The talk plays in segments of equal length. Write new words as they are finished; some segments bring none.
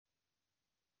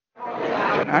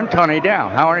I'm Tony Dow.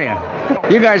 How are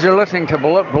you? You guys are listening to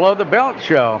Below the Belt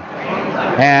show.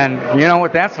 And you know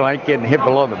what that's like, getting hit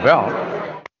below the belt.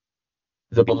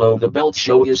 The Below the Belt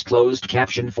show is closed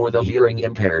caption for the hearing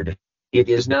impaired. It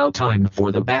is now time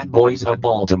for the Bad Boys of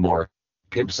Baltimore.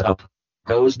 Pimps up.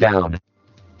 Goes down.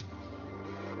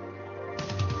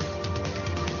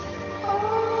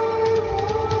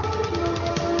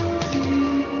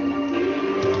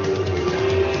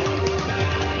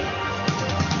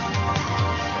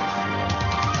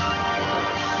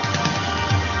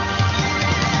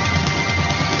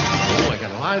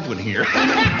 Live one here. Don't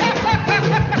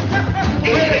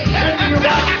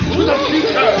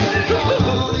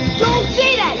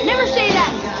say that! Never say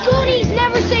that! Goonies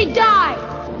never say die!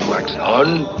 Wax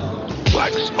on,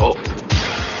 wax off.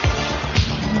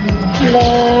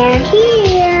 They're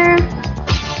here!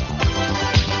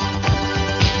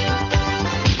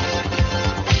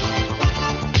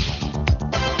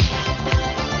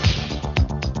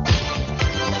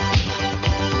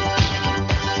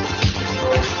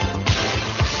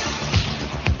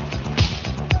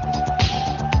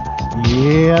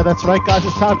 Yeah, that's right, guys.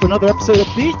 It's time for another episode of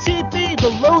BTB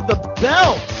Below the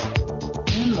Belt.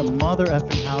 In the mother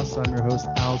effing house, I'm your host,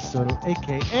 Al Soto,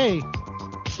 aka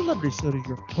Celebrity Soto,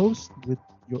 your host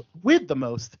with the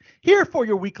most. Here for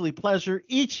your weekly pleasure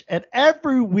each and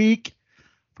every week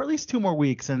for at least 2 more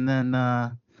weeks, and then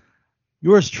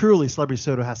yours truly, Celebrity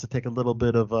Soto, has to take a little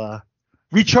bit of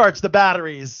recharge the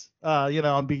batteries. On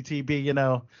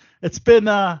BTB. It's been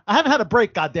I haven't had a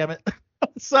break. God damn it.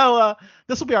 So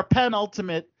this will be our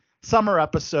penultimate summer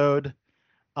episode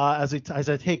as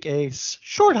I take a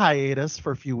short hiatus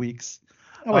for a few weeks.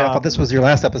 Oh, wait, I thought this was your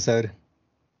last episode.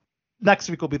 Next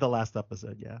week will be the last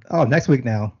episode, yeah. Oh, next week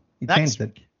now. You next changed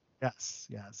it. Yes.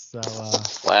 So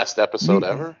last episode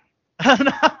ever?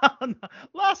 No,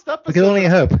 last episode. We can only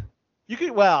hope. We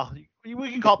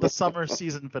can call it the summer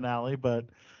season finale,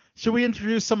 should we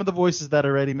introduce some of the voices that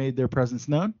already made their presence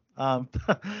known?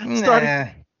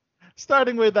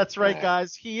 Starting with, that's right,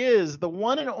 guys. He is the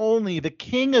one and only, the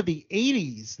king of the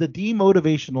 80s, the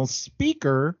demotivational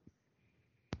speaker,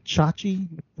 Chachi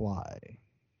McFly.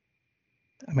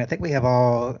 I think we have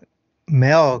all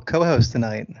male co-hosts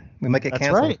tonight. We might get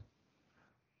canceled.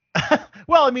 That's right.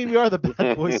 Well, we are the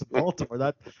bad boys of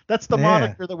Baltimore. That's the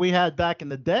moniker that we had back in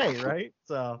the day, right?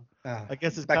 So I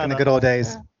guess it's back in the good old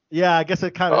days. Yeah, I guess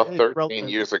it kind of 13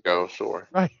 years ago, sure.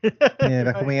 Right. Yeah,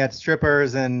 back when we had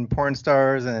strippers and porn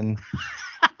stars and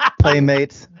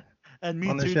playmates and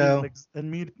on the show.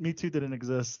 Me Too didn't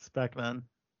exist back then.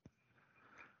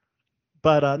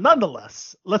 But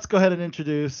nonetheless, let's go ahead and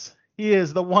introduce. He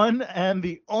is the one and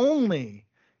the only.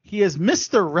 He is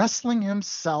Mr. Wrestling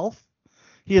himself.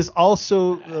 He is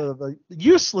also the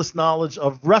useless knowledge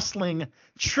of wrestling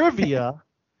trivia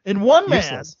in one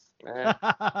man.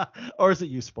 Or is it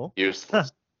useful?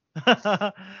 Useless.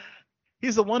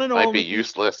 He's the one and only. only. Might be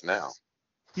useless now.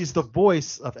 He's the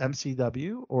voice of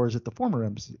MCW, or is it the former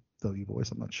MCW voice?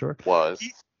 I'm not sure. Was.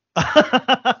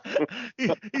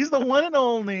 He's the one and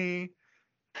only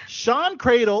Sean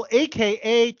Cradle,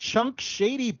 a.k.a. Chunk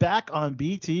Shady, back on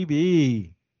BTB.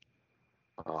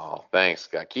 Oh, thanks,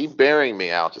 God. Keep burying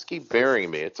me, Al. Just keep burying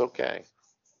me. It's okay.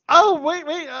 Oh, wait.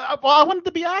 Well, I wanted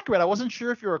to be accurate. I wasn't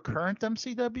sure if you're a current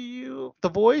MCW, the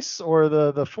voice, or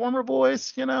the former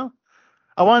voice, I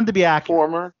wanted to be accurate.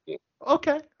 Former.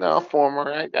 Okay. No,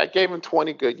 former. I gave him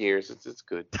 20 good years. It's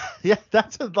good. Yeah,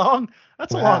 that's a long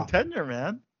tenure,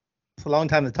 man. It's a long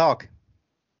time to talk.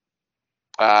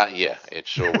 Yeah, it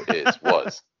sure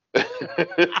was.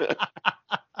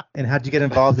 And how'd you get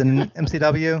involved in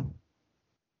MCW?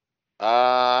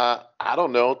 I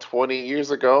don't know, 20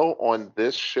 years ago on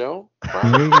this show.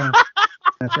 There you go.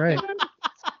 That's right.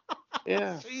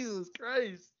 Yeah. Jesus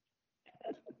Christ.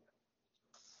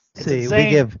 See, we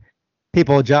give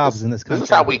people jobs in this country. This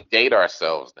is how we date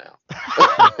ourselves now.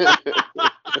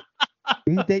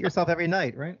 You date yourself every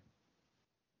night, right?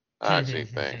 Ah, gee,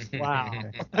 thanks. Wow.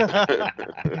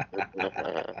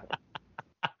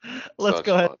 Let's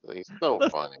go ahead. He's so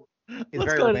funny. He's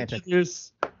very romantic.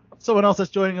 Introduce someone else that's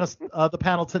joining us, the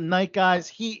panel tonight, guys.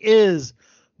 He is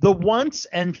the once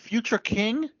and future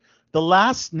king, the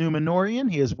last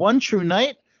Numenorian. He is one true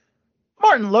knight.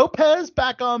 Martin Lopez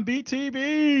back on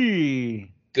BTB.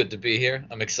 Good to be here.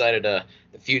 I'm excited.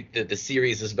 The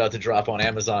series is about to drop on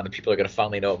Amazon, and people are going to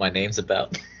finally know what my name's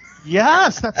about.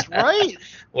 Yes, that's right.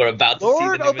 We're about to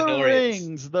Lord see the of the Numenorians.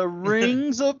 Rings, the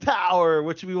Rings of Power,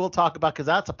 which we will talk about because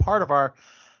that's a part of our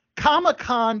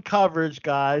Comic-Con coverage,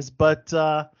 guys. But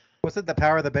was it the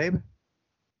Power of the Babe?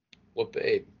 What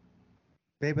babe?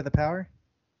 Babe of the Power?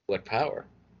 What power?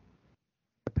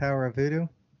 The power of voodoo?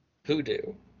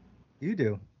 Hoodoo. You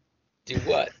do. Do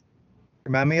what?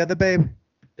 Remind me of the babe.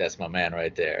 That's my man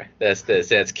right there. That's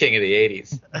king of the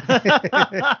 80s.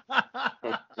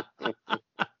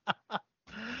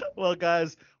 Well,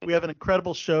 guys, we have an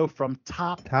incredible show from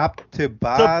top to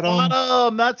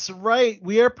bottom. That's right.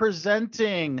 We are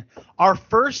presenting our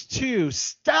first 2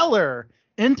 stellar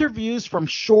interviews from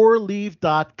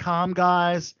shoreleave.com,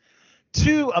 guys.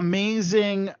 2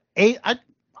 amazing, I'll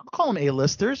call them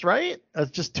A-listers, right?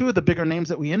 Just 2 of the bigger names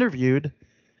that we interviewed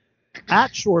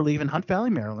at Shore Leave in Hunt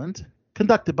Valley, Maryland,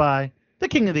 conducted by the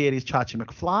king of the 80s, Chachi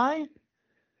McFly.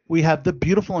 We have the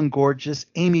beautiful and gorgeous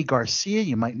Amy Garcia.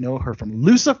 You might know her from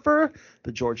Lucifer,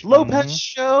 the George Lopez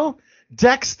Show,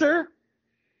 Dexter,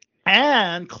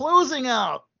 and closing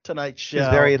out tonight's show. She's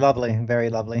very lovely. Very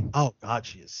lovely. Oh, God,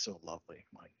 she is so lovely.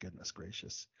 My goodness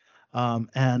gracious.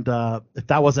 And if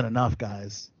that wasn't enough,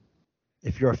 guys,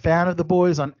 if you're a fan of The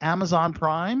Boys on Amazon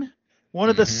Prime, one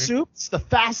of the soups, the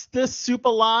fastest soup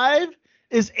alive,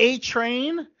 is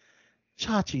A-Train.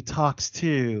 Chachi talks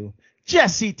to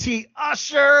Jesse T.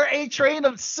 Usher, A-Train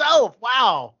himself.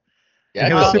 Wow. Yeah,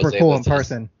 he was super cool in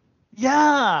person.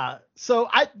 Yeah. So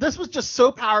this was just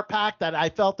so power-packed that I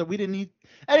felt that we didn't need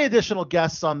any additional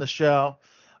guests on the show.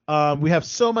 We have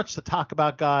so much to talk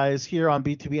about, guys, here on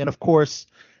B2B. And, of course,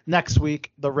 next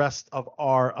week, the rest of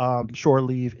our Shore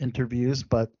Leave interviews.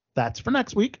 But that's for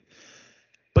next week.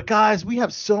 But, guys, we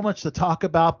have so much to talk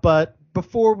about. But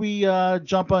before we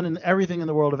jump on everything in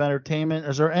the world of entertainment,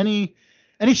 is there any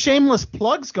shameless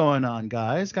plugs going on,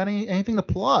 guys? Got anything to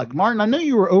plug? Martin, I know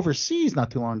you were overseas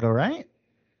not too long ago, right?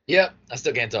 Yep, I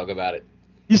still can't talk about it.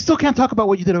 You still can't talk about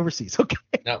what you did overseas. Okay.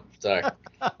 No, sorry.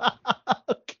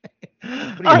 Okay.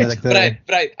 But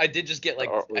I did just get like.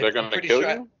 They're gonna kill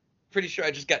you? Pretty sure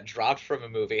I just got dropped from a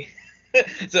movie.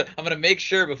 So I'm gonna make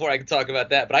sure before I can talk about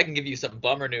that. But I can give you some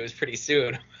bummer news pretty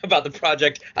soon about the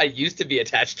project I used to be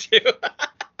attached to.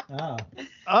 Oh.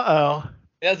 Uh-oh.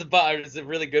 It's a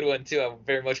really good one too. I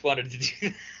very much wanted to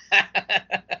do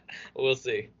that. We'll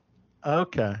see.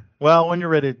 Okay. Well, when you're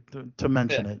ready to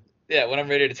mention it. Yeah, when I'm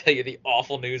ready to tell you the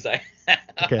awful news I have.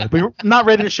 Okay, but you're not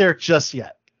ready to share it just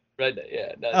yet. Right.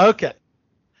 Yeah. No, okay.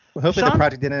 Well, hopefully the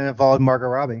project didn't involve Margot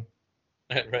Robbie.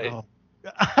 Right. Oh.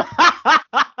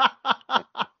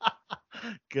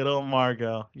 Good old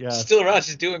Margot. Yeah. She's still around.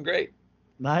 She's doing great.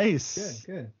 Nice.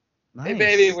 Good. Nice. Hey,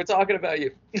 baby, we're talking about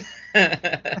you.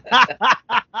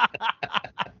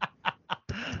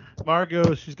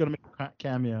 Margot, she's gonna make a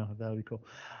cameo. That would be cool.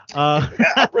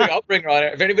 I'll bring her on.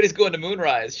 If anybody's going to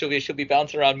Moonrise, she'll be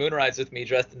bouncing around Moonrise with me,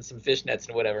 dressed in some fishnets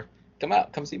and whatever.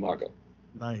 Come see Margot.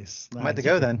 Nice. I might have to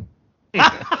go then.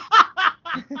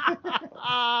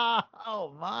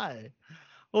 Oh my.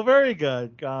 Well, very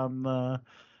good. That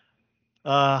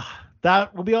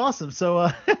will be awesome. So,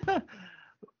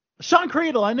 Sean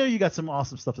Cradle, I know you got some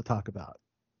awesome stuff to talk about.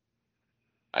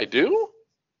 I do?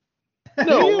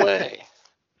 No way.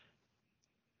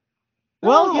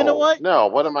 Well, you know what? No,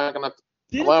 what am I gonna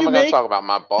talk about?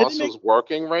 My boss is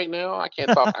working right now. I can't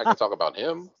talk. I can talk about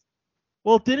him.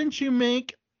 Well, didn't you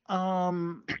make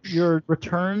your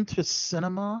return to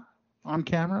cinema on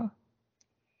camera?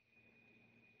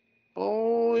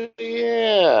 Oh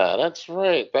yeah, that's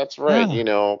right. Yeah. You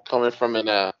know, coming from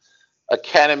an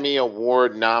Academy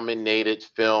Award nominated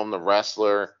film, The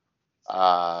Wrestler.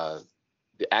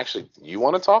 Actually, you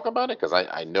want to talk about it? Because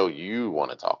I know you want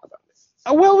to talk about it.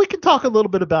 Well, we can talk a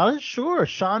little bit about it. Sure.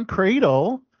 Sean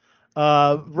Cradle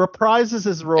reprises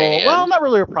his role. Well, not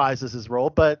really reprises his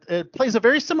role, but it plays a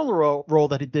very similar role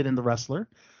that he did in The Wrestler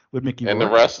with Mickey Rourke. And The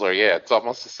Wrestler, yeah, it's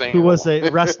almost the same. Who was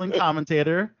a wrestling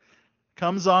commentator.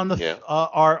 Comes on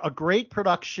a great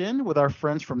production with our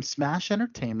friends from Smash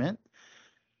Entertainment,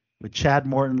 with Chad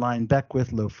Morton, Lion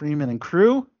Beckwith, Lo Freeman, and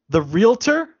crew. The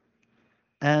Realtor.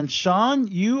 And Sean,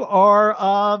 you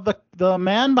are the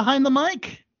man behind the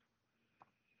mic.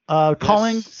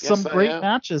 Calling some great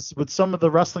matches with some of the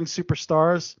wrestling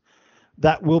superstars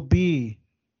that will be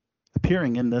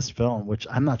appearing in this film, which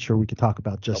I'm not sure we can talk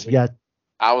about just yet.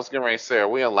 I was getting ready to say, are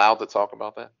we allowed to talk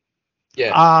about that?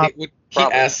 Yeah. He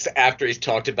asks after he's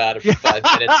talked about it for 5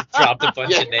 minutes and dropped a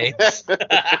bunch of names.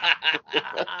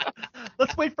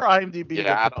 Let's wait for IMDb.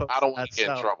 Yeah, I don't want to get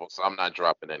in trouble, so I'm not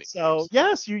dropping any. So names.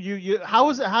 Yes, you.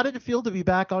 How did it feel to be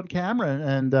back on camera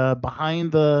and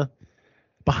behind the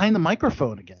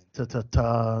microphone again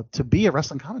to be a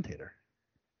wrestling commentator?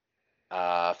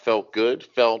 Felt good.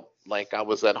 Felt like I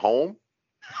was at home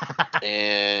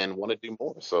and want to do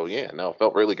more. So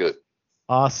felt really good.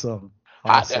 Awesome.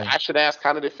 I should ask,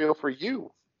 how did it feel for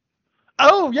you?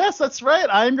 Oh, yes, that's right.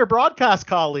 I am your broadcast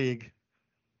colleague.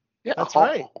 Yeah, that's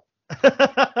right.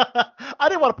 I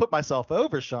didn't want to put myself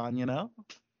over, Sean, you know.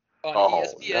 On Oh,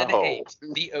 ESPN no. 8,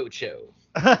 The Ocho.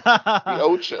 The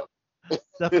Ocho.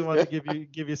 Definitely want to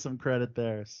give you some credit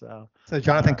there. So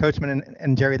Jonathan Coachman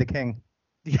and Jerry the King.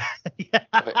 yeah,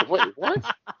 Wait, what?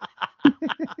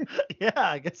 yeah,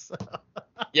 I guess so.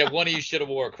 Yeah, one of you should have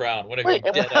wore a crown. One of Wait,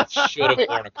 you dead should have wait.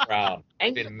 worn a crown.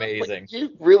 It'd been Wait, amazing.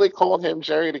 you really called him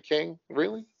Jerry the King?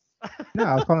 Really? No,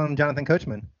 I was calling him Jonathan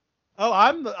Coachman. Oh,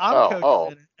 I'm Oh,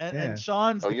 Coachman, and yeah.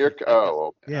 Sean's. Oh, the you're. King.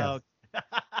 Oh, okay. Yeah.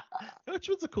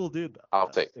 Coachman's a cool dude, though. I'll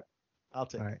take it. I'll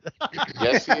take All it.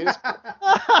 Yes, he is.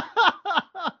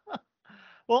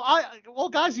 Well,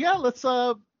 guys, yeah, let's.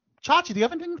 Chachi, do you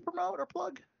have anything to promote or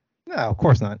plug? No, of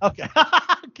course not. Okay.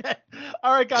 Okay.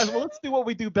 All right, guys. Well, let's do what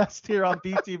we do best here on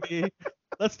BTV.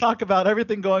 Let's talk about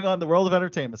everything going on in the world of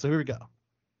entertainment. So here we go.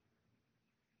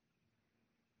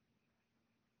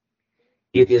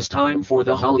 It is time for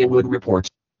the Hollywood Report.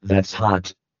 That's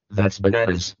hot. That's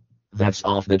bananas. That's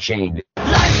off the chain.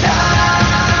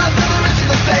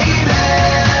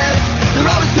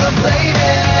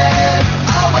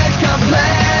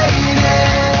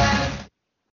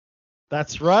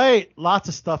 That's right. Lots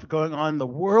of stuff going on in the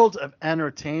world of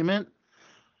entertainment.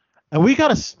 And we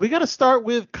gotta start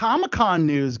with Comic-Con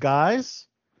news, guys.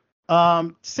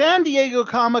 San Diego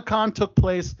Comic-Con took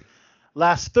place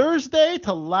last Thursday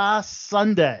to last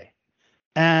Sunday.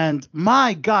 And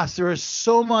my gosh, there is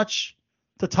so much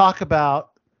to talk about.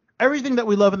 Everything that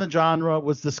we love in the genre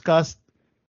was discussed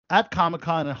at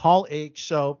Comic-Con and Hall H.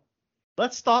 So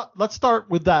let's start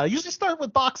with that. I usually start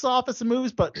with box office and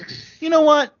movies, but you know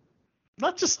what?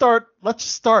 Let's just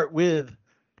start with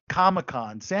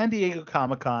Comic-Con, San Diego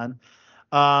Comic-Con,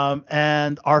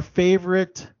 and our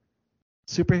favorite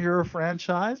superhero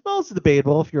franchise. Well, it's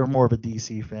debatable if you're more of a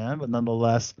DC fan, but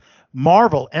nonetheless,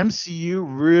 Marvel, MCU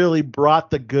really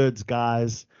brought the goods,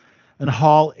 guys, in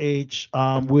Hall H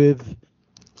with,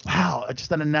 wow,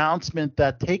 just an announcement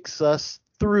that takes us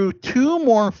through 2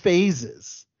 more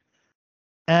phases.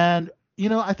 And you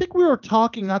know, I think we were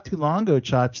talking not too long ago,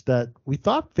 Chach, that we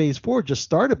thought Phase 4 just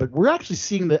started, but we're actually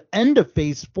seeing the end of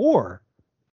Phase 4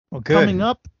 coming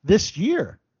up this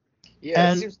year. Yeah,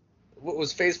 And- it seems, what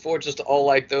was Phase 4 just all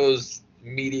like those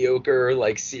mediocre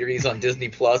like series on Disney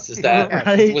Plus? Is that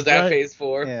Right, was that right. Phase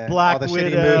 4? Yeah, Black all the shitty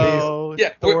movies. Widow. Yeah,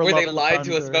 Thor, where Love they and lied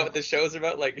to us Thunder. about what the show's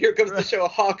about. Like, here comes the show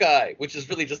Hawkeye, which is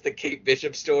really just the Kate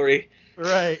Bishop story.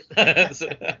 Right. So-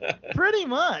 Pretty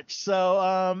much.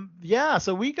 So, yeah,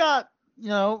 so we got, you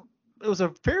know, it was a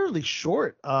fairly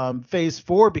short Phase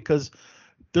 4 because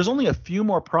there's only a few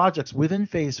more projects within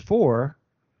Phase 4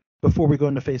 before we go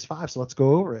into Phase 5. So let's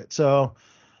go over it. So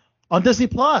on Disney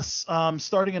Plus,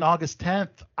 starting in August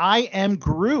 10th, I Am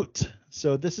Groot.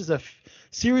 So this is a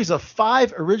series of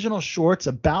 5 original shorts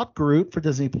about Groot for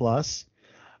Disney Plus.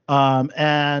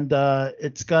 And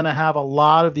it's going to have a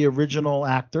lot of the original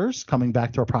actors coming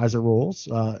back to reprise roles,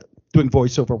 doing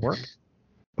voiceover work.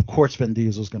 Of course, Vin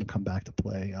Diesel is going to come back to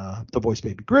play the voice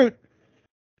Baby Groot.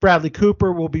 Bradley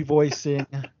Cooper will be voicing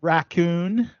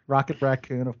Rocket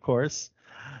Raccoon, of course.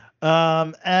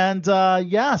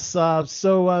 Yes,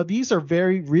 so these are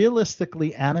very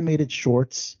realistically animated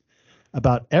shorts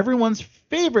about everyone's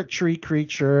favorite tree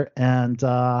creature, and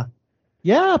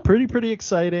yeah, pretty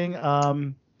exciting.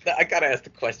 I gotta ask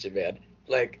the question, man.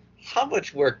 Like, how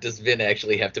much work does Vin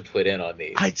actually have to put in on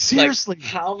these? Seriously, like,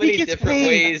 how he many gets different paid.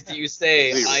 ways do you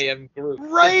say Zero. I am Groot?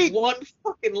 Right. Just one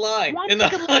fucking line One in the,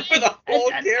 fucking line. for the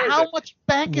whole And character. how much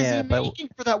bank is Yeah, he but- making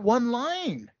for that one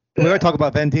line? We were talking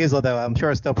about Vin Diesel, though. I'm sure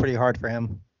it's still pretty hard for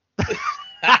him.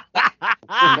 It's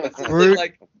just Groot.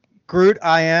 like, Groot,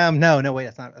 I am. No,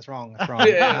 wait, that's wrong. That's wrong.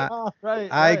 Yeah. Oh, right,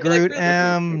 I right. Groot Like,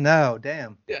 am. No,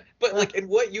 damn. yeah, but like, in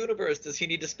what universe does he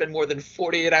need to spend more than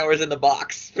 48 hours in the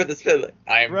box for this film?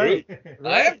 I am Right, Groot. I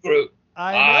right. am Groot.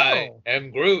 I know.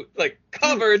 am Groot. Like,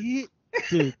 covered. Dude,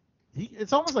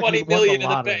 it's almost like 20 he won million the in the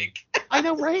lottery. bank. I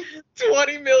know, right?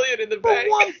 20 million in the For bank.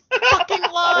 one fucking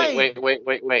line.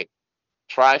 Wait.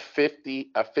 Try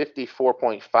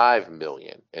 54.5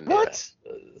 million in there. What?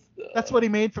 That's what he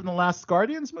made from the last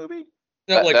Guardians movie?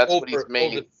 No, like That's over, what he's over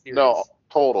made. the series. No,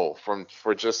 total for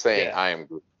just saying Yeah. I am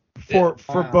Groot. For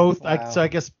Wow, both, wow. so I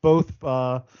guess both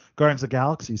Guardians of the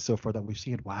Galaxy so far that we've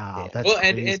seen. Wow, that's Well,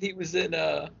 crazy. and he was in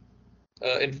the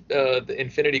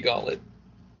Infinity Gauntlet.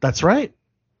 That's right.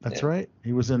 That's Yeah. right.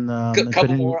 He was in A couple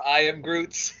Infinity- more I am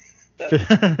Groots.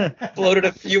 Floated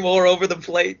a few more over the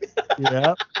plate.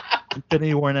 Yeah.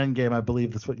 Infinity War and Endgame, I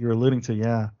believe that's what you're alluding to,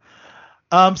 yeah.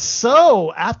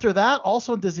 So after that,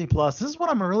 also on Disney Plus, this is what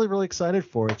I'm really excited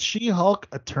for. It's She-Hulk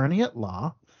Attorney at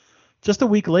Law. Just a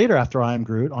week later after I Am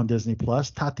Groot on Disney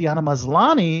Plus, Tatiana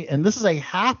Maslany, and this is a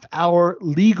half-hour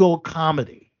legal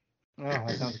comedy. Oh,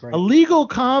 that sounds great. A legal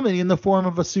comedy in the form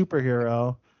of a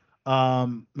superhero.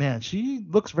 Man, she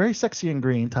looks very sexy in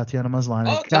green, Tatiana Maslany.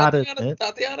 Oh, Gotta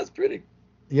Tatiana's pretty.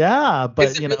 Yeah, but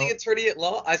Is it really Attorney at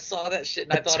Law? I saw that shit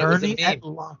and I thought it was a Attorney meme. at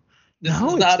Law. This No,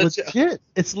 is not it's a joke. legit.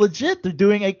 It's legit. They're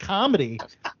doing a comedy,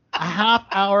 a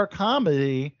half-hour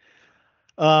comedy,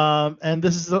 and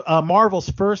this is Marvel's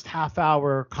first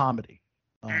half-hour comedy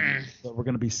that we're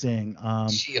going to be seeing.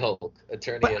 She-Hulk,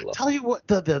 Attorney But at Law. I tell you what,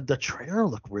 the trailer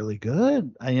looked really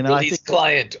good. You know, Release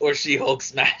Client or She-Hulk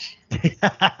smash.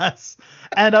 Yes,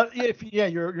 and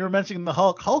you're mentioning the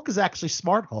Hulk. Hulk is actually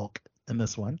Smart Hulk in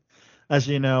this one, as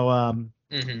you know.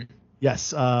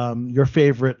 Yes, your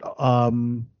favorite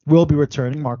will be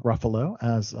returning, Mark Ruffalo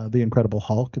as the Incredible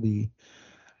Hulk,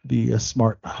 the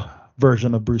smart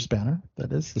version of Bruce Banner.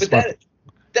 That is.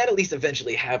 That at least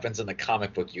eventually happens in the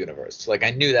comic book universe. Like,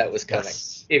 I knew that was coming.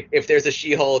 Yes. If there's a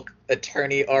She-Hulk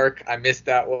attorney arc, I missed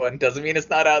that one. Doesn't mean it's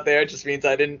not out there. It just means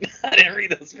I didn't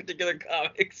read those particular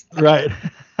comics. Right.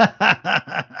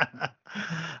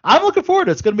 I'm looking forward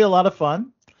to it. It's going to be a lot of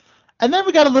fun. And then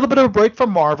we got a little bit of a break from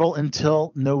Marvel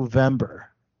until November.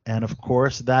 And of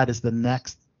course, that is the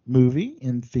next movie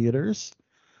in theaters.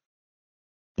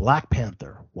 Black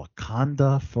Panther,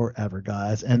 Wakanda Forever,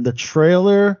 guys. And the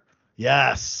trailer,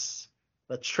 yes.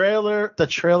 The trailer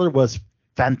was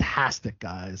fantastic,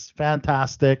 guys.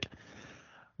 Fantastic.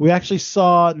 We actually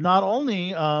saw not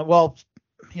only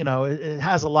it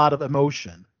has a lot of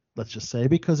emotion, let's just say,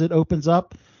 because it opens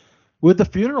up with the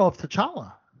funeral of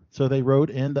T'Challa. So they wrote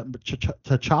in that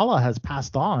T'Challa has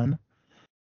passed on,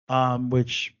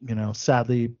 which,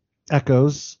 sadly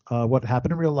echoes what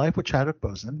happened in real life with Chadwick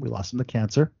Boseman. We lost him to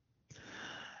cancer.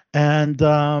 And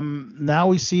now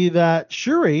we see that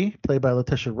Shuri, played by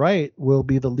Letitia Wright, will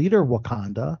be the leader of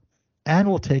Wakanda and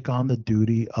will take on the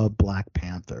duty of Black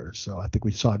Panther. So I think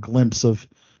we saw a glimpse of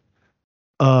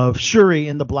Shuri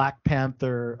in the Black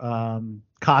Panther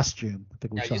costume. I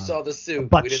think you saw the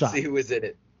suit. We didn't see who was in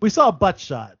it. We saw a butt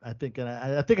shot, I think. And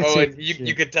I think it's. Oh, and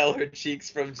you could tell her cheeks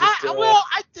from just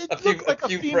a few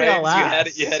frames.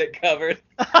 Ass. You had it covered.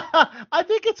 I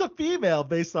think it's a female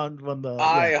based on when the.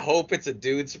 I hope it's a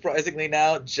dude. Surprisingly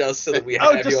now, just so that we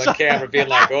have you on camera being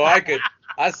like,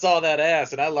 I saw that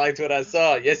ass and I liked what I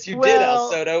saw. Yes, you did,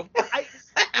 Al Soto.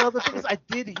 The thing is, I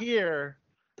did hear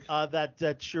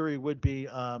that Shuri would be.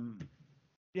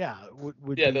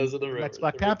 Would be those are the rumors. Next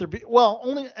Black Panther. Did you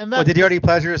already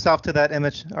pleasure yourself to that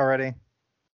image already?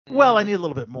 Well, I need a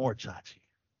little bit more, Chachi.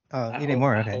 Oh, you need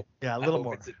more. Okay. A little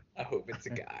more. I hope it's a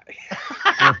guy.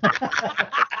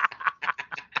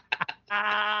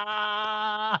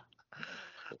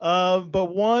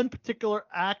 But one particular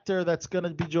actor that's going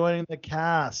to be joining the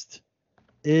cast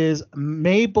is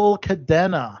Mabel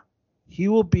Cadena. He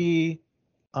will be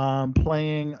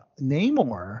playing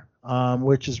Namor.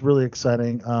 Which is really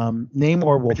exciting.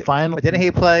 Namor will finally. Didn't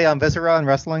he play on Viscera in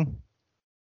wrestling?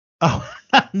 Oh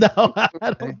no,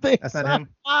 I don't think that's so. Not him.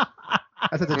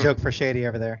 That's a joke for Shady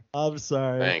over there. I'm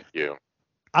sorry. Thank you.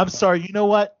 I'm sorry. You know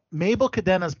what? Mabel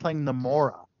Cadena is playing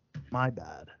Namora. My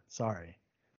bad. Sorry.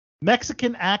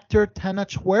 Mexican actor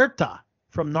Tenoch Huerta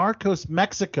from Narcos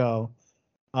Mexico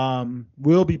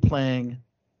will be playing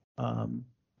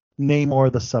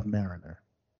Namor the Submariner.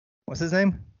 What's his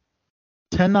name?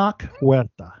 Tenoch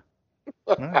Huerta.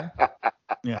 Right.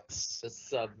 Yes. The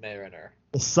Submariner.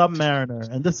 The Submariner.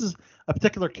 And this is a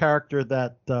particular character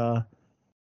that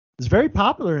is very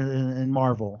popular in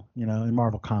Marvel, in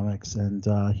Marvel Comics.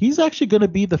 And he's actually going to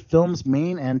be the film's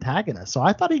main antagonist. So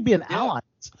I thought he'd be an ally.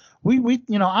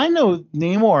 I know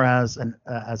Namor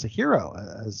as a hero.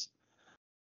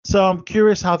 So I'm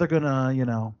curious how they're going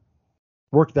to,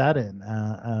 work that in,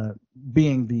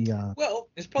 being the. Well,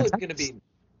 it's probably going to be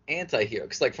anti-hero,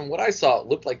 because from what I saw, it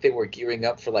looked like they were gearing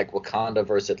up for Wakanda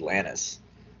versus Atlantis,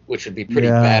 which would be pretty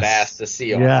badass to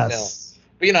see on film.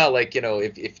 But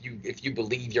if you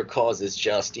believe your cause is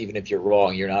just, even if you're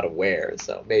wrong, you're not aware.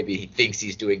 So maybe he thinks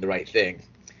he's doing the right thing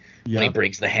when he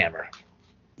brings the hammer.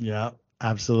 Yeah,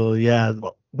 absolutely. Yeah,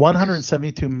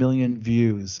 172 million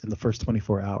views in the first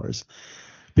 24 hours,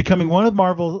 becoming one of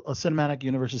Marvel Cinematic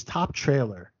Universe's top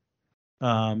trailer.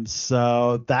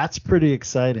 So that's pretty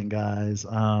exciting, guys.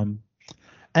 And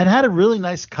had a really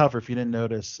nice cover, if you didn't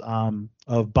notice,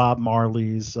 of Bob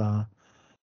Marley's No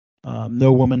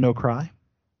Woman, No Cry.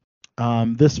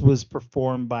 This was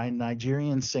performed by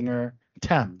Nigerian singer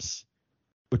Tems,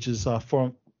 which is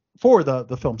for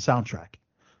the film soundtrack.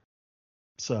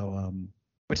 So,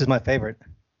 which is my favorite.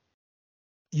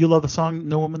 You love the song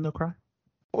No Woman, No Cry?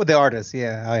 Well, the artist,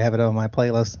 yeah. I have it on my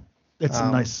playlist. It's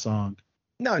a nice song.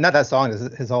 No, not that song.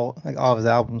 His all of his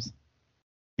albums.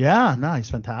 Yeah, no, he's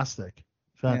fantastic.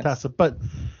 Yes. But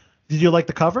did you like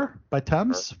the cover by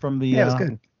Tems from the? Yeah, it was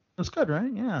good. It was good,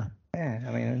 right? Yeah. Yeah,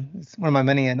 I mean, it's one of my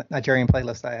many Nigerian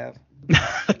playlists I have.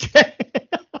 Okay.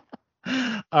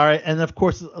 All right, and of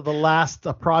course, the last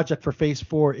project for Phase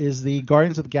 4 is the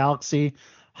Guardians of the Galaxy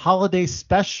Holiday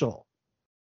Special.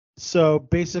 So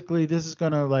basically, this is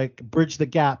going to like bridge the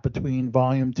gap between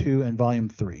Volume 2 and Volume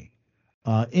 3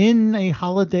 in a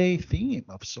holiday theme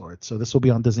of sorts. So this will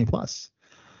be on Disney Plus.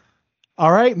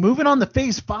 All right, moving on to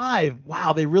Phase 5.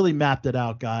 Wow, they really mapped it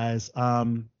out, guys.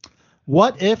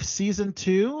 What If Season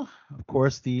 2, of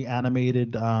course, the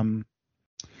animated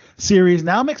series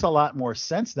now makes a lot more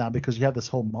sense now because you have this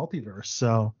whole multiverse.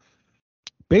 So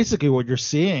basically what you're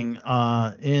seeing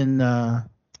in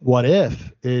What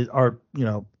If are,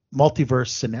 multiverse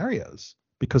scenarios,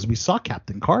 because we saw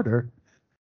Captain Carter,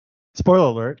 spoiler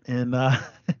alert, in Doctor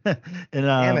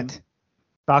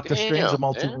Strange: The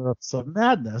Multiverse of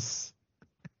Madness.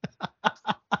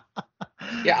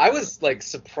 Yeah, I was like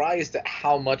surprised at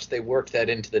how much they worked that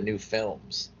into the new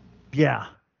films. Yeah.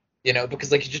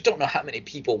 Because like you just don't know how many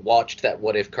people watched that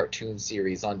What If cartoon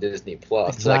series on Disney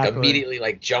Plus to Exactly. like immediately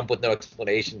like jump with no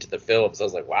explanation to the films. I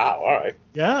was like, wow, all right.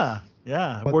 Yeah.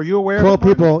 Were you aware? 12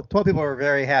 people were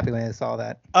very happy when they saw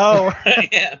that. Oh.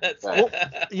 Yeah, that's well,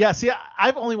 yeah. See,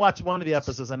 I've only watched one of the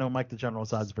episodes. I know Mike the General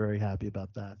is very happy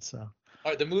about that. So.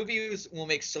 All right, the movies will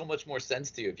make so much more sense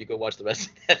to you if you go watch the rest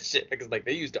of that shit, because like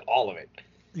they used all of it.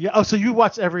 Yeah. Oh, so you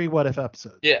watched every What If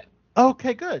episode? Yeah.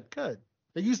 Okay. Good.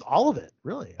 They used all of it,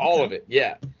 really. Okay. All of it,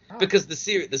 yeah. Oh. Because the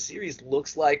series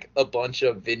looks like a bunch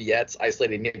of vignettes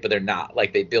isolating it, but they're not.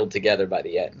 Like they build together by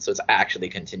the end, so it's actually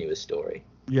a continuous story.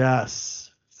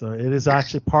 Yes. So it is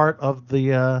actually part of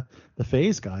the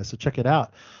phase, guys. So check it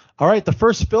out. All right, the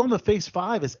first film of Phase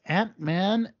 5 is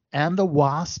Ant-Man and the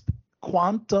Wasp: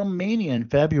 Quantumania in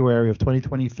February of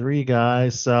 2023,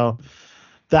 guys. So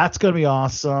that's going to be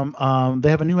awesome. They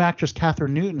have a new actress,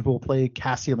 Catherine Newton, who will play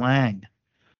Cassie Lang,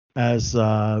 as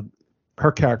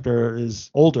her character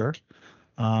is older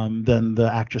than the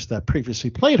actress that previously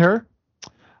played her.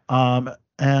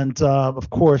 And of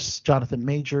course, Jonathan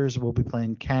Majors will be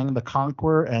playing Kang the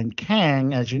Conqueror. And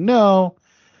Kang, as you know,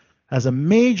 has a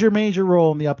major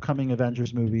role in the upcoming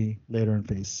Avengers movie later in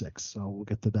Phase 6. So we'll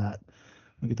get to that.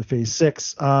 We'll get to Phase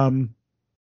 6. And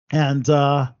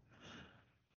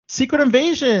Secret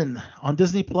Invasion on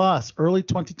Disney Plus, early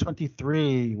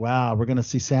 2023. Wow, we're going to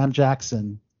see Sam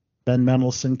Jackson, Ben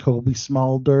Mendelsohn, Kobe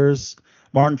Smulders,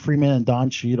 Martin Freeman, and Don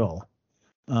Cheadle.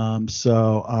 In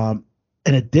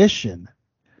addition,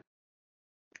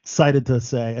 excited to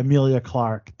say Emilia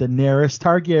Clarke, Daenerys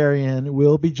Targaryen,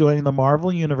 will be joining the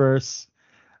Marvel Universe,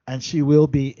 and she will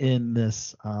be in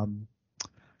this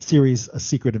series, A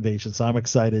Secret Invasion. So I'm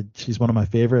excited. She's one of my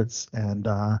favorites, and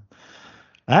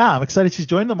I'm excited she's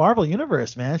joining the Marvel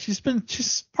Universe, man. She's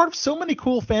part of so many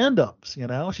cool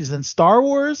fandoms, She's in Star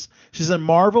Wars, she's in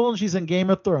Marvel, and she's in Game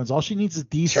of Thrones. All she needs is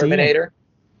DC. Terminator.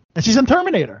 And she's in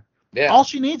Terminator. Yeah. All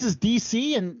she needs is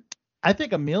DC, and I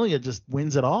think Emilia just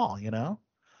wins it all, Well,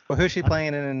 who's she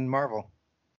playing in Marvel?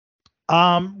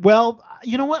 Well,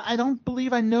 you know what? I don't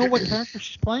believe I know what character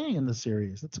she's playing in the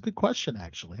series. That's a good question,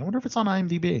 actually. I wonder if it's on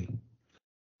IMDb. We'll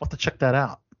have to check that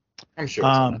out. I'm sure it's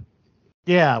on.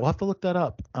 Yeah, we'll have to look that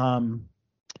up.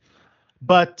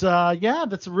 But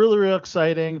that's really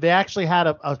exciting. They actually had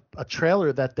a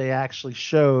trailer that they actually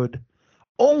showed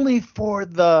only for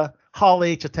the Hall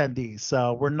H attendees.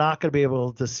 So we're not going to be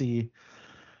able to see,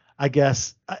 I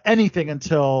guess, anything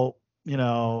until,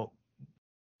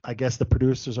 I guess the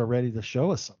producers are ready to show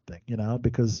us something,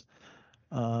 because,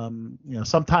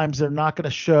 sometimes they're not going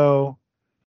to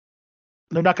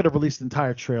release the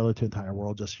entire trailer to the entire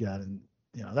world just yet. And,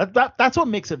 that's what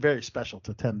makes it very special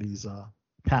to attend these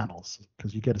panels,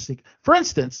 because you get to see, for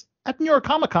instance, at New York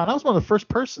Comic Con, I was one of the first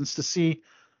persons to see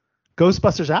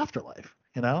Ghostbusters Afterlife,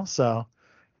 so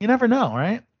you never know,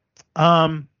 right?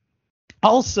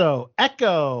 Also,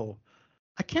 Echo.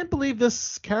 I can't believe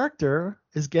this character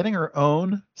is getting her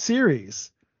own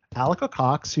series. Alaka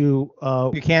Cox, who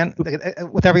you can't,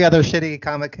 with every other shitty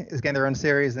comic is getting their own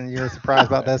series, and you're surprised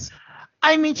about this.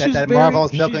 I mean,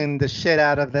 Marvel's milking the shit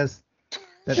out of this.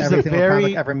 That every single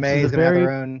comic ever made is gonna have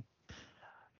her own.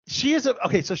 She has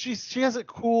a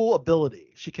cool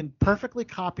ability. She can perfectly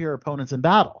copy her opponents in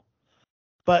battle.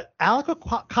 But Alaka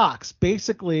Cox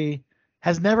basically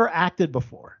has never acted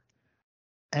before,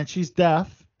 and she's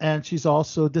deaf, and she's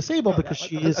also disabled because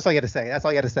she is. That's all you had to say. That's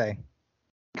all you had to say.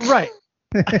 Right.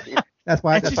 That's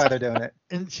why they're doing it.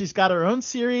 And she's got her own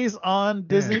series on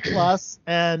Disney Plus,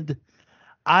 and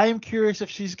I am curious if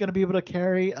she's going to be able to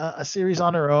carry a series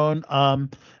on her own.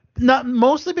 Not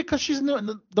mostly because she's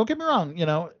new. Don't get me wrong.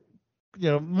 Marlee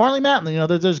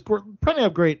Matlin. There's plenty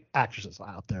of great actresses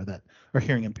out there that are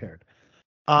hearing impaired.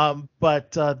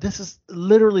 But this is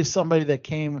literally somebody that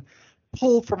came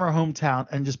pulled from her hometown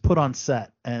and just put on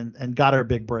set and got her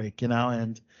big break,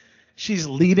 and she's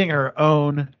leading her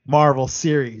own Marvel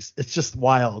series. It's just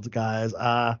wild, guys.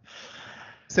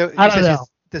 So I don't know. She's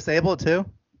disabled too?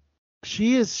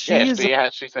 She's an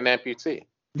amputee.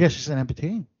 Yeah, she's an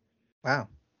amputee. Wow.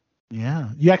 Yeah,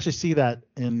 you actually see that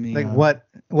in the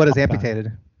what is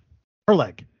amputated? Her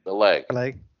leg. The leg. Her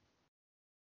leg.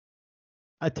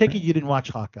 I take it you didn't watch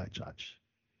Hawkeye, Judge.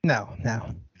 No. Yeah,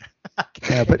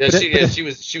 she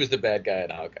was the bad guy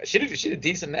in Hawkeye. She did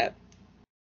decent in that.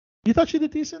 You thought she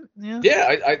did decent? Yeah.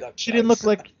 Yeah, she didn't look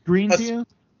like green to you.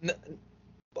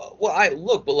 But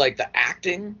like the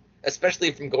acting,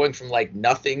 especially from going from like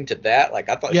nothing to that, like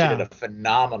I thought she did a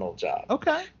phenomenal job.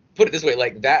 Okay. Put it this way,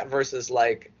 like that versus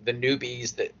like the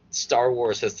newbies that Star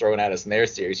Wars has thrown at us in their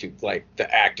series, who like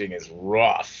the acting is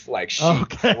rough. Like she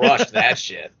crushed that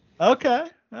shit. Okay.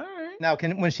 All right. Now,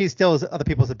 when she steals other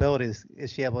people's abilities,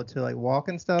 is she able to like walk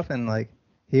and stuff and like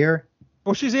hear?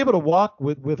 Well, she's able to walk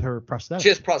with her prosthetics. She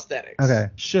has prosthetics. Okay.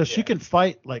 She can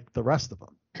fight like the rest of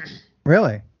them.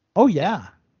 Really? Oh yeah.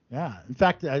 Yeah. In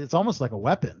fact, it's almost like a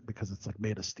weapon because it's like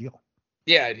made of steel.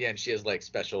 Yeah, and she has like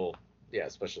special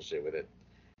shit with it.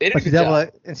 But she's able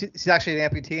to, and she's actually an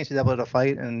amputee, and she's able to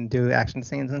fight and do action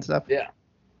scenes and stuff. Yeah.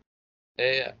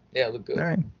 Look good. All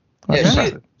right. Yeah,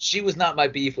 she was not my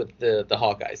beef with the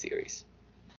Hawkeye series.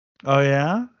 Oh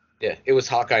yeah. Yeah, it was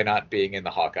Hawkeye not being in the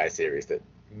Hawkeye series that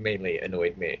mainly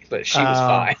annoyed me, but she was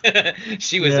fine.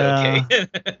 She was okay.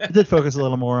 I did focus a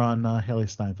little more on Haley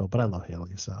Steinfeld, but I love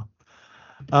Haley, so.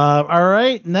 All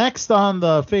right, next on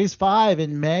the Phase 5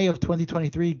 in May of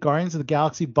 2023, Guardians of the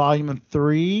Galaxy Volume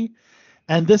 3.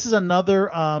 And this is another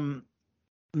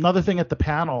thing at the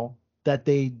panel that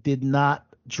they did not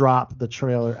drop the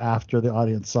trailer after the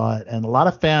audience saw it. And a lot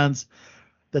of fans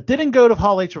that didn't go to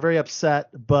Hall H were very upset,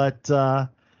 but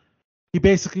he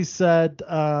basically said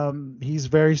he's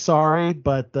very sorry,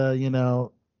 but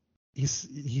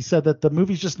he said that the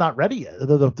movie's just not ready yet.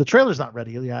 The trailer's not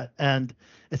ready yet, and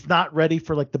it's not ready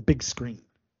for like the big screen.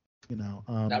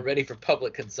 Not ready for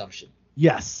public consumption.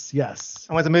 Yes.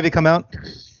 And when's the movie come out?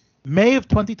 May of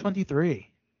 2023.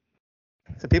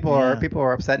 So people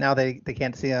are upset now. They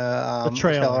can't see a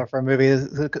trailer for a movie. It's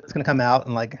going to come out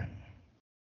in like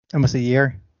almost a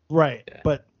year. Right, yeah.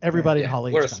 But everybody in Hall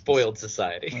H. We're a spoiled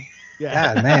society.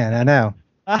 Yeah, man, I know.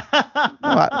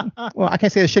 well, I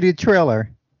can't see a shitty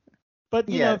trailer. But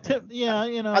I have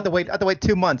to wait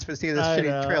 2 months to see this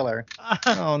shitty trailer.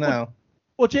 Oh no.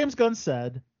 Well, James Gunn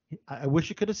said, I wish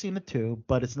you could have seen it too,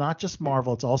 but it's not just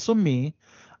Marvel, it's also me.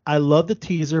 I love the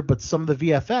teaser, but some of the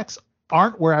VFX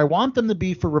aren't where I want them to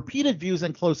be for repeated views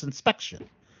and close inspection.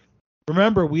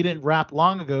 Remember, we didn't wrap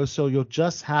long ago, so you'll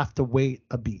just have to wait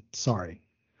a beat. Sorry.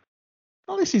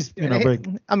 At least he's,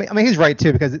 big. I mean, he's right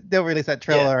too, because they'll release that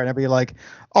trailer and it'll be like,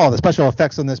 "Oh, the special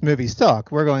effects on this movie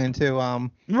suck. We're going to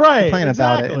complain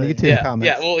about it in the YouTube comments."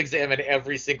 Yeah, we'll examine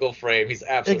every single frame. He's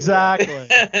absolutely exactly.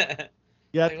 Right.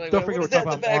 Yeah, don't forget we're talking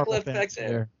about Marvel fans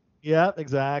here. Yeah,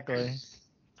 exactly.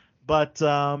 But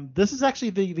this is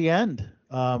actually the end.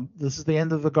 This is the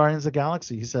end of the Guardians of the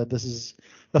Galaxy. He said this is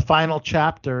the final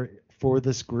chapter for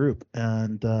this group,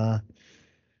 and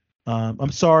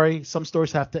I'm sorry, some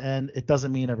stories have to end. It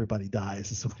doesn't mean everybody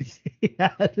dies. Is what he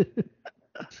had.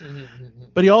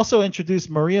 But he also introduced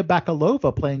Maria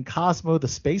Bakalova playing Cosmo the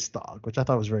space dog, which I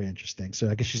thought was very interesting. So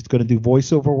I guess she's going to do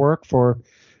voiceover work for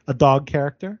a dog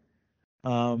character.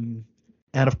 And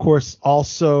of course,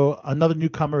 also another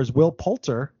newcomer is Will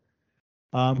Poulter,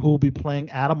 who will be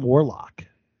playing Adam Warlock.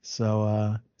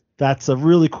 So that's a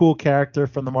really cool character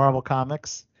from the Marvel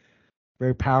Comics.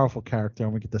 Very powerful character,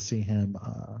 and we get to see him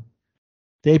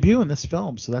debut in this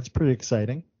film, so that's pretty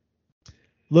exciting.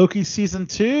 Loki Season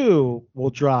 2 will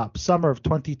drop summer of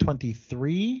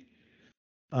 2023.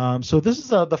 So this is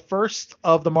the first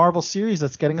of the Marvel series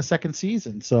that's getting a second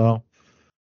season. So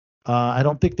I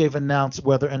don't think they've announced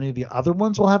whether any of the other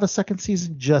ones will have a second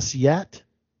season just yet.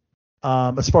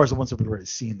 As far as the ones that we've already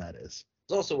seen, that is.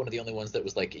 It's also one of the only ones that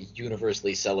was like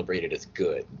universally celebrated as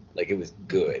good. Like it was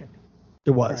good.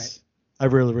 It was. Right. I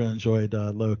really, really enjoyed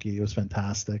Loki. It was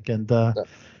fantastic. And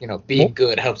being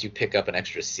good helps you pick up an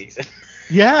extra season.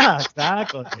 Yeah,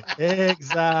 exactly.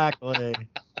 Exactly.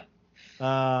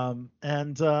 Looking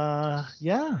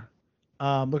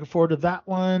forward to that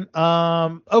one.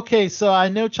 Okay, so I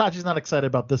know Chachi's not excited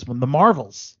about this one. The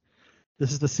Marvels.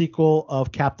 This is the sequel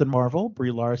of Captain Marvel,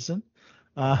 Brie Larson.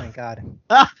 Thank God.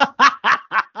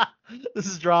 This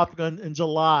is dropping in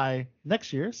July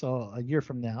next year, so a year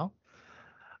from now.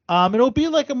 It'll be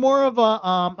like more of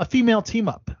a female team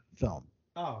up film.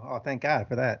 Oh, thank God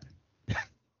for that.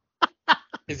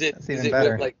 Is it That's even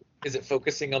better. is it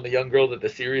focusing on the young girl that the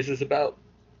series is about?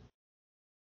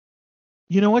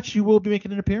 You know what? She will be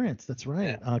making an appearance. That's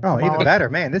right. Yeah. Even better,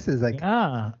 man. This is like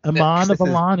Amana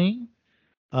Vellani.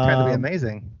 Trying to be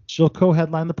amazing. She'll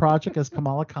co-headline the project as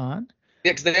Kamala Khan.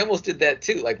 Yeah, because they almost did that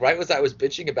too. Like right as I was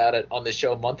bitching about it on the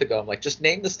show a month ago, I'm like, just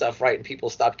name the stuff right, and people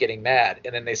stopped getting mad.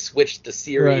 And then they switched the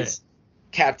series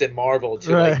Captain Marvel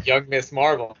to like Young Miss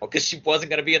Marvel because she wasn't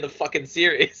going to be in the fucking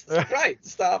series. Right?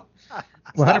 Stop.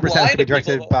 100% to be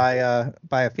directed by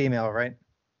a female, right?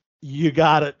 You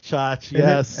got it, Chach.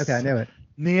 Yes. Okay, I knew it.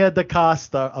 Nia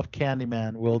DaCosta of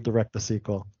Candyman will direct the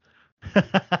sequel.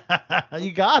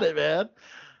 You got it, man.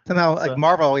 Somehow, like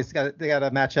Marvel always got to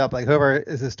match up. Like whoever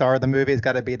is the star of the movie has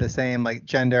got to be the same, like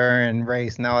gender and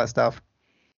race and all that stuff.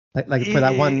 Like for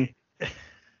that one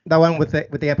with the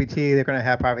amputee, they're gonna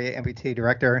have probably an amputee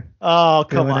director. Oh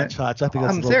come on, Chach. I think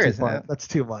that's I'm serious. Too far. That's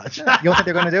too much. You don't think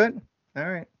they're gonna do it? All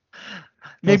right.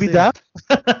 Maybe that.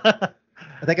 If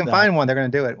they can find one, they're gonna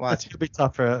do it. Watch. It's gonna be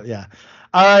tough for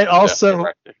All right. Also,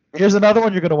 here's another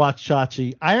one you're gonna watch,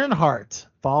 Chachi. Ironheart,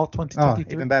 fall 2023.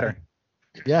 Oh, even better.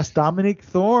 Yes, Dominique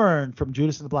Thorne from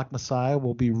Judas and the Black Messiah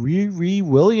will be Riri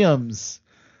Williams,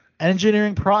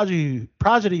 engineering prodigy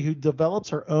who develops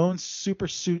her own super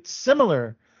suit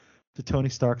similar to Tony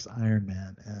Stark's Iron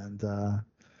Man. And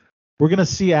we're going to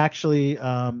see actually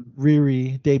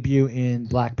Riri debut in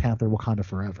Black Panther Wakanda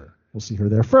Forever. We'll see her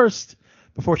there first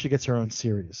before she gets her own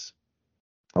series.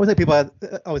 I always like people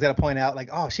always got to point out, like,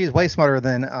 oh, she's way smarter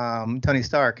than Tony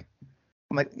Stark.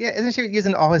 I'm like, yeah, isn't she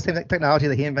using all his same technology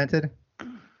that he invented?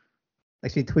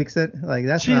 Like she tweaks it, like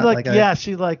that's she not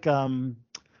she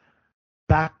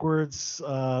backwards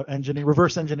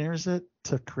reverse engineers it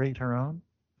to create her own,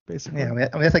 basically. Yeah, I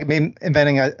mean that's like me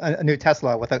inventing a new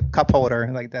Tesla with a cup holder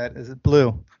like that is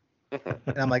blue,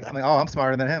 and I'm like, oh, I'm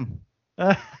smarter than him.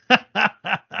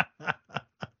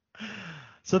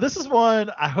 So this is one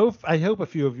I hope a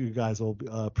few of you guys will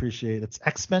appreciate. It's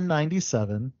X-Men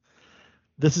 97.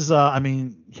 This is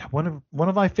one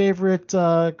of my favorite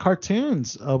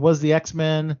cartoons was the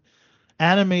X-Men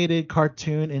animated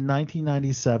cartoon in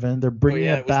 1997. They're bringing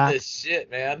it back. This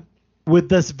shit, man. With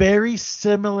this very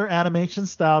similar animation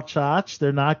style, Chach.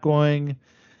 They're not going,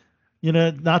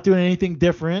 not doing anything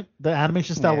different. The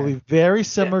animation style will be very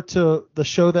similar to the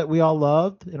show that we all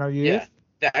loved in our youth. Yeah.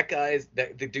 That guy's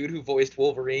the dude who voiced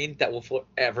Wolverine. That will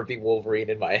forever be Wolverine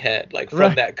in my head, like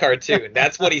from that cartoon.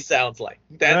 That's what he sounds like.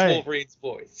 That's Wolverine's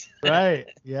voice. Right.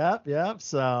 Yep.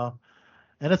 So,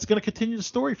 and it's going to continue the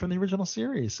story from the original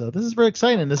series. So this is very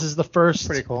exciting. This is the first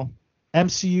pretty cool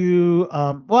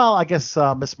MCU. Well, I guess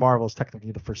Miss Marvel is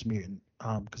technically the first mutant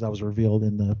because that was revealed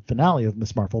in the finale of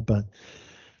Miss Marvel. But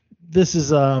this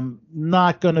is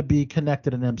not going to be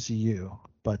connected in MCU,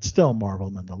 but still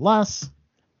Marvel nonetheless.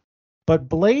 But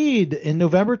Blade in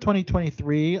November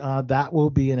 2023, that will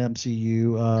be an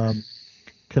MCU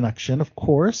connection, of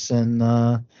course,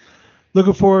 and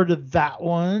looking forward to that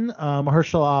one.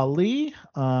 Mahershala Ali,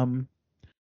 I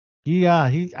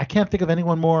can't think of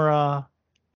anyone more,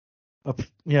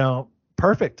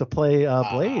 perfect to play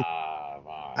Blade.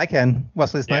 I can.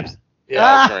 Wesley Snipes.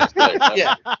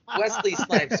 Yeah, Wesley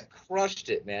Snipes crushed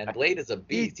it, man. Blade is a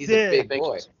beast. He's a big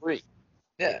boy.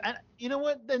 Yeah. And you know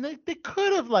what? Then they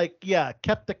could have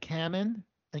kept the canon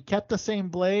and kept the same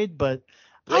Blade, but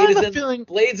Blade's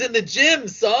in the gym,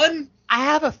 son. I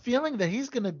have a feeling that he's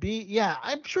going to be.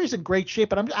 I'm sure he's in great shape,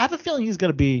 but I have a feeling he's going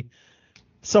to be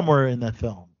somewhere in that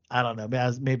film. I don't know,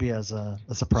 maybe as a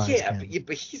surprise. Yeah,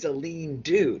 but he's a lean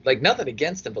dude. Like nothing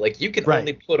against him, but like you can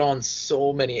only put on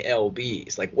so many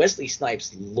lbs. Like Wesley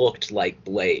Snipes looked like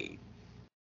Blade.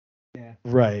 Yeah.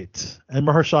 Right. And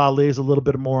Mahershala Ali is a little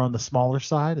bit more on the smaller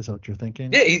side. Is that what you're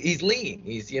thinking? Yeah, he's lean.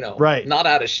 He's, not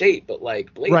out of shape, but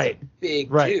like Blade's a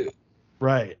big dude.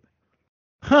 Right.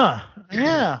 Huh.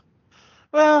 Yeah.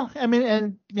 Well, I mean,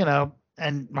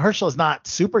 and Mahershala is not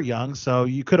super young, so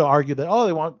you could argue that,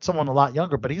 they want someone a lot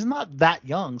younger, but he's not that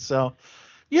young. So,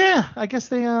 yeah, I guess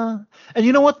they and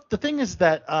you know what? The thing is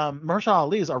that Mahershala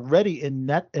Ali is already in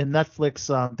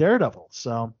Netflix Daredevil,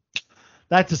 so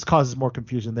that just causes more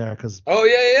confusion there because. Oh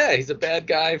yeah, he's a bad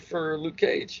guy for Luke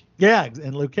Cage. Yeah,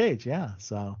 and Luke Cage, yeah.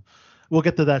 So we'll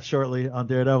get to that shortly on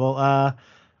Daredevil. All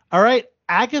right,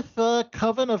 Agatha,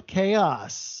 Coven of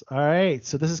Chaos. All right,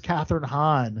 so this is Catherine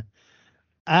Hahn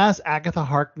as Agatha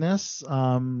Harkness,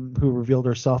 who revealed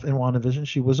herself in WandaVision.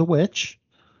 She was a witch,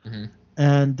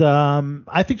 and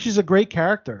I think she's a great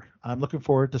character. I'm looking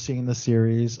forward to seeing this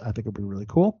series. I think it'll be really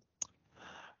cool.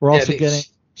 We're also getting.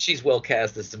 She's well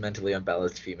cast as a mentally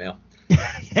unbalanced female.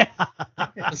 Yeah.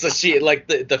 So she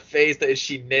the face that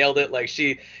she nailed it. Like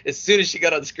as soon as she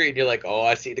got on screen, you're like, oh,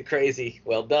 I see the crazy.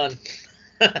 Well done.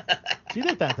 She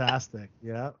did fantastic.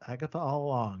 Yeah, Agatha all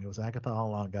along. It was Agatha all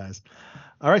along, guys.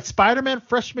 All right, Spider-Man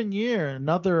Freshman Year,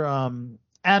 another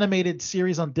animated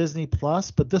series on Disney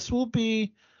Plus, but this will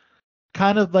be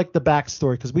kind of like the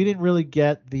backstory because we didn't really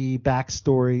get the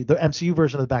backstory, the MCU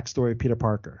version of the backstory of Peter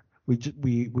Parker.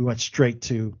 We went straight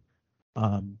to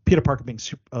Peter Parker being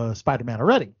Spider-Man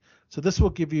already. So this will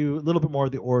give you a little bit more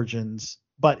of the origins,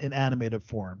 but in animated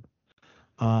form,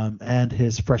 and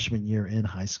his freshman year in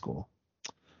high school.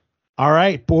 All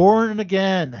right, Born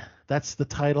Again. That's the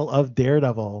title of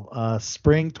Daredevil.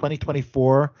 Spring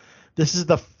 2024. This is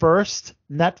the first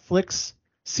Netflix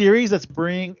series that's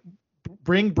brought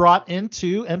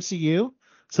into MCU.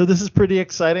 So this is pretty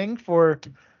exciting for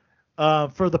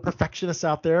the perfectionists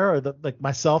out there, or like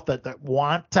myself that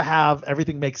want to have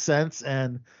everything make sense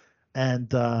and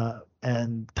tie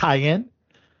in.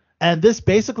 And this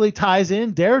basically ties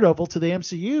in Daredevil to the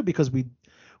MCU because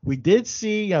we did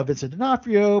see Vincent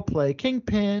D'Onofrio play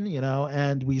Kingpin,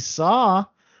 and we saw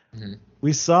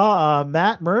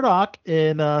Matt Murdock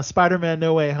in Spider-Man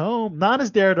No Way Home, not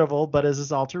as Daredevil, but as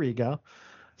his alter ego.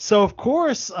 So of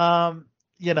course,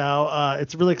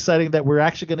 it's really exciting that we're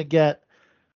actually going to get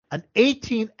an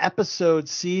 18-episode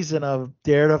season of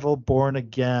Daredevil Born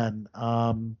Again.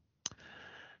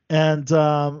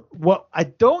 What I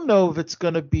don't know if it's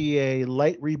going to be a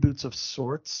light reboots of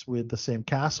sorts with the same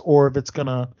cast, or if it's going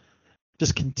to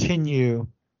just continue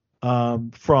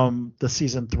from the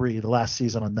season 3, the last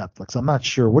season on Netflix. I'm not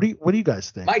sure. What do you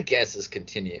guys think? My guess is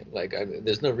continue.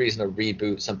 There's no reason to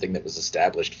reboot something that was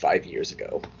established 5 years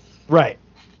ago. Right.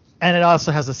 And it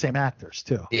also has the same actors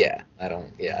too. Yeah, I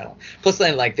don't. Plus,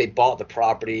 then they bought the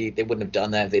property. They wouldn't have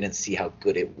done that if they didn't see how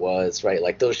good it was, right?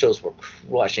 Like those shows were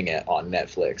crushing it on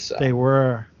Netflix. So. They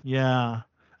were, yeah.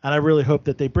 And I really hope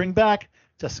that they bring back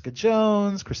Jessica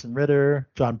Jones, Kristen Ritter,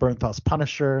 John Bernthal's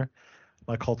Punisher,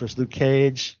 Mike Coulter's Luke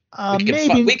Cage. We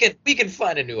can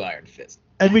find a new Iron Fist.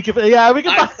 And we can. I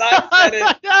said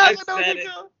it. I said it.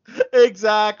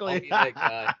 Exactly. Oh my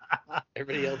God.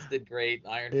 Everybody else did great.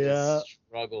 Iron Fist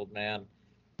struggled, man.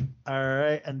 All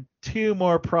right, and 2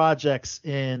 more projects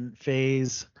in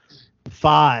Phase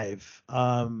 5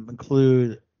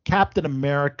 include Captain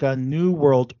America: New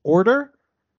World Order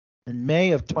in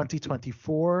May of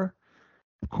 2024.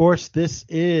 Of course, this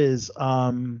is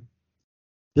going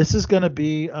to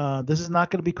be this is not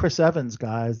going to be Chris Evans,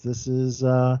 guys. This is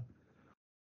the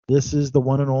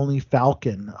one and only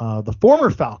Falcon, the former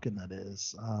Falcon, that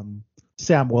is,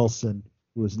 Sam Wilson,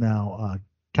 who is now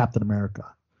Captain America.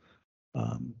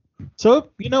 So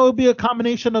it'll be a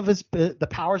combination of the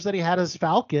powers that he had as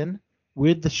Falcon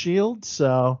with the shield.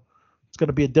 So it's going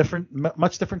to be a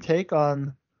much different take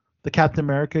on the Captain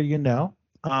America,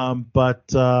 But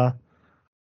Julia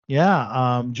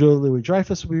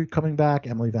Louis-Dreyfus will be coming back.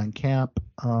 Emily Van Camp.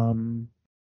 So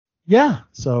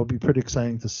it'll be pretty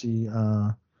exciting to see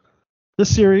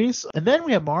this series. And then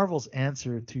we have Marvel's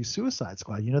answer to Suicide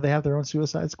Squad. They have their own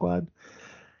Suicide Squad.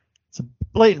 It's a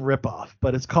blatant ripoff,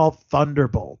 but it's called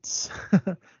Thunderbolts.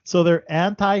 So they're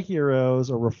anti-heroes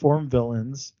or reformed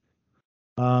villains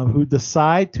who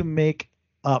decide to make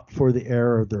up for the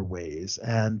error of their ways.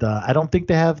 And I don't think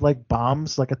they have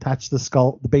bombs attached to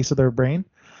the base of their brain,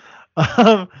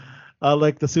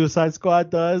 like the Suicide Squad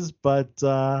does. But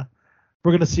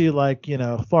we're gonna see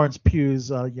Florence Pugh's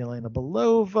Yelena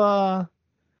Belova,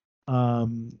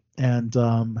 and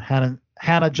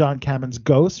Hannah John Kamen's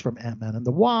Ghost from Ant-Man and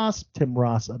the Wasp, Tim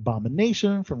Ross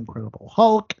Abomination from Incredible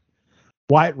Hulk,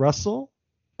 Wyatt Russell,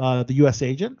 the U.S.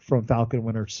 agent from Falcon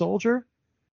Winter Soldier,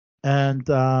 and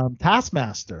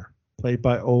Taskmaster, played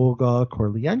by Olga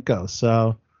Kurylenko.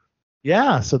 So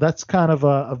that's kind of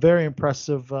a very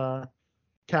impressive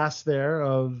cast there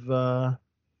of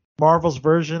Marvel's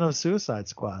version of Suicide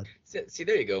Squad. See,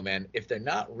 there you go, man. If they're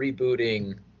not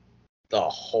rebooting the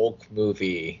Hulk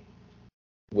movie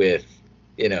with,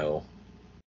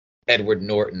 Edward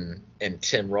Norton and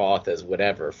Tim Roth as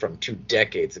whatever from 2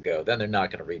 decades ago, then they're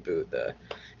not going to reboot if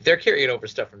they're carrying over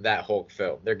stuff from that Hulk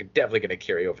film, they're definitely going to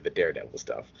carry over the Daredevil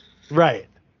stuff. Right.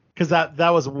 Because that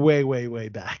was way, way, way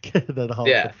back. The Hulk,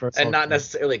 yeah, the first and Hulk not film.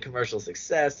 necessarily commercial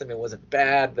success. I mean, it wasn't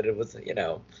bad, but it was, It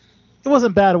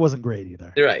wasn't bad. It wasn't great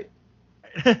either. You're right.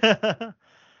 And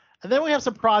then we have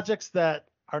some projects that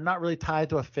are not really tied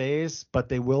to a phase, but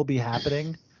they will be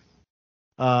happening.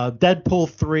 Deadpool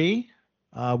 3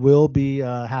 will be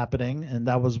happening, and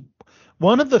that was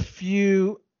one of the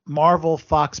few Marvel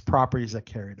Fox properties that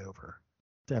carried over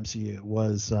to MCU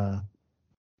was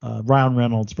Ryan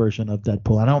Reynolds' version of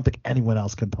Deadpool. I don't think anyone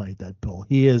else can play Deadpool.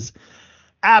 He is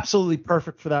absolutely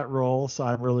perfect for that role, so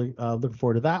I'm really looking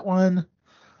forward to that one.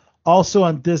 Also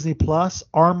on Disney Plus,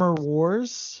 Armor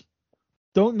Wars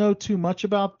don't know too much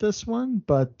about this one,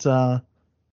 but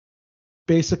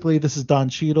basically this is Don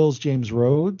Cheadle's James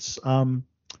Rhodes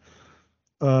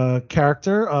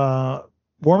character,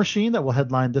 War Machine, that will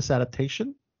headline this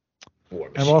adaptation. War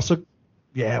Machine. And also,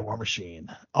 War Machine.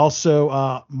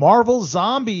 Also, Marvel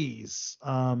Zombies.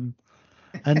 And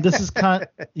this is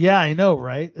I know,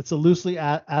 right? It's a loosely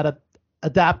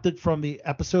adapted from the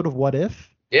episode of What If.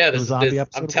 Yeah,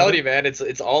 I'm telling you, man,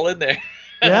 it's all in there.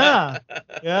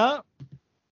 yeah.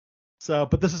 So,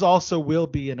 but this is also will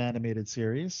be an animated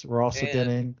series. We're also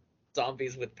getting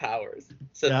zombies with powers.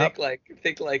 So think like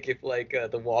if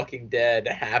The Walking Dead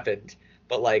happened,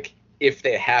 but like if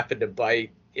they happen to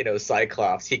bite,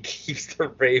 Cyclops, he keeps the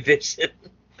Ray vision.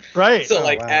 Right. So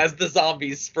as the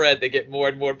zombies spread, they get more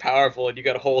and more powerful, and you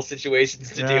got whole situations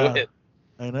to deal with.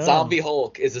 I know. Zombie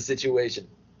Hulk is a situation.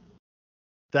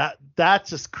 That's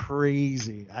just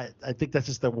crazy. I think that's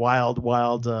just a wild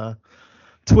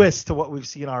twist to what we've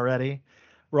seen already.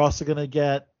 We're also gonna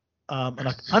get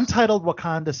an untitled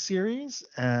Wakanda series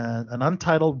and an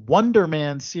untitled Wonder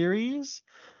Man series,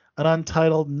 an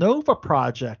untitled Nova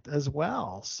project as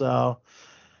well. So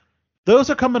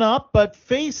those are coming up, but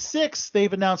Phase 6,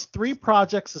 they've announced 3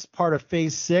 projects as part of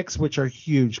Phase 6, which are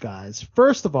huge, guys.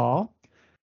 First of all,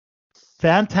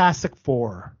 Fantastic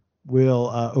Four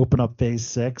will open up Phase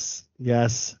 6.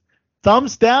 Yes.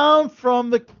 Thumbs down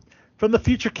from the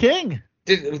future king.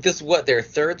 This what, their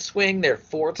third swing, their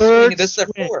fourth swing? This is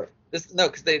their fourth.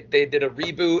 Because they did a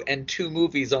reboot and 2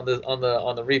 movies on the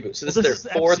reboot. So this is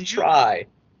their fourth try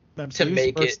to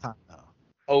make it.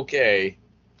 Okay.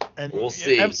 And we'll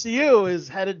see. MCU is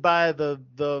headed by the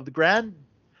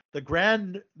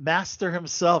grand master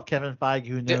himself, Kevin Feige,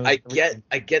 who knows. I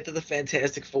get that the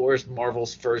Fantastic Four is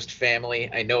Marvel's first family.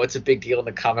 I know it's a big deal in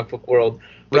the comic book world,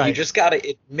 but you just gotta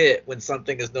admit when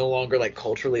something is no longer like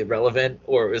culturally relevant,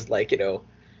 or it was like, I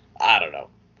don't know.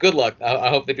 Good luck. I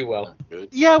hope they do well.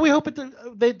 Yeah, we hope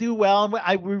they do well,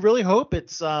 and we really hope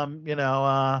it's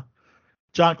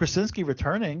John Krasinski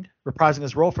returning, reprising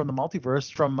his role from the multiverse,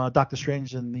 from Doctor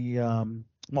Strange in the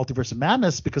Multiverse of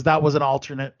Madness, because that was an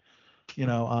alternate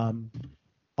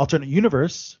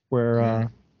universe where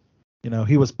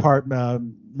he was part.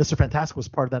 Mr. Fantastic was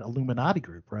part of that Illuminati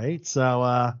group, right? So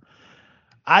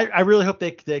I really hope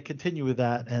they continue with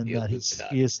that, and that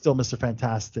he is still Mr.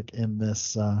 Fantastic in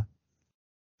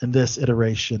this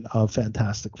iteration of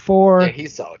Fantastic Four. Yeah,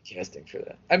 he's solid casting for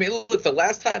that. I mean, look, the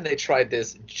last time they tried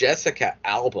this, Jessica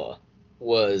Alba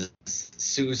was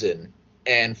Susan,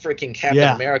 and freaking Captain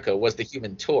America was the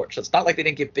Human Torch. So it's not like they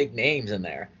didn't get big names in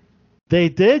there. They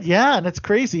did, yeah, and it's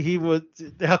crazy.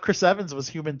 How Chris Evans was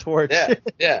Human Torch.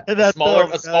 Yeah. A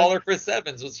smaller Chris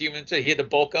Evans was Human Torch. He had to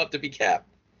bulk up to be Cap.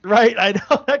 Right, I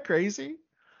know. That crazy.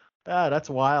 That's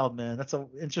wild, man. That's an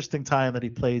interesting time that he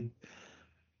played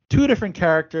 2 different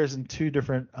characters in 2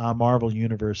 different Marvel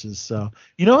universes. So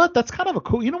you know what? That's kind of a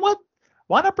cool. You know what?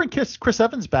 Why not bring Chris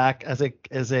Evans back as Human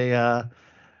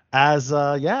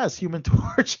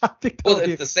Torch? I think.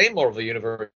 It's the same Marvel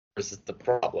universe. Is the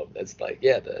problem. It's like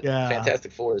the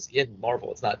Fantastic Four is in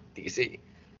Marvel. It's not DC.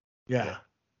 Yeah.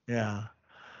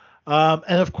 And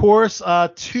of course,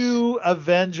 2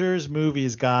 Avengers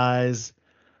movies, guys.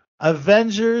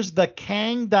 Avengers: The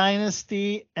Kang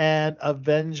Dynasty and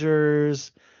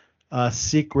Avengers: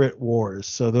 Secret Wars.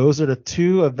 So those are the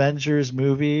 2 Avengers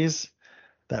movies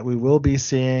that we will be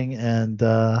seeing, and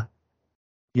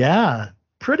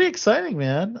pretty exciting,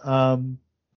 man.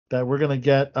 That we're gonna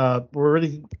get.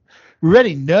 We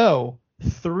already know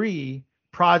 3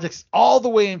 projects all the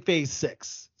way in Phase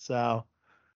 6. So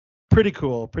pretty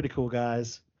cool,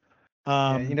 guys.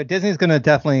 Disney's gonna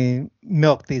definitely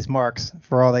milk these marks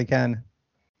for all they can.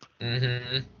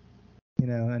 Mm-hmm.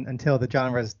 Until the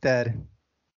genre is dead.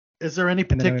 Is there any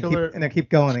particular? And they keep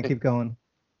going.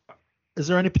 Is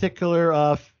there any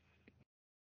particular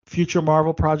future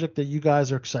Marvel project that you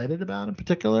guys are excited about in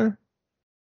particular?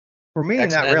 For me,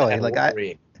 X-Men not really. and Like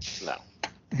Wolverine. No.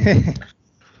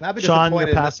 I've been Sean,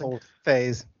 disappointed in this whole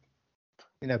phase.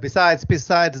 Besides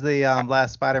the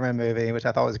last Spider-Man movie, which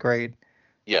I thought was great.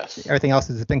 Yes. Everything else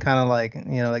has been kind of like,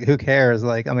 who cares?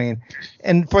 Like, I mean,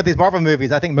 and for these Marvel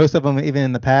movies, I think most of them, even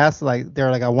in the past, like they're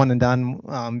like a one and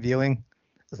done viewing.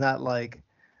 It's not like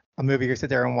a movie you sit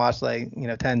there and watch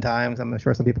 10 times. I'm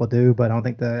sure some people do, but I don't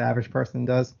think the average person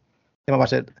does. They might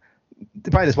watch it.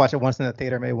 They probably just watch it once in the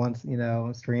theater, maybe once,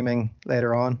 streaming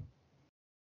later on.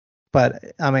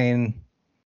 But I mean,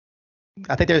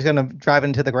 I think they're just gonna drive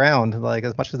into the ground like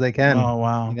as much as they can. Oh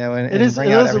wow! And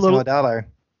bring out every single dollar.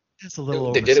 It's a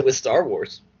little. They did it with Star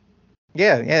Wars.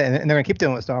 Yeah, and they're gonna keep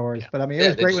doing it with Star Wars. But I mean, it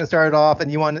was great when it started off,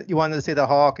 and you wanted to see the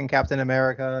Hulk and Captain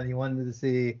America, and you wanted to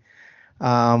see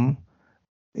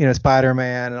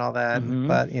Spider-Man and all that. Mhm.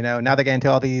 But now they're getting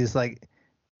to all these like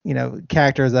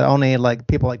characters that only like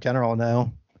people like General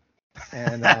know.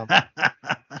 And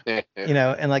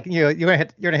and like you're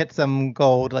gonna hit some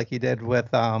gold like you did with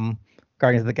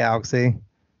Guardians of the Galaxy.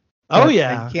 Oh And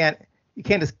yeah. you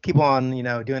can't just keep on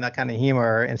doing that kind of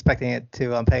humor, expecting it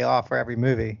to pay off for every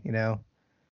movie. I mean,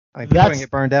 people are gonna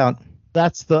get burned out.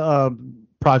 That's the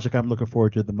project I'm looking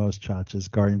forward to the most, Chach, is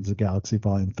Guardians of the Galaxy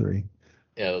Volume 3.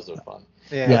 Yeah, those are fun.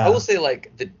 Yeah. I will say,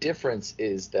 like, the difference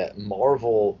is that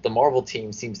the Marvel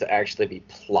team seems to actually be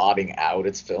plotting out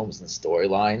its films and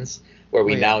storylines, where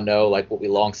we now know, like, what we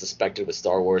long suspected with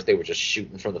Star Wars, they were just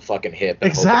shooting from the fucking hip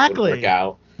and hoping it would work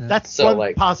out. That's so, one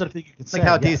like, positive thing you can say. Like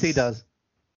how DC does.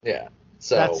 Yeah.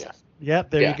 So. There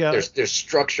you go. There's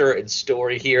structure and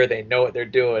story here. They know what they're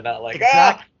doing. Not like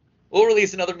we'll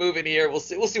release another movie in here. We'll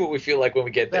see what we feel like when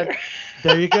we get there.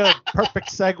 There you go.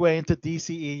 Perfect segue into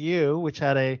DCEU, which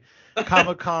had a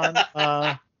Comic-Con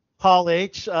Hall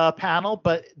H panel,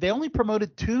 but they only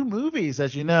promoted 2 movies,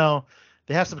 as you know.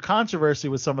 They have some controversy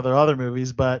with some of their other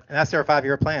movies, but and that's their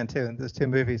 5-year plan too. There's 2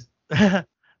 movies.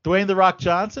 Dwayne "The Rock"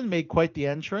 Johnson made quite the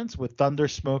entrance with thunder,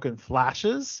 smoke, and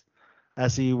flashes,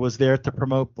 as he was there to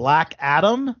promote Black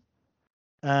Adam.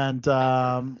 And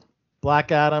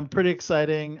Black Adam, pretty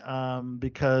exciting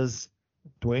because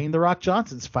Dwayne "The Rock"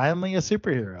 Johnson's finally a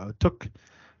superhero. It took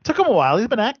him a while. He's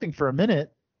been acting for a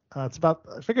minute. I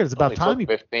figured it's about time.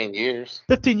 15 years.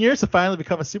 15 years to finally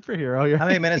become a superhero. How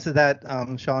many minutes is that,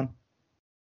 Sean?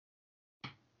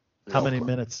 How many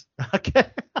minutes? Okay.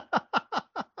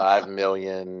 5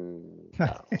 million.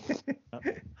 No.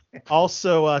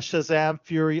 Also, Shazam!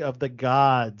 Fury of the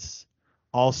Gods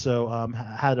also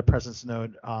had a presence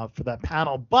note for that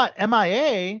panel. But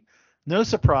MIA, no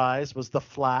surprise, was The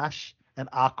Flash and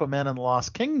Aquaman and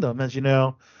Lost Kingdom. As you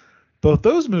know, both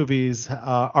those movies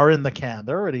are in the can.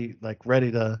 They're already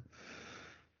ready to.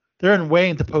 They're way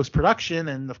into post production,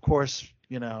 and of course,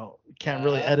 you can't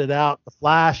really edit out The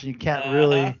Flash, and you can't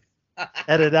really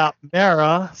edit out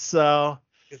Mara. So.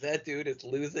 Because that dude is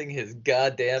losing his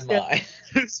goddamn mind.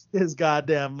 His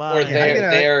goddamn mind.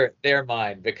 Or their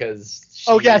mind, because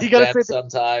you gotta say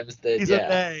sometimes that he's a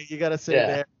they. You gotta say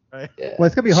they, right? Yeah. Well,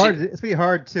 it's gonna be hard. It's gonna be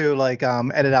hard to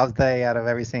edit out they out of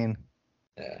every scene.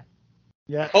 Yeah.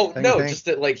 Yeah. Oh no, just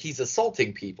that he's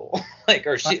assaulting people,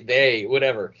 or they,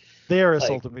 whatever. They are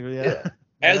assaulting people. Yeah.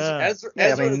 Ezra's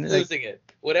losing it.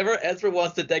 Whatever Ezra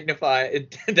wants to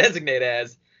designate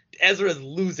as, Ezra's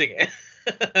losing it.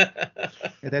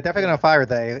 They're definitely gonna fire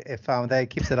they if they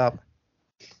keeps it up.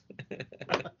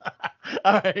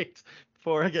 All right,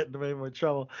 before I get into any more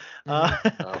trouble.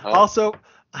 Also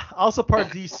part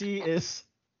of DC is.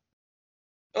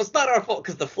 Well, it's not our fault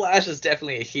because the Flash is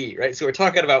definitely a he, right? So we're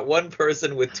talking about one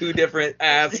person with 2 different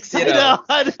asks. I know.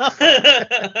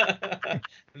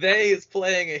 They is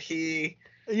playing a he.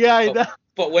 Yeah, I know.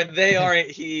 But when they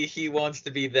aren't he wants to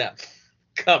be them.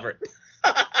 Covered.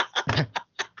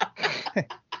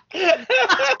 That's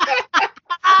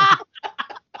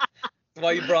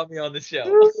why you brought me on the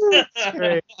show. That's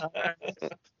great.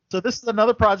 So this is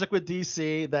another project with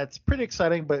DC that's pretty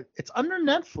exciting, but it's under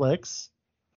Netflix.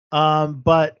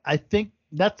 But I think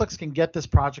Netflix can get this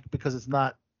project because it's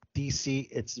not DC,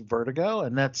 it's Vertigo,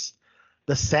 and that's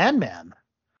The Sandman.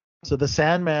 So The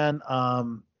Sandman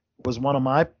was one of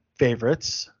my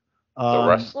favorites. The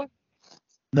wrestler?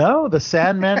 No, The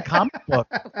Sandman comic book.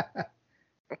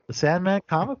 The Sandman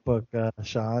comic book,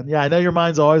 Sean. Yeah, I know your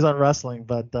mind's always on wrestling,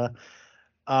 but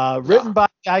written by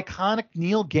the iconic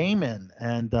Neil Gaiman,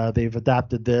 and they've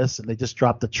adapted this, and they just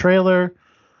dropped the trailer,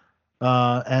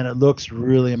 and it looks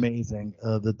really amazing.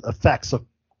 The effects look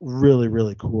really,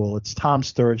 really cool. It's Tom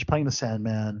Sturridge playing the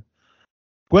Sandman,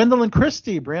 Gwendolyn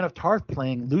Christie, Brienne of Tarth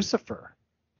playing Lucifer,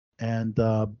 and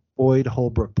Boyd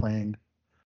Holbrook playing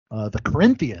the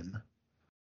Corinthian,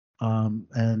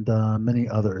 and many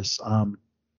others.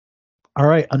 All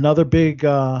right, another big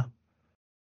panel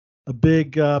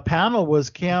was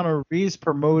Keanu Reeves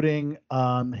promoting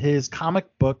his comic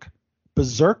book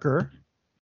Berserker.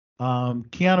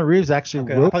 Keanu Reeves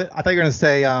actually wrote. I thought you were gonna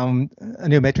say a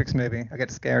new Matrix movie. I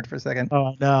got scared for a second.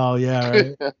 Oh no, yeah,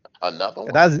 right. Another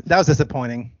one. That was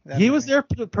disappointing. He was there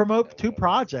to promote 2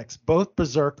 projects, both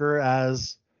Berserker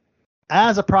as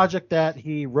a project that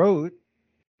he wrote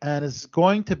and is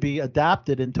going to be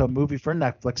adapted into a movie for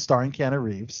Netflix starring Keanu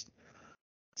Reeves.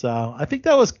 So I think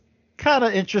that was kind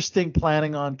of interesting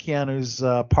planning on Keanu's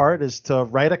part, is to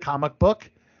write a comic book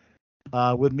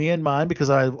with me in mind, because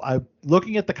I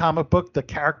looking at the comic book, the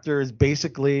character is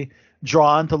basically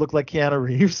drawn to look like Keanu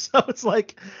Reeves. So it's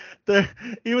like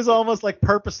he was almost like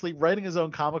purposely writing his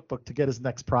own comic book to get his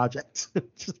next project,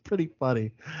 which is pretty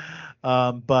funny.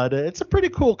 But it's a pretty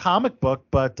cool comic book,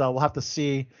 but we'll have to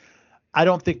see. I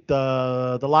don't think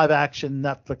the live action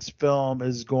Netflix film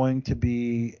is going to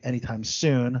be anytime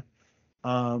soon,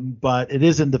 but it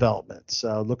is in development,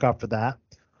 so look out for that.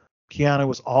 Keanu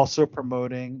was also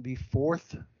promoting the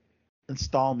 4th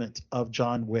installment of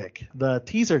John Wick. The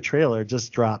teaser trailer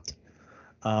just dropped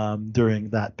during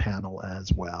that panel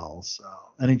as well. So,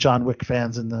 any John Wick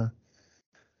fans in the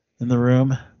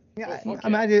room? Yeah,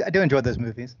 I do enjoy those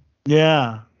movies.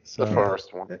 Yeah. So. The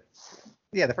first one.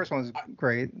 Yeah, the first one was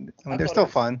great. I mean, they're still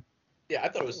fun. Yeah, I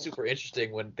thought it was super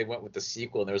interesting when they went with the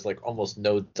sequel and there was like almost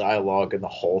no dialogue in the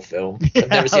whole film. Yeah. I've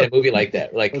never seen a movie like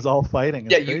that. Like it was all fighting.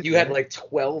 Yeah, you had like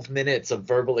 12 minutes of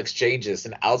verbal exchanges,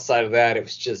 and outside of that, it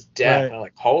was just death. Right. And I'm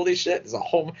like, holy shit! There's a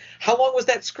whole. How long was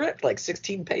that script? Like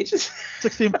 16 pages?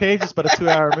 16 pages, but a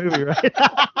 2-hour movie, right?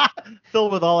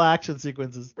 Filled with all action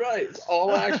sequences. Right, it's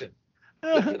all action.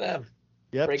 Good for them.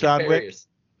 Yep, Breaking John barriers.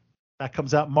 Wick. That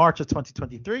comes out March of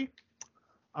 2023.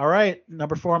 All right,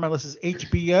 number 4 on my list is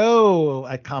HBO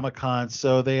at Comic-Con.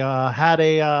 So they had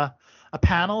a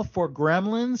panel for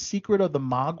Gremlins: Secret of the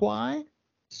Mogwai.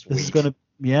 Sweet. This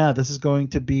is going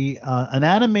to be an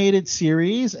animated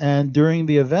series, and during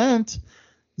the event,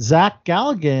 Zach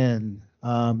Galligan,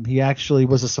 he actually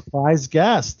was a surprise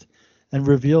guest and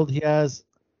revealed he has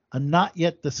a not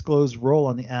yet disclosed role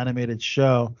on the animated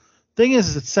show. Thing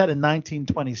is, it's set in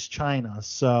 1920s China,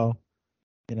 so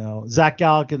Zach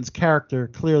Galligan's character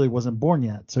clearly wasn't born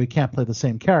yet, so he can't play the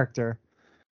same character,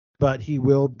 but he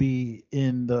will be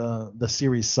in the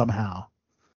series somehow.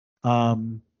 We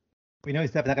know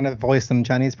he's definitely not going to voice some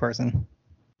Chinese person.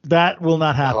 That will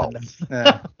not happen. Oh.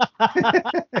 Yeah.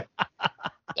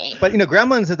 But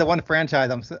Gremlins is the one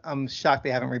franchise I'm shocked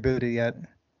they haven't rebooted yet.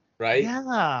 Right?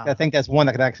 Yeah. I think that's one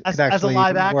that could actually as a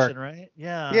live work. action, right?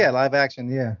 Yeah. Yeah, live action.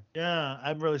 Yeah. Yeah,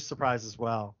 I'm really surprised as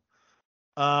well.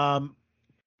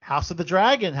 House of the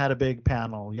Dragon had a big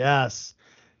panel. Yes.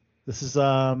 This is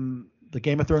the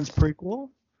Game of Thrones prequel,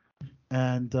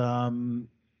 and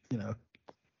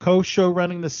co-show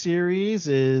running the series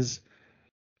is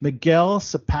Miguel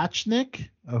Sapochnik,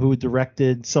 who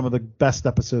directed some of the best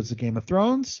episodes of Game of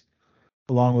Thrones,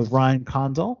 along with Ryan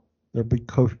Condal. They'll be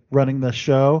running the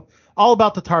show. All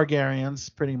about the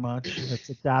Targaryens, pretty much. It's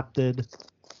adapted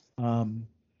from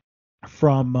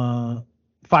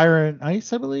Fire and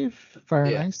Ice, I believe. Fire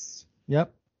and Ice.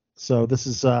 Yep. So this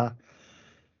is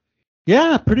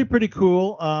pretty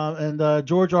cool. And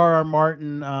George R.R.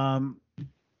 Martin,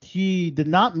 he did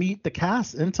not meet the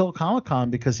cast until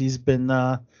Comic-Con because he's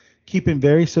been keeping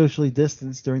very socially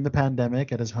distanced during the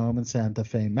pandemic at his home in Santa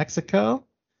Fe, Mexico.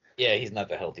 Yeah, he's not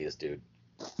the healthiest dude.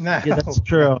 No. Yeah, that's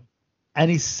true.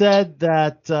 And he said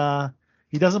that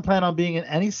he doesn't plan on being in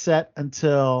any set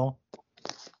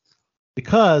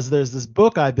because there's this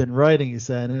book I've been writing, he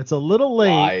said, and it's a little late.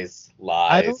 Lies.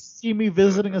 I don't see me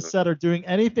visiting a set or doing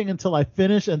anything until I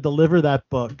finish and deliver that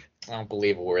book. I don't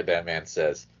believe a word that man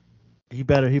says. He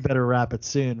better wrap it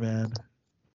soon, man.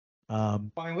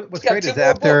 What's great is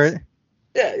after. Books.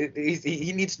 Yeah,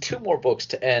 he needs 2 more books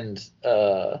to end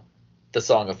the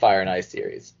Song of Fire and Ice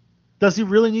series. Does he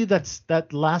really need that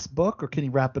last book, or can he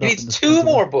wrap it up? He needs 2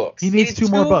 more books. He needs 2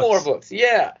 more books.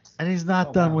 Yeah. And he's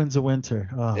not done Winds of Winter.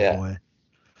 Oh, yeah. Boy.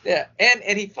 Yeah,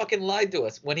 and he fucking lied to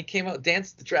us when he came out.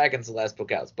 Dance with the Dragons, the last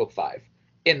book out, it's book 5.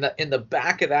 In the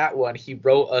back of that one, he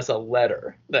wrote us a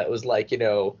letter that was like,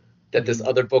 that this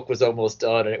other book was almost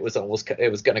done and it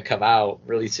was going to come out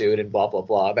really soon and blah blah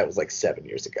blah. That was like 7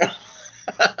 years ago.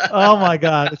 Oh my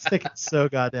God, it's taking so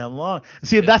goddamn long.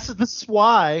 See, this is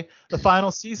why the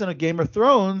final season of Game of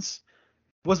Thrones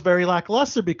was very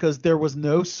lackluster, because there was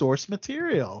no source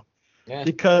material. Yeah.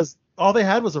 Because all they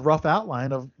had was a rough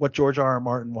outline of what George R.R.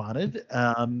 Martin wanted,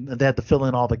 and they had to fill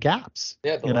in all the gaps.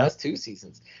 Yeah, the last 2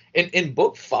 seasons. In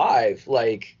book 5,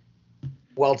 like,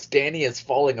 whilst Dany is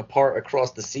falling apart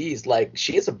across the seas, like,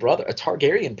 she has a brother, a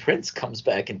Targaryen prince comes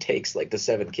back and takes like the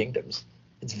 7 kingdoms.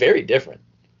 It's very different.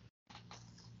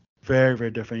 Very, very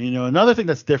different. Another thing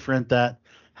that's different that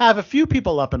have a few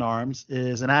people up in arms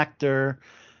is an actor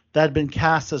that had been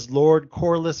cast as Lord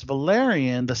Corlys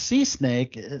Velaryon, the Sea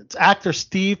Snake. It's actor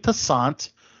Steve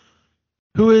Toussaint,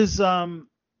 who is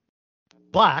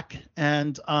black,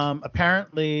 and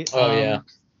apparently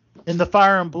in the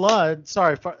Fire and Blood,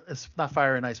 it's not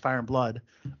Fire and Ice, Fire and Blood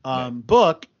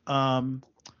book,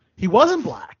 he wasn't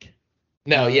black.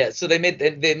 No, so they made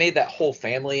that whole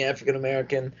family African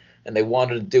American, and they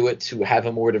wanted to do it to have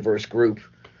a more diverse group.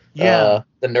 The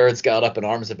nerds got up in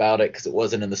arms about it because it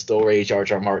wasn't in the story. Jar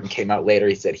Jar Martin came out later.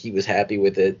 He said he was happy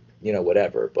with it,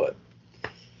 whatever. But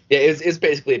yeah, it's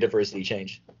basically a diversity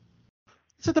change.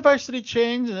 It's a diversity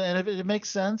change, and if it makes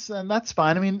sense, and that's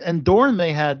fine. I mean, and Dorne,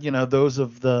 they had, those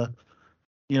of the,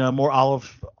 more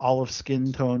olive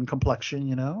skin tone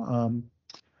complexion,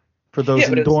 for those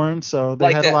in Dorne. So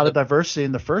they had a lot of diversity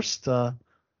in the first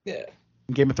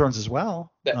Game of Thrones as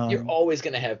well. You're always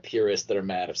going to have purists that are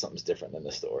mad if something's different than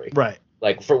the story. Right.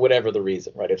 Like, for whatever the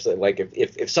reason, right?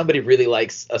 If somebody really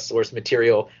likes a source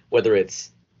material, whether it's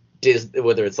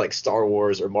like Star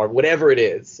Wars or Marvel, whatever it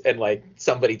is, and like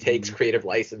somebody takes creative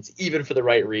license, even for the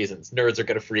right reasons, nerds are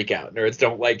going to freak out. Nerds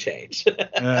don't like change.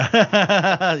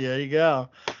 There you go.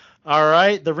 All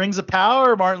right. The Rings of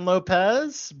Power, Martin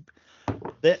Lopez.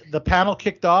 The panel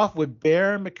kicked off with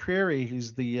Bear McCreary,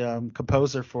 who's the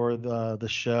composer for the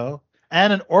show,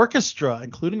 and an orchestra,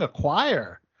 including a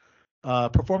choir,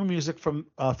 performing music from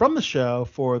the show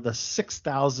for the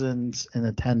 6,000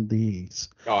 in attendees.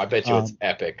 Oh, I bet you it's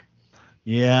epic.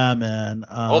 Yeah, man.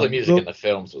 All the music in the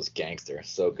films was gangster.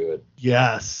 So good.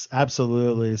 Yes,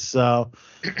 absolutely. So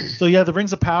yeah, The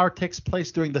Rings of Power takes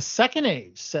place during the Second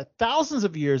Age, set thousands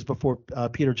of years before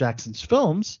Peter Jackson's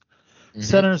films.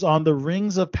 Centers on the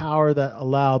rings of power that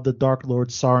allowed the Dark Lord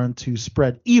Sauron to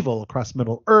spread evil across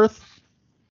Middle Earth.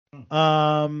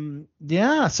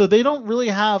 Yeah, so they don't really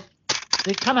have.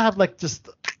 They kind of have like just.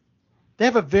 They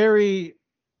have They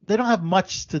don't have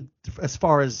much to as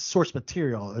far as source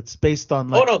material. It's based on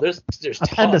like. Oh no, there's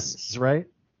appendices, tons. Right?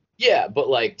 Yeah, but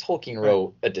like Tolkien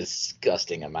wrote a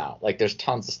disgusting amount. Like there's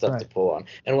tons of stuff to pull on.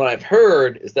 And what I've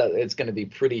heard is that it's going to be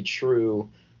pretty true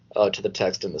to the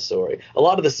text in the story. A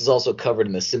lot of this is also covered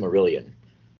in the Silmarillion.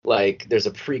 Like there's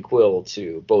a prequel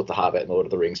to both The Hobbit and Lord of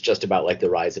the Rings, just about like the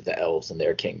rise of the elves and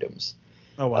their kingdoms.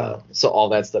 Oh wow! So all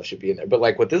that stuff should be in there. But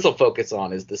like what this will focus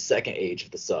on is the Second Age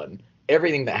of the Sun.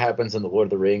 Everything that happens in the Lord of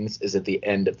the Rings is at the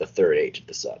end of the Third Age of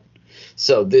the Sun.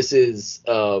 So this is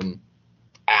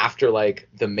after like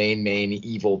the main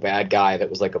evil bad guy that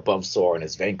was like above Sauron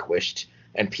is vanquished,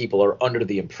 and people are under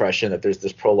the impression that there's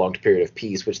this prolonged period of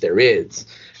peace, which there is,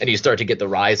 and you start to get the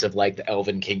rise of like the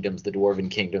Elven kingdoms, the Dwarven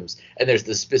kingdoms, and there's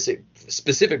this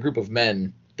specific group of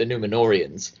men, the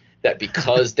Númenóreans, that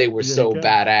because they were so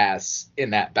badass in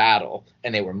that battle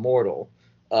and they were mortal,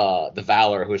 the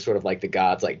Valar, who is sort of like the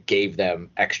gods, like gave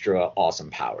them extra awesome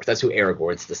powers. That's who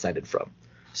Aragorn's descended from.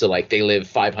 So like they live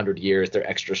 500 years, they're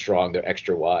extra strong, they're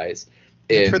extra wise.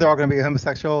 I'm sure they're all going to be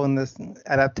homosexual in this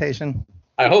adaptation.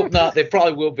 I hope not. They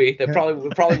probably will be. They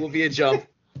probably will be a jump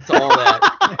to all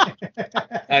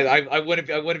that. I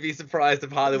wouldn't be surprised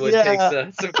if Hollywood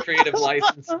takes some creative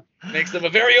license, makes them a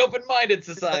very open-minded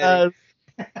society.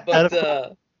 But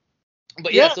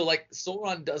yeah, so like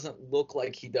Sauron doesn't look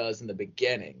like he does in the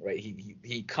beginning, right?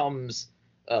 He comes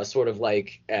sort of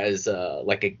like as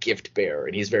like a gift bearer,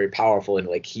 and he's very powerful, and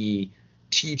like he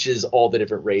teaches all the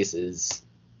different races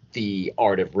the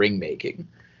art of ring making.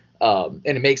 And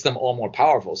it makes them all more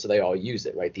powerful, so they all use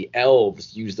it, right? The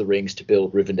elves use the rings to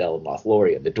build Rivendell and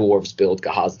Lothlorien. The dwarves build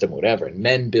Gahazdim, whatever. And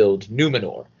men build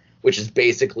Númenor, which is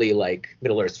basically like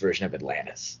Middle-earth's version of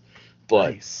Atlantis.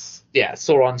 But yeah,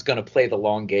 Sauron's going to play the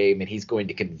long game, and he's going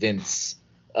to convince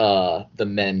the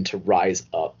men to rise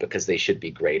up because they should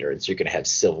be greater. And so you're going to have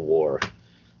civil war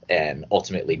and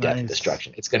ultimately death and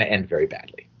destruction. It's going to end very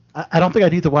badly. I don't think I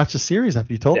need to watch the series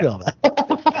after you told me all that.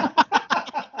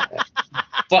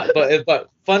 But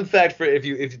fun fact for if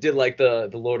you did like the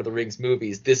Lord of the Rings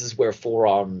movies, this is where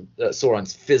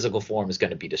Sauron's physical form is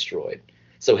going to be destroyed.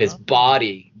 So his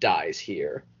body dies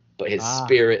here, but his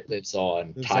spirit lives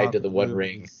on, tied to the One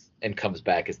Ring, and comes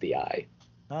back as the Eye.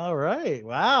 All right.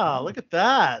 Wow. Look at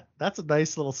that. That's a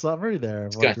nice little summary there.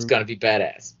 It's going to be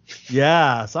badass.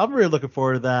 Yeah. So I'm really looking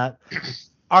forward to that.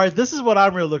 All right. This is what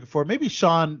I'm really looking for. Maybe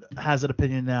Sean has an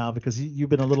opinion now because you've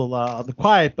been a little on the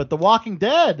quiet, but The Walking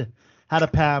Dead had a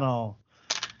panel.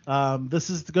 This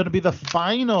is going to be the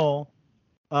final,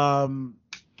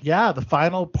 the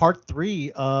final part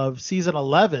 3 of season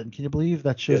 11. Can you believe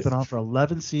that show's been on for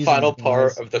 11 seasons? Final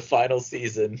part of the final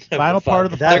season. Final part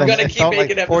of the They're going to keep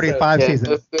making like 45 episodes.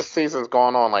 seasons. This season's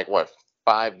going on like what,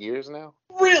 5 years now?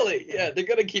 Really? Yeah, they're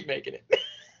going to keep making it.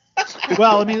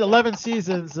 Well, I mean, 11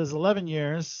 seasons is 11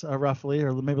 years, roughly,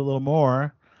 or maybe a little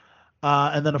more.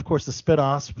 And then, of course, the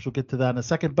spin-offs, which we'll get to that in a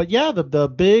second. But yeah, the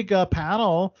big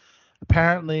panel,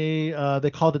 apparently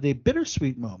they called it a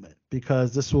bittersweet moment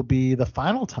because this will be the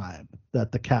final time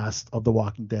that the cast of The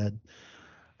Walking Dead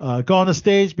go on the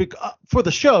stage for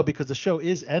the show, because the show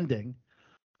is ending.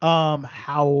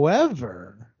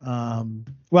 However,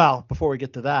 well, before we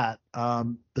get to that,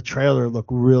 the trailer looked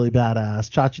really badass.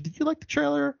 Chachi, did you like the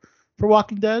trailer for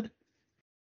Walking Dead?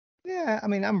 Yeah, I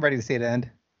mean, I'm ready to see it end.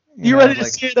 You're ready to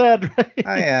see it end, right?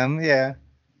 I am, yeah.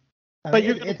 But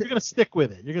you're gonna stick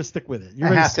with it. You're gonna stick with it.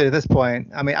 I have to at this point.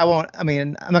 I mean, I won't. I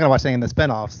mean, I'm not gonna watch any of the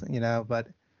spinoffs, But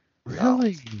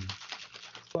really,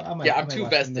 well, I'm too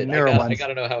vested. I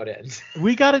gotta know how it ends.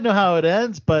 We gotta know how it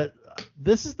ends, but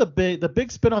this is the big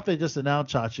spinoff they just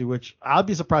announced, Chachi, which I'll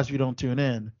be surprised if you don't tune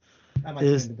in. I might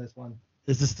tune into this one.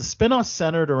 Is this the spinoff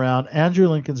centered around Andrew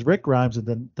Lincoln's Rick Grimes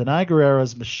and Denai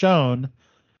Guerrera's Michonne?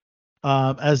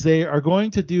 As they are going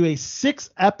to do a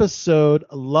 6-episode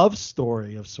love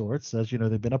story of sorts. As you know,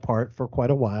 they've been apart for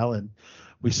quite a while, and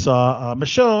we saw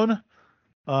Michonne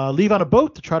leave on a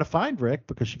boat to try to find Rick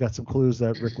because she got some clues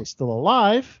that Rick was still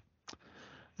alive.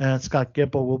 And Scott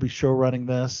Gimple will be show running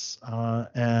this,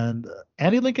 and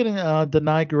Andy Lincoln and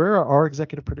Denai Guerrera are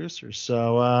executive producers.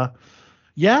 So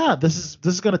yeah, this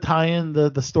is going to tie in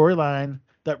the storyline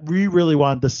that we really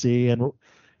wanted to see, and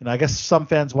I guess some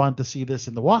fans wanted to see this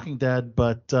in The Walking Dead,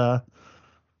 but yeah,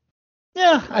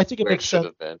 I think it makes sense.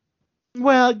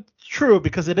 Well, true,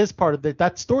 because it is part of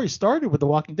that story started with The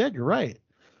Walking Dead. You're right.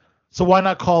 So why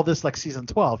not call this like season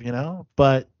 12?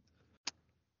 But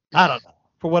I don't know.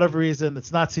 For whatever reason,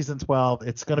 it's not season 12.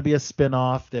 It's going to be a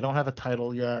spin-off. They don't have a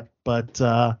title yet, but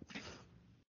August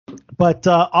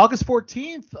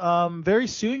 14th, very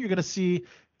soon, you're going to see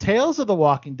Tales of the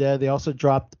Walking Dead. They also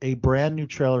dropped a brand new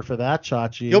trailer for that,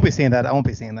 Chachi. You'll be seeing that. I won't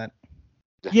be seeing that.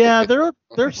 Yeah, they're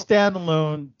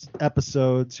standalone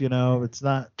episodes. It's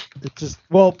not. It's just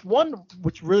one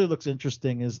which really looks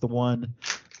interesting is the one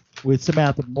with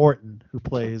Samantha Morton, who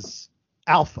plays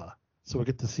Alpha. So we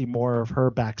get to see more of her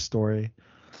backstory.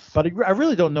 But I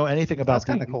really don't know anything about. That's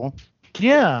kind of cool.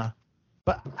 Yeah.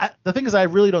 But the thing is, I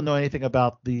really don't know anything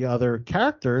about the other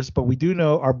characters, but we do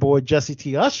know our boy Jesse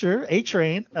T. Usher,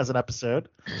 A-Train, has an episode.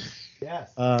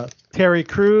 Yes. Terry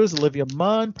Crews, Olivia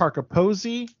Munn, Parker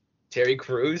Posey. Terry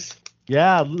Crews?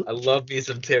 Yeah. I love me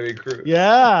some Terry Crews.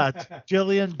 Yeah.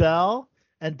 Jillian Bell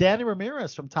and Danny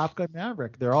Ramirez from Top Gun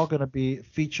Maverick. They're all going to be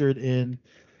featured in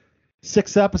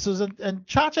 6 episodes. And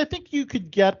Chach, I think you could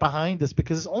get behind this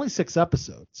because it's only 6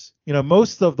 episodes.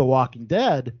 Most of The Walking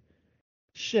Dead,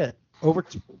 over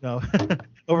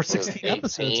 16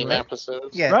 episodes. Right?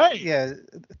 Episodes? Yeah, right. Yeah,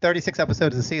 36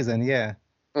 episodes a season. Yeah.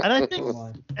 And I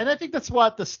think that's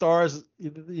what the stars,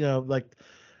 Norman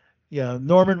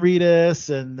Reedus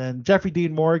and then Jeffrey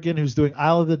Dean Morgan, who's doing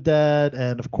Isle of the Dead,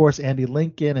 and of course Andy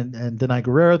Lincoln and Denai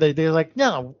Guerrera. They're like,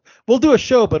 no, we'll do a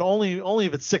show, but only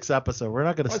if it's 6 episodes. We're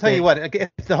not going to. I'll tell you what,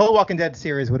 if the whole Walking Dead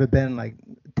series would have been like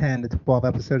 10 to 12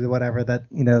 episodes or whatever that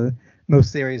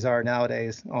most series are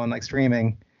nowadays on like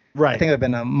streaming. Right. I think it would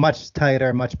have been a much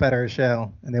tighter, much better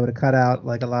show, and they would have cut out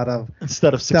like a lot of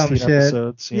instead of 16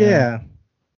 episodes. Yeah.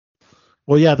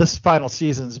 Well, yeah, this final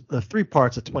season's 3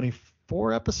 parts of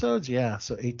 24 episodes. Yeah,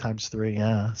 so 8 times 3.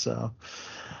 Yeah, so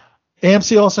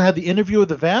AMC also had the Interview with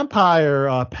the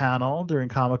Vampire panel during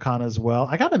Comic-Con as well.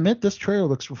 I gotta admit, this trailer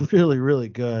looks really, really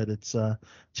good. It's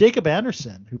Jacob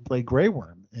Anderson, who played Grey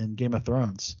Worm in Game of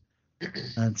Thrones,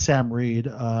 and Sam Reed,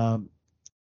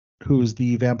 who's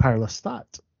the vampire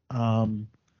Lestat.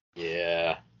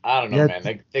 Yeah, I don't know,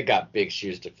 man. They got big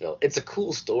shoes to fill. It's a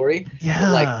cool story.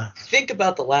 Yeah. But think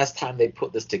about the last time they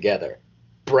put this together.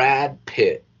 Brad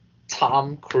Pitt,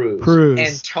 Tom Cruise,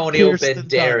 Antonio Kirsten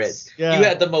Banderas. Yeah. You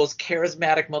had the most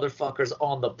charismatic motherfuckers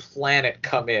on the planet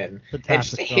come in and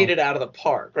just hit it out of the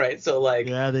park, right? So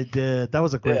yeah, they did. That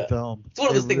was a great film. It's one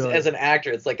of those things as an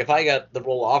actor. It's like if I got the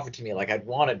role offered to me, I'd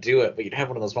want to do it, but you'd have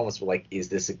one of those moments where is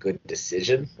this a good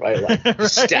decision, right? Right.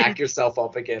 Stack yourself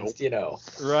up against,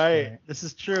 Right. This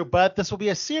is true, but this will be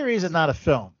a series and not a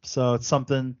film, so it's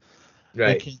something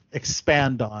they can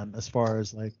expand on as far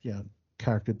as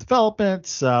character development.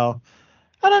 So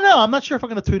I don't know. I'm not sure if I'm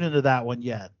going to tune into that one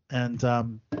yet. And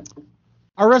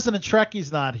our resident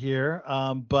Trekkie's not here,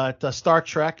 but Star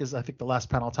Trek is, I think, the last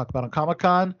panel I'll talk about on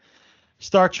Comic-Con.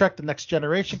 Star Trek: The Next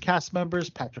Generation cast members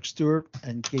Patrick Stewart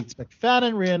and Gates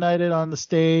McFadden reunited on the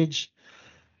stage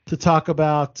to talk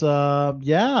about Picard,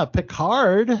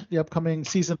 the upcoming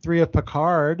season 3 of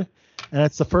Picard, and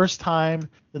it's the first time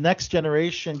the Next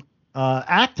Generation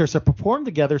actors have performed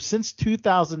together since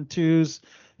 2002's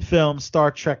film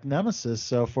Star Trek Nemesis.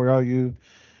 So for all you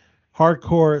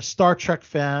hardcore Star Trek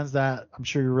fans, that I'm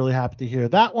sure you're really happy to hear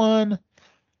that one.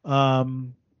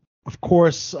 Of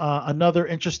course, another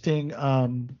interesting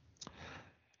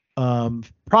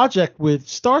project with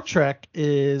Star Trek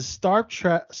is Star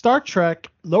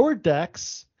Trek Lower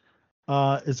Decks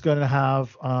is going to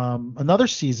have another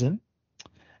season.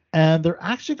 and they're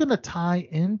actually going to tie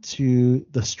into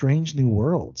the Strange New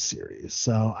Worlds series.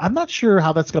 So I'm not sure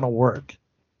how that's going to work.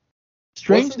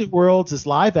 Strange New Worlds is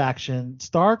live action.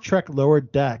 Star Trek Lower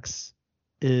Decks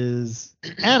is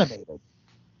animated.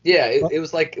 Yeah, it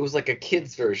was like a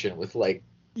kids version with like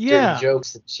dirty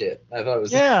jokes and shit. I thought it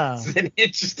was an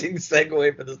interesting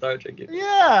segue for the Star Trek game.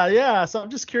 Yeah. So I'm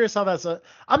just curious how that's.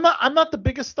 I'm not the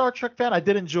biggest Star Trek fan. I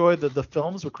did enjoy the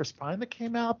films with Chris Pine that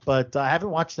came out, but I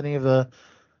haven't watched any of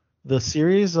the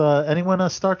series. Anyone a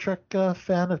Star Trek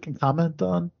fan that can comment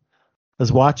on?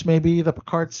 Has watched maybe the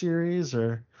Picard series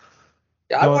or?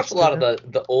 Yeah, I watched a lot of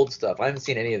the old stuff. I haven't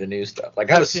seen any of the new stuff. Like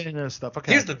I haven't seen any of the new stuff.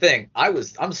 Okay. Here's the thing.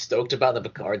 I'm stoked about the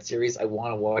Picard series. I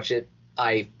want to watch it.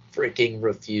 I freaking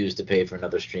refuse to pay for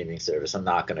another streaming service. I'm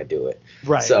not gonna do it.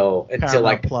 Right. So until Paramount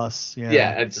like Plus. Yeah.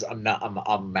 Yeah.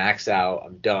 I'm maxed out.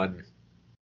 I'm done.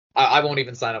 I won't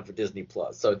even sign up for Disney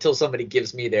Plus. So until somebody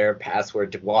gives me their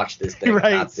password to watch this thing,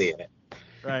 I'm not seeing it.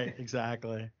 Right.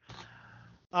 Exactly.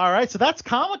 All right. So that's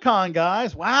Comic-Con,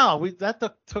 guys. Wow. That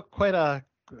took quite a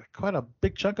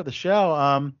big chunk of the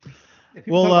show. If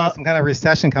you talk about some kind of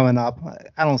recession coming up,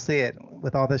 I don't see it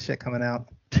with all this shit coming out.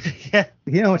 Yeah.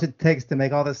 You know how much it takes to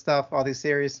make all this stuff, all these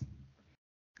series?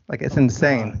 Like, it's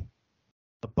insane.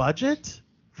 The budget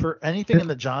for anything in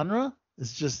the genre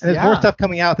is just. And there's more stuff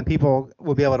coming out than people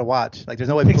will be able to watch. Like, there's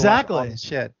no way people watch all this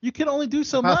shit. You can only do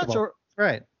so much. Or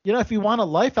right. You know, if you want a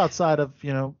life outside of,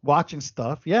 watching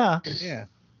stuff, yeah.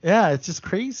 Yeah, it's just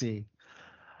crazy.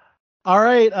 All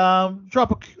right,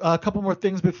 drop a couple more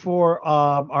things before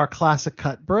our classic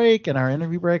cut break and our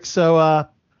interview break. So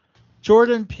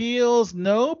Jordan Peele's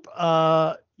Nope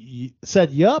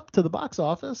said yup to the box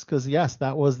office because, yes,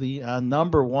 that was the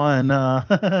number one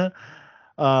film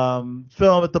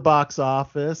at the box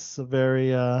office. A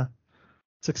very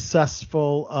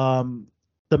successful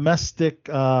domestic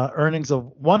earnings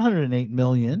of $108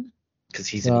 million. Because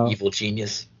he's an evil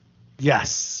genius.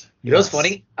 Yes. You know what's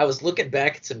funny? I was looking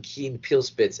back at some Key and Peele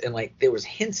spits, and like there was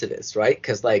hints of this, right?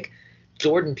 Because like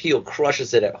Jordan Peele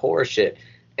crushes it at horror shit,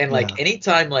 and like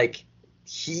anytime like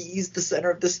he's the center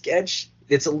of the sketch,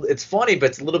 it's funny, but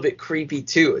it's a little bit creepy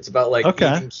too. It's about like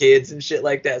eating kids and shit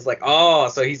like that. It's like, oh,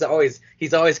 so he's always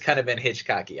kind of been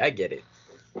Hitchcocky. I get it.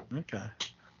 Okay.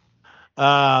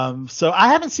 So I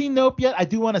haven't seen Nope yet. I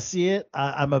do want to see it.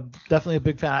 I'm definitely a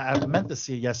big fan. I meant to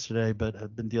see it yesterday, but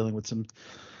I've been dealing with some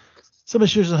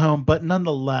issues at home, but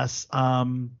nonetheless,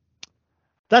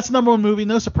 that's number one movie.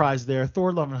 No surprise there.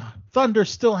 Thor: Love and Thunder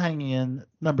still hanging in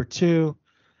number 2.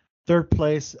 Third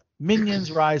place, Minions: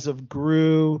 Rise of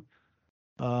Gru.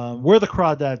 Where the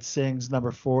Crawdad Sings,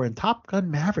 number 4. And Top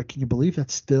Gun: Maverick. Can you believe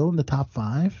that's still in the top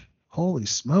 5? Holy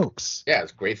smokes. Yeah,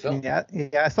 it's a great film. Yeah,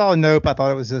 I saw Nope. I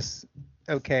thought it was just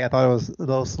okay. I thought it was a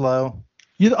little slow.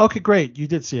 Okay, great. You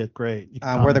did see it. Great.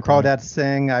 Where the Crawdads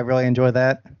Sing. I really enjoyed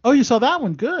that. Oh, you saw that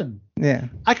one? Good. Yeah.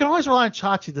 I can always rely on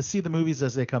Chachi to see the movies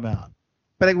as they come out.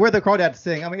 But like, Where the Crawdads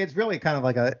Sing, I mean, it's really kind of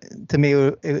like to me,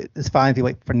 it's fine if you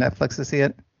wait for Netflix to see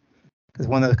it. Because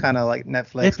one of those kind of like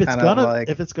Netflix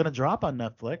if it's gonna drop on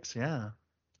Netflix, yeah.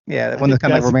 Yeah, one of those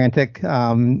kind of like romantic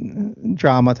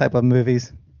drama type of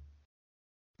movies.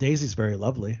 Daisy's very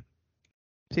lovely.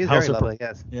 She's very lovely,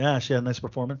 yes. Yeah, she had a nice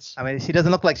performance. I mean, she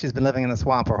doesn't look like she's been living in the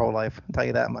swamp her whole life. I'll tell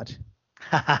you that much.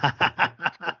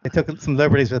 They took some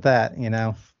liberties with that,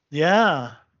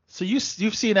 Yeah. So you've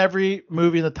seen every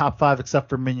movie in the top 5 except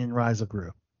for Minion: Rise of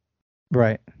Gru.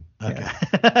 Right. Okay.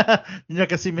 Yeah. You're not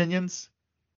gonna see Minions?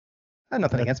 I have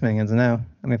nothing against Minions, no.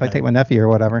 I mean, if I take my nephew or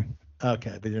whatever.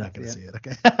 Okay, but you're not gonna see it.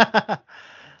 Okay.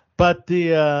 But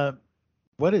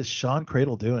what is Sean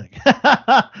Cradle doing?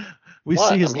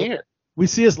 We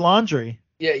see his laundry.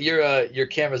 Yeah, your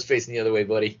camera's facing the other way,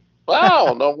 buddy.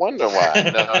 Wow, no wonder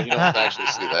why. No, you don't actually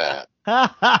see that.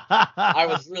 I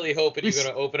was really hoping you were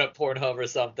going to open up Pornhub or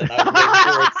something. I was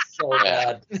waiting for it so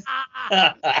bad.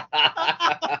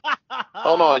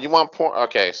 Hold on, you want porn?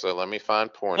 Okay, so let me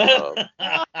find Pornhub.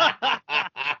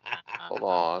 Hold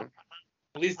on.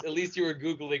 At least you were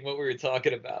Googling what we were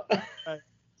talking about.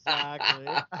 Exactly.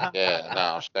 Yeah,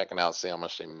 no, I'm checking out, see how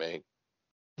much they make.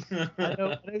 I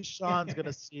know Sean's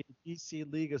gonna see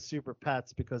DC League of Super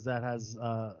Pets because that has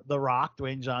The Rock,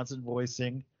 Dwayne Johnson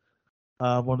voicing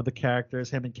one of the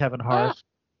characters. Him and Kevin Hart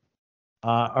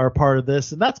are part of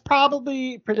this, and that's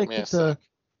probably predicted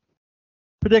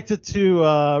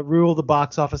to rule the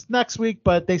box office next week.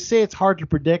 But they say it's hard to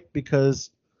predict because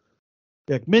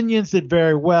like Minions did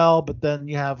very well, but then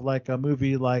you have like a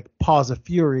movie like Paws of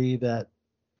Fury that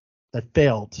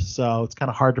failed, so it's kind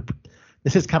of hard to.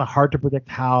 This is kind of hard to predict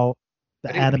how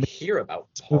the anime. Hear about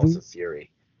Paws of Fury.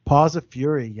 Paws of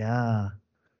Fury, yeah.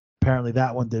 Apparently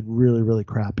that one did really, really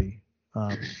crappy.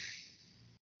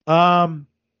 All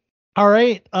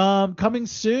right. Coming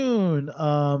soon.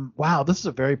 Wow, this is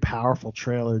a very powerful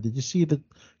trailer. Did you see the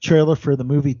trailer for the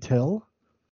movie Till?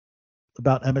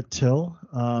 About Emmett Till.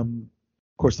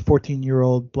 Of course, the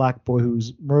 14-year-old black boy who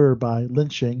was murdered by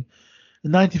lynching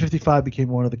in 1955 became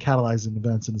one of the catalyzing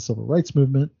events in the civil rights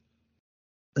movement.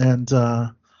 And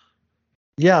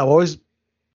yeah, I was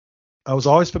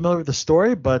always familiar with the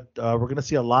story, but we're going to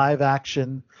see a live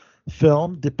action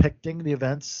film depicting the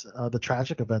events, the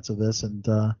tragic events of this. And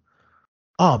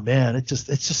oh man, it's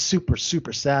just super,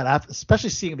 super sad. Especially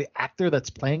seeing the actor that's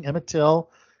playing Emmett Till.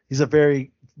 He's a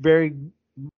very, very,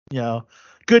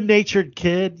 good-natured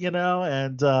kid,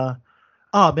 and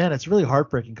oh man, it's really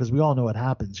heartbreaking because we all know what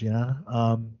happens,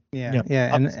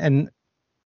 and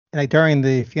like during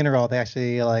the funeral, they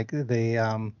actually I think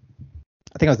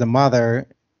it was the mother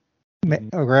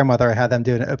or grandmother had them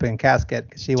do an open casket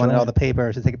because she wanted all the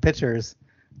papers to take pictures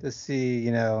to see,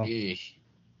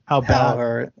 how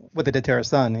bad what they did to her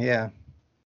son. Yeah.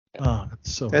 Oh,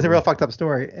 it's so. It's a real fucked up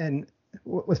story. And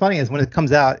what's funny is when it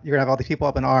comes out, you're gonna have all these people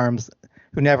up in arms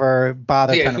who never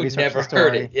bothered trying to research the story.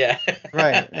 Heard it. Yeah.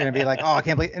 Right. You're gonna be like, oh, I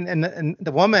can't believe. And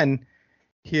the woman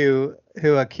who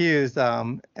accused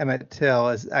Emmett Till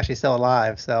is actually still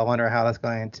alive. So I wonder how that's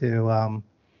going to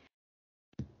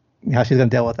how she's gonna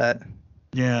deal with that.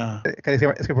 Yeah. Because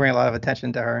it's gonna bring a lot of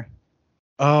attention to her.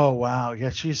 Oh wow.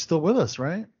 Yeah, she's still with us,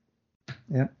 right?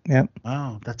 Yeah. Yeah.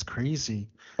 Wow, that's crazy.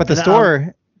 But the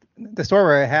store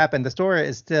where it happened, the store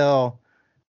is still.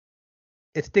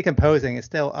 It's decomposing. It's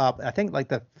still up. I think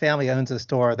the family owns the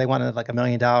store. They wanted $1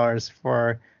 million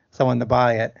for someone to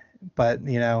buy it, but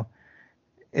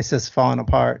it's just falling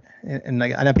apart. And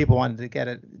I know people wanted to get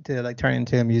it to turn it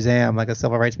into a museum, like a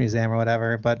civil rights museum or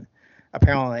whatever. But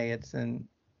apparently it's in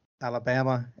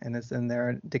Alabama and it's in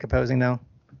there decomposing now.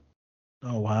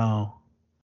 Oh wow.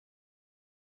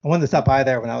 I wanted to stop by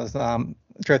there when I was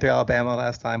drove through Alabama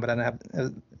last time, but I didn't have.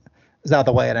 It was out of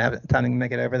the way, and I haven't time to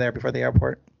make it over there before the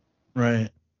airport. Right.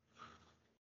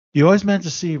 You always manage to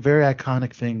see very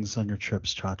iconic things on your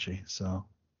trips, Chachi. So.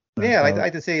 Yeah, I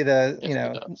like to see the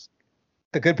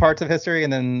the good parts of history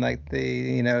and then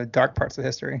the dark parts of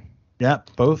history. Yeah,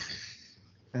 both.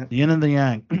 The yin and the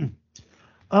yang.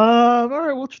 All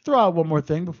right, we'll throw out one more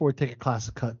thing before we take a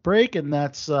classic cut break, and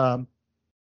that's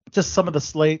just some of the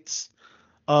slates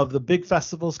of the big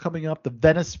festivals coming up. The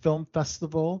Venice Film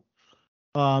Festival.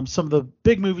 Some of the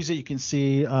big movies that you can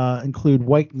see include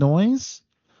White Noise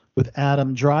with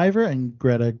Adam Driver and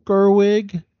Greta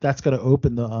Gerwig. That's going to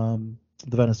open the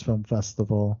Venice Film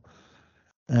Festival,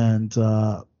 and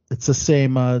it's the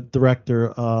same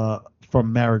director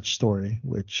from Marriage Story,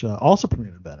 which also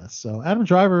premiered in Venice. So Adam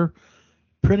Driver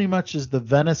pretty much is the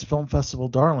Venice Film Festival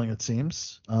darling, it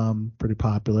seems. Pretty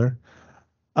popular.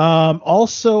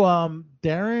 Also,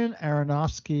 Darren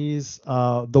Aronofsky's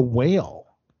The Whale.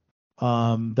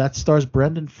 That stars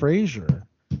Brendan Fraser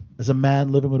as a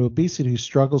man living with obesity who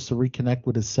struggles to reconnect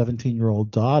with his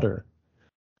 17-year-old daughter.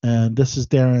 And this is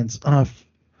Darren's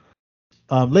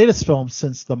latest film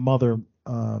since the Mother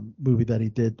movie that he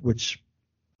did, which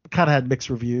kind of had mixed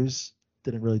reviews.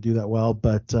 Didn't really do that well,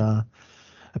 but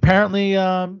apparently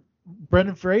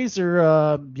Brendan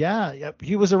Fraser,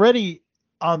 he was already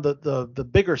on the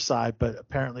bigger side, but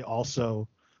apparently also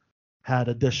had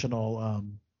additional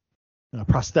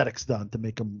prosthetics done to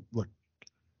make him look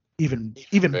even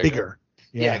bigger.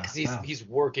 Yeah, because he's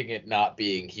working at not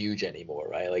being huge anymore,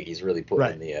 right? Like he's really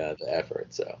putting in the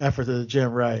effort. So effort to the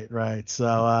gym, right.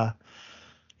 So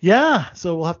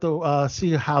so we'll have to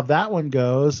see how that one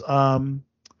goes. We'll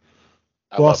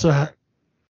also have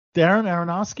Darren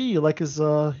Aronofsky. You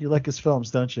like his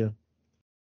films, don't you?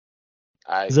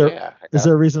 Is there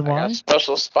a reason why? I got a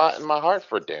special spot in my heart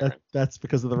for Darren. That's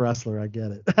because of The Wrestler. I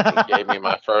get it. He gave me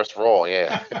my first role.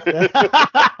 Yeah.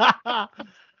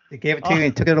 He gave it to you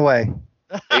and took it away.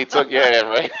 He took,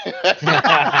 right.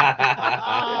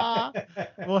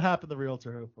 Won't happen to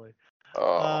Realtor, hopefully.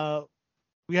 Oh.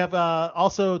 We have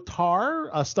also Tar,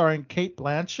 starring Cate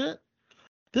Blanchett.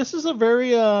 This is a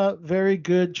very very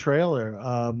good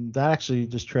trailer.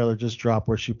 This trailer just dropped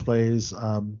where she plays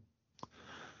one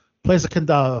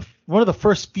of the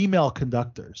first female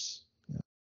conductors.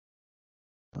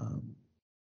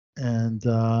 And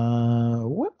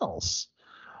what else?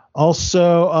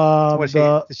 Also,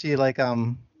 she drives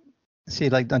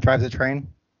a train?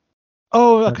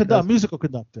 Oh, a musical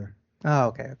conductor. Oh,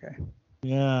 okay.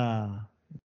 Yeah.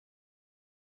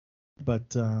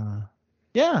 But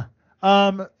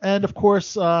and of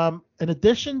course, in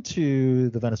addition to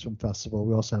the Venice Film Festival,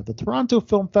 we also have the Toronto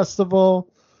Film Festival.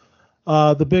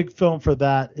 The big film for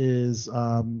that is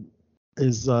the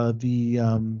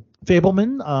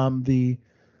Fableman, the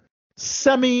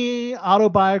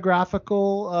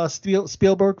semi-autobiographical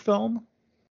Spielberg film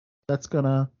that's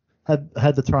gonna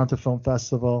head the Toronto Film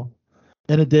Festival.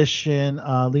 In addition,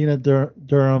 Lena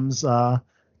Durham's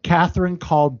Catherine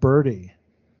Called Birdie.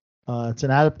 It's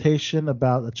an adaptation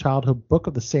about a childhood book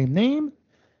of the same name,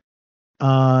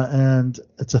 and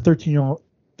it's a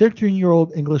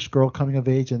 13-year-old English girl coming of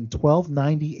age in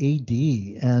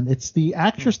 1290 AD, and it's the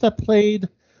actress that played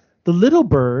the little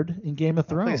bird in Game of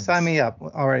Thrones. Please sign me up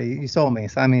already. You sold me.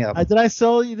 Sign me up. Did I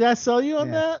sell you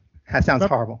on that? That sounds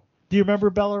horrible. Do you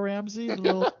remember Bella Ramsey,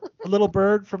 the little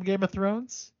bird from Game of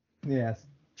Thrones? Yes.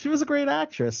 She was a great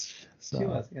actress. So. She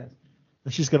was, yes.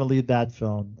 And she's going to lead that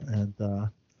film. And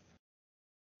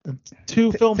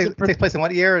two films. Takes place in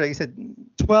what year? You said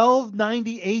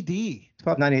 1290 AD.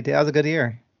 1290 AD. That was a good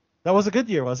year. That was a good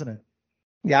year, wasn't it?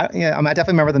 Yeah. I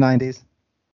definitely remember the 90s.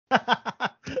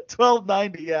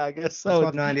 1290, yeah, I guess so.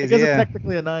 1290s, I guess it's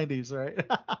technically a 90s, right?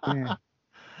 Yeah.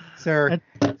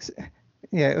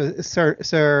 It was Sir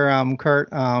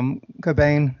Kurt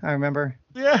Cobain, I remember.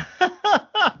 Yeah.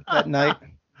 That night.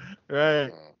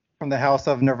 Right. From the House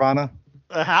of Nirvana.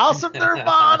 The House of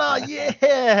Nirvana,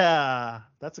 yeah.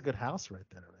 That's a good house right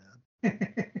there, man.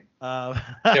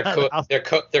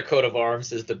 Their coat of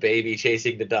arms is the baby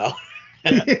chasing the doll.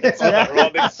 And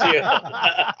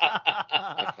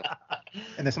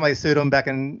then somebody sued him back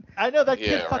in. I know that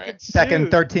kid fucking sued. Back in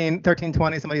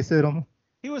 1320, somebody sued him.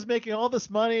 He was making all this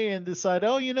money and decided,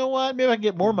 oh, you know what? Maybe I can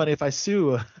get more money if I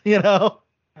sue. You know?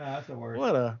 That's the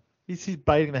worst. He's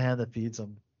biting the hand that feeds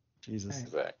him. Jesus.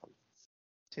 Exactly.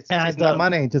 It's not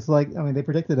money, just like they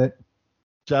predicted it.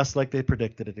 Just like they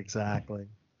predicted it, exactly.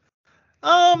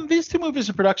 These two movies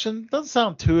in production doesn't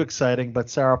sound too exciting, but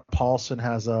Sarah Paulson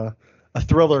has a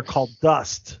thriller called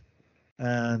Dust.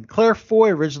 And Claire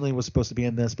Foy originally was supposed to be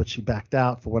in this, but she backed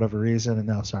out for whatever reason, and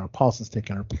now Sarah Paulson's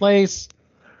taking her place.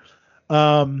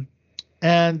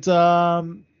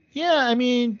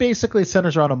 Basically it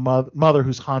centers around a mother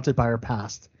who's haunted by her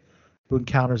past, who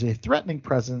encounters a threatening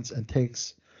presence and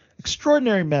takes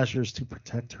extraordinary measures to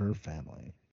protect her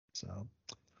family.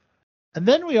 And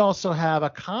then we also have a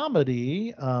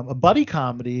comedy, a buddy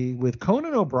comedy with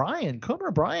Conan O'Brien. Conan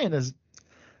O'Brien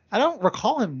I don't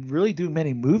recall him really doing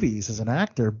many movies as an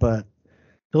actor, but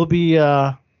he'll be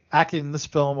acting in this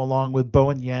film along with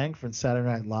Bowen Yang from Saturday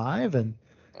Night Live and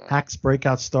Hack's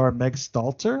breakout star Meg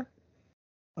Stalter.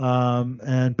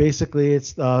 And basically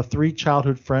it's three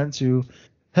childhood friends who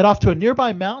head off to a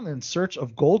nearby mountain in search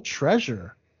of gold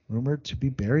treasure, rumored to be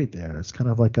buried there. It's kind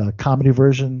of like a comedy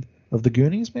version of the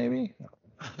Goonies, maybe?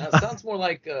 That sounds more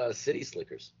like City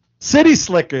Slickers. City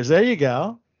Slickers, there you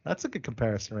go. That's a good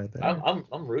comparison right there.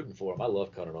 I'm rooting for him. I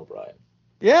love Conan O'Brien.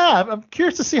 Yeah, I'm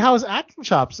curious to see how his acting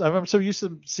chops. I'm so used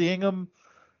to seeing him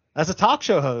as a talk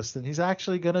show host, and he's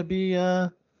actually going to be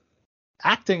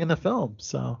acting in the film.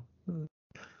 So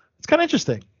it's kind of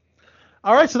interesting.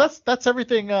 All right, so that's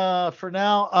everything for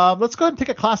now. Let's go ahead and take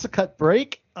a classic cut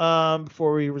break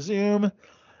before we resume,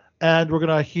 and we're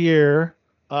gonna hear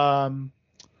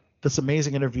this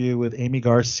amazing interview with Amy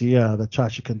Garcia that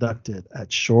Chachi conducted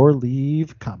at Shore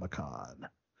Leave Comic-Con.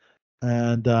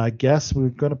 And I guess we're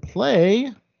going to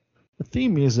play the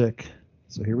theme music.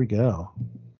 So here we go.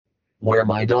 Where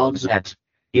my dog's at?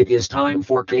 It is time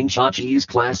for King Chachi's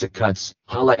Classic Cuts.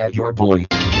 Holla at your boy.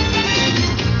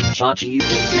 Chachi.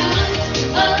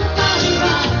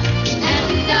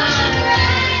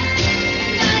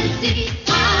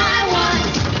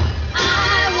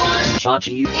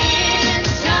 Chachi.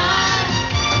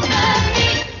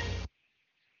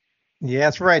 Yeah,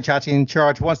 that's right. Chachi in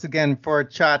charge once again for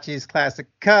Chachi's Classic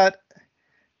Cut,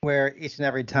 where each and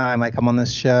every time I come on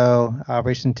this show, I'll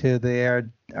reach into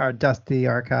our dusty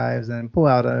archives and pull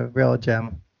out a real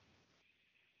gem.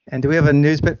 And do we have a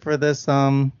news bit for this?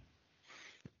 Yeah,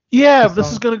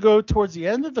 this is going to go towards the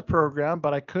end of the program,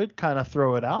 but I could kind of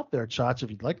throw it out there, Chach,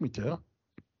 if you'd like me to.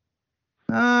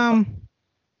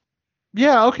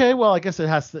 Yeah, okay. Well, I guess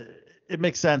it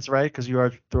makes sense, right? Because you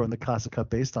are throwing the Classic Cut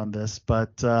based on this.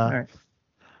 But right.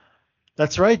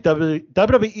 That's right.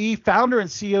 WWE founder and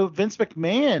CEO Vince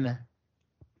McMahon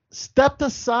stepped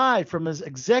aside from his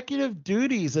executive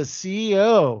duties as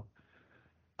CEO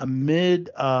amid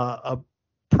a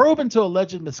probe into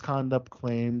alleged misconduct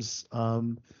claims.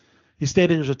 He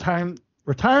stated he was retiring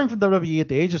from WWE at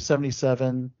the age of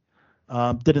 77.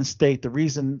 Didn't state the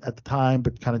reason at the time,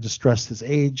 but kind of just stressed his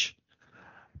age.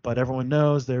 But everyone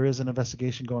knows there is an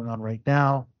investigation going on right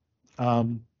now.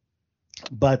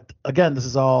 But again, this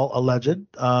is all alleged.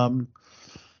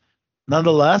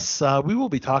 Nonetheless, we will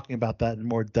be talking about that in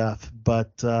more depth.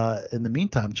 But in the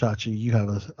meantime, Chachi, you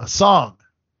have a song.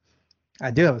 I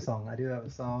do have a song.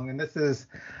 And this is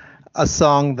a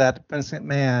song that Vince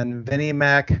McMahon, Vinnie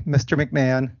Mac, Mr.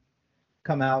 McMahon,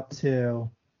 come out to.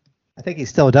 I think he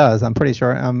still does. I'm pretty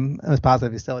sure. I was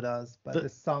positive he still does. But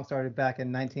this song started back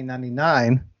in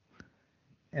 1999,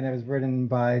 and it was written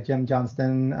by Jim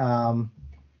Johnston.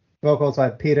 Vocals by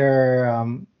Peter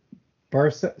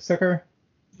Berserker.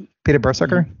 Peter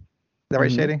Berserker. Is that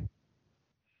right, Shady?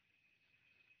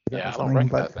 Yeah, I don't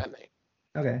recognize that name.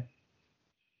 Okay.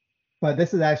 But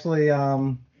this is actually,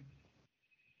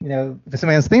 this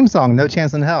man's theme song, "No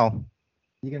Chance in Hell."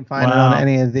 You can find it on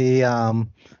any of the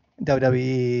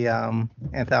WWE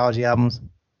anthology albums.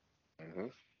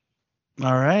 Mm-hmm.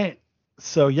 All right.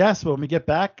 So, yes, when we get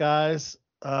back, guys,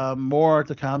 more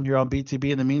to come here on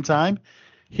BTB. In the meantime,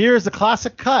 here's the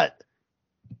classic cut.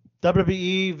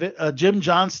 WWE, Jim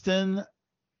Johnston.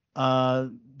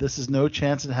 This is "No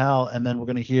Chance in Hell." And then we're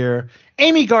going to hear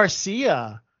Amy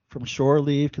Garcia from Shore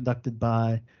Leave, conducted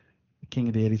by the King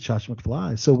of the 80s, Josh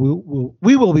McFly. So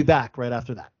we will be back right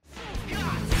after that.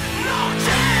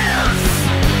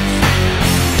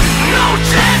 No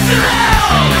chance in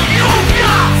hell, you've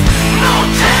got no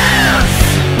chance.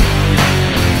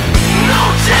 No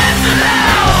chance in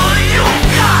hell, you've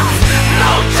got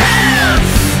no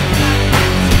chance.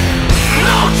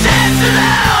 No chance in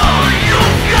hell,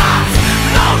 you've got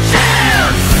no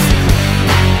chance.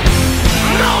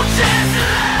 No chance in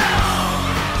hell.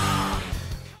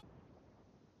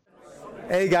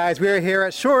 Hey guys, we're here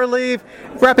at Shore Leave,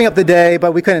 wrapping up the day,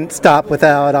 but we couldn't stop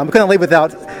without, we couldn't leave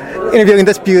without interviewing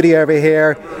this beauty over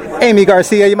here, Amy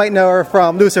Garcia. You might know her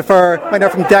from Lucifer, you might know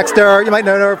her from Dexter, you might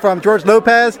know her from George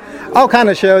Lopez, all kind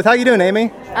of shows. How you doing,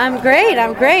 Amy? I'm great.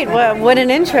 What an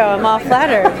intro. I'm all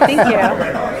flattered. Thank you.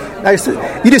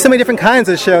 You do so many different kinds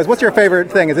of shows. What's your favorite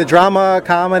thing? Is it drama,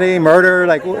 comedy, murder?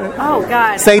 Oh,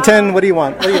 God. Satan? What do you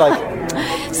want? What do you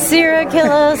like? Serial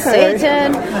killer,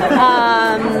 Satan.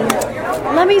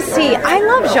 Let me see. I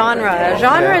love genre.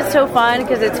 Genre is so fun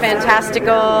because it's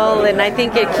fantastical, and I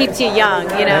think it keeps you young,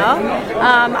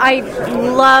 I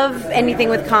love anything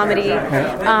with comedy,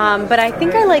 but I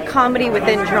think I like comedy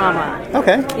within drama.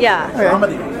 Okay. Yeah. Okay.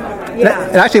 Comedy. Yeah.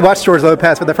 And I actually watched George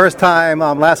Lopez for the first time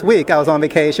last week. I was on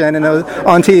vacation and it was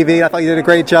on TV. I thought you did a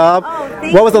great job.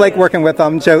 What was it like working with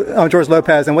George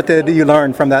Lopez, and what did you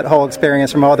learn from that whole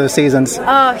experience from all those seasons?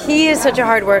 Oh, he is such a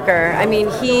hard worker. I mean,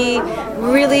 he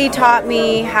really taught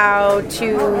me how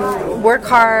to work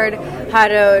hard, how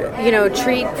to,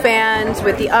 treat fans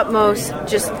with the utmost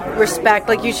just respect,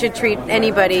 like you should treat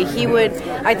anybody. He would,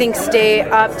 I think, stay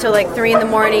up till 3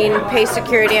 a.m, pay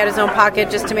security out of his own pocket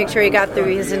just to make sure he got through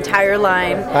his entire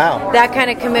line. Wow. That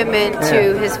kind of commitment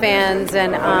to his fans,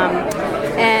 and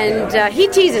he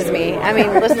teases me. I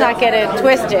mean, let's not get it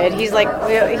twisted. He's like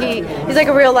he's like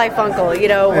a real life uncle, but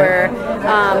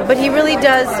he really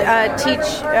does teach.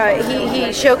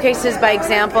 He showcases by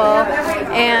example,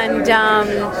 and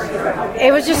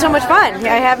it was just so much fun.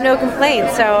 I have no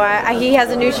complaints. So he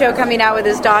has a new show coming out with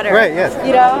his daughter. Right. Yes.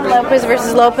 Lopez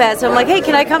versus Lopez. So I'm like, hey,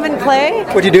 can I come and play?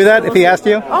 Would you do that if he asked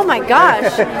you? Oh my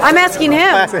gosh, I'm asking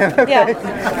him. Okay.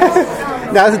 Yeah.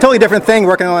 Now, it's a totally different thing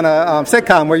working on a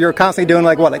sitcom where you're constantly doing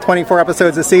 24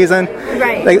 episodes a season.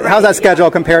 Right. How's that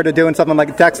schedule compared to doing something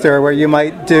like Dexter, where you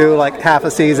might do half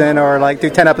a season or do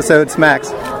 10 episodes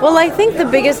max? Well, I think the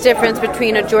biggest difference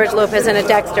between a George Lopez and a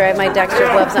Dexter, I have my Dexter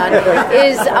gloves on,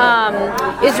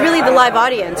 is really the live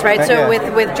audience, right? So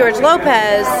with George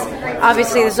Lopez,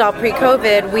 obviously this is all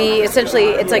pre-COVID,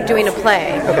 it's like doing a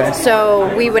play. Okay.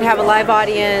 So we would have a live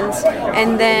audience,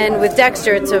 and then with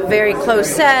Dexter, it's a very close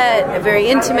set, very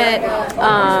intimate,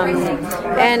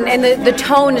 and the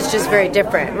tone is just very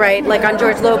different, right? Like on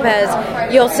George Lopez,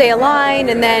 you'll say a line,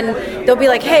 and then they'll be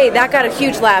like, hey, that got a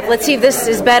huge laugh, let's see if this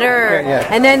is better. Yeah.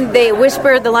 And then they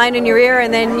whisper the line in your ear,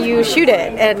 and then you shoot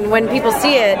it. And when people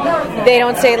see it, they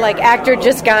don't say actor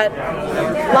just got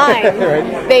line.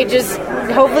 Right. They just,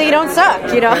 hopefully you don't suck,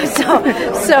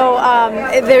 So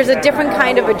there's a different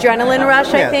kind of adrenaline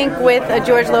rush, I think, with a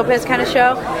George Lopez kind of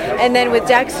show. And then with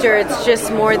Dexter, it's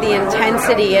just more the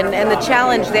intensity. And the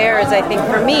challenge there is, I think,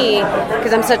 for me,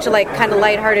 because I'm such a kind of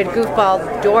lighthearted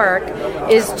goofball dork,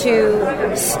 is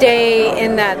to stay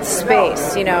in that space,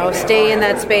 stay in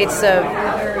that space of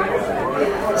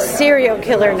serial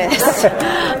killerness.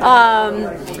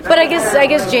 But I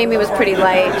guess Jamie was pretty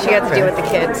light. She got to do with the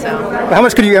kids. So how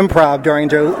much could you improv during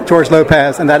George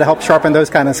Lopez, and that helped sharpen those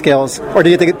kind of skills, or do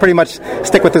you think it pretty much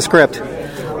stick with the script?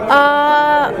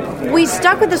 We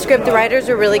stuck with the script. The writers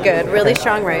were really good, really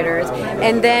strong writers.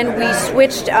 And then we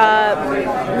switched up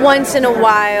once in a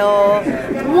while.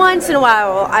 Once in a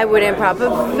while, I would improv,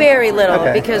 but very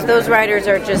little, because those writers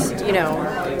are just,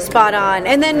 spot on.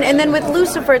 And then with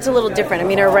Lucifer, it's a little different. I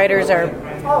mean, our writers are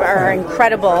are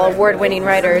incredible, award-winning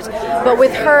writers. But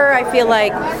with her, I feel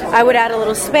like I would add a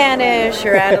little Spanish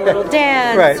or add a little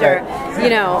dance, right. You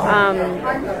know,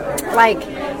 like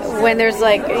when there's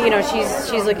like, you know,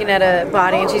 she's looking at a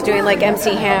body and she's doing like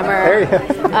MC Hammer,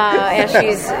 and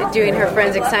she's doing her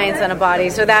forensic science on a body.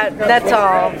 So that's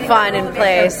all fun and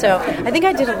play. So I think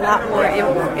I did a lot more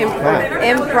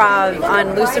improv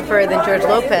on Lucifer than George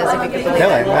Lopez, if you could believe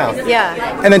it. Wow.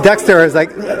 Yeah. And then Dexter is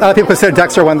like, a lot of people consider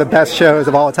Dexter one of the best shows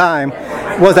of all time.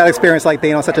 What was that experience like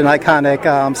being on such an iconic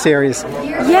series?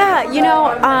 Yeah, you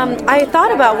know, I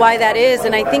thought about why that is,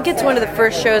 and I think it's one of the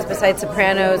first shows besides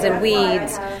Sopranos and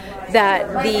Weeds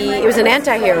that it was an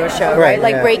anti-hero show, right?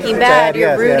 Like Breaking Bad,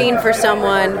 you're rooting for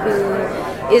someone who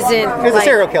isn't he's like a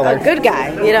serial killer, a good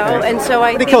guy, you know. Right. And so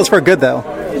I think he kills for good though.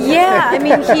 Yeah, I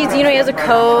mean, he's, you know, he has a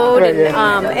code,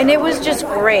 and it was just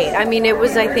great. I mean, it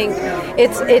was, I think,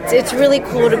 it's really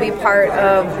cool to be part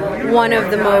of one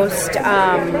of the most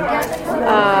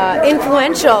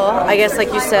influential, I guess,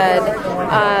 like you said,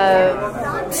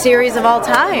 series of all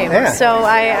time. Yeah. So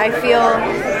I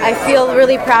feel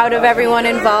really proud of everyone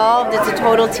involved. It's a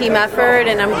total team effort,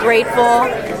 and I'm grateful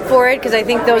for it because I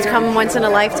think those come once in a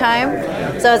lifetime.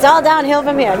 So it's all downhill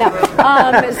from here. No,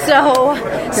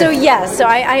 so yes. So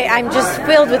I'm just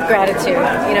filled with gratitude,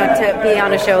 you know, to be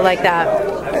on a show like that.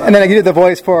 And then you did the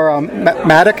voice for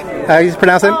Maddox, how you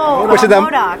pronounce it? Which is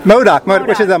MODOK,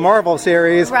 which is a Marvel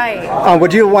series. Right.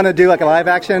 Would you want to do like a live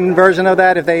action version of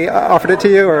that if they offered it to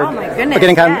you, or oh my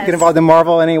goodness, get involved in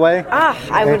Marvel anyway?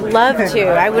 I would love to.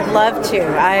 I would love to.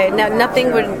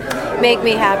 Nothing would make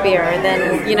me happier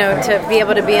than, you know, to be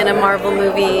able to be in a Marvel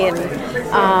movie, and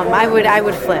I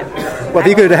would flip. Well, if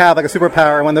you could have like a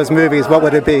superpower in one of those movies, what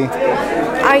would it be?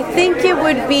 I think it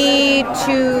would be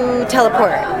to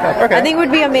teleport. Okay. I think it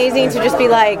would be amazing to just be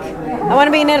like, I want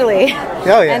to be in Italy.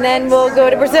 Oh, yeah. And then we'll go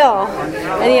to Brazil.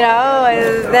 And, you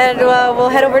know, then we'll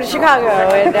head over to Chicago.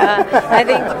 And I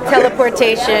think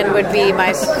teleportation would be my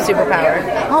superpower.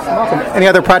 Awesome. Any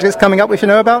other projects coming up we should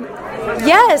know about?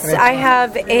 Yes, I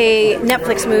have a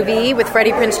Netflix movie with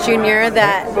Freddie Prinze Jr.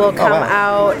 that will come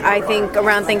out, I think,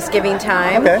 around Thanksgiving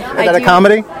time. Okay. Is that a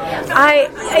comedy?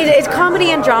 It's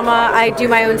comedy and drama. I do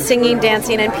my own singing,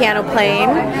 dancing, and piano playing.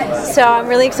 So I'm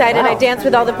really excited. I dance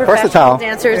with all the professional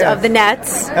dancers of the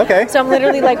Nets. Okay. So I'm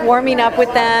literally like warming up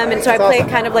with them, and so I play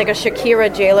kind of like a Shakira,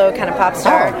 J-Lo kind of pop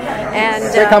star. And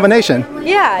great combination.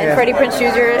 Yeah, and Freddie Prinze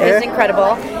Jr. is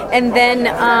incredible. And then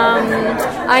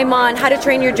I'm on How to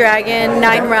Train Your Dragon,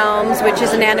 9 Realms, which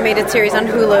is an animated series on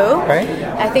Hulu. Right.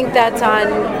 I think that's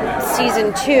on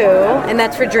season 2, and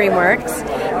that's for DreamWorks.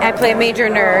 I play a major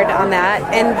nerd on that.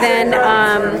 And then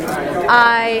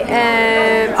I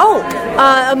am...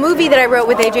 a movie that I wrote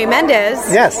with AJ Mendez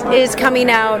is coming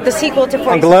out, the sequel to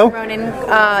 47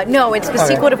 Ronin. No, it's the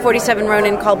sequel to 47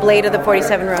 Ronin called Blade of the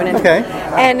 47 Ronin. Okay.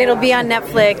 And it'll be on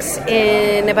Netflix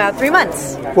in about 3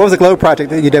 months. What was the Glow project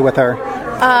that you did with her?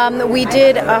 We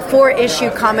did a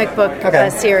 4-issue comic book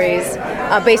series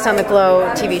based on the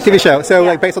Glow TV show. So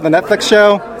like based on the Netflix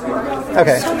show?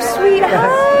 Okay. So sweet.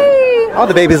 Hi. All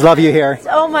the babies love you here.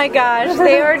 Oh my gosh,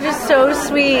 they are just so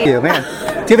sweet. Thank you, man. Do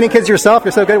you have any kids yourself?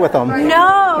 You're so good with them.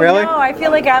 No, really? No, I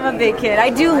feel like I'm a big kid. I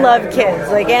do love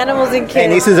kids, like animals and kids.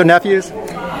 And nieces or nephews?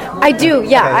 I do,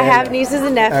 yeah. I have nieces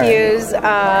and nephews.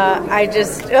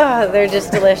 They're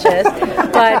just delicious.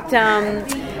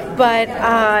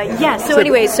 Yeah, so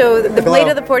anyway, so the Blade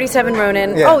of the 47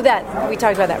 Ronin, that, we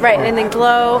talked about that, right. And then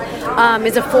Glow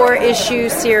is a 4-issue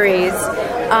series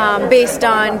based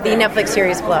on the Netflix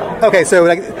series Glow. Okay, so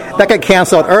that got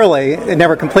canceled early, it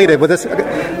never completed. Was this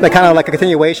kind of like a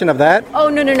continuation of that? Oh,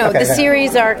 no. Okay, the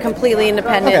series are completely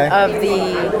independent of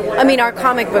our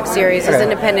comic book series is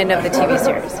independent of the TV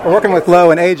series. We're working with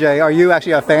Glow and AJ. Are you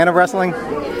actually a fan of wrestling?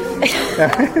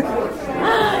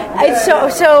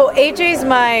 So AJ's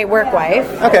my work wife.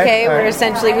 Okay, We're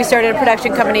essentially, we started a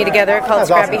production company together called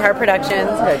Scrappy Heart Productions.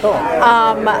 Okay, cool.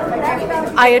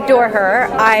 I adore her.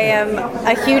 I am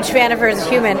a huge fan of her as a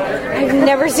human. I've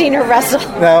never seen her wrestle.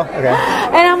 No? Okay.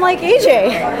 And I'm like,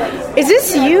 AJ, is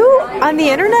this you on the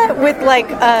internet with like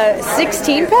a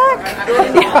 16-pack?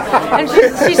 And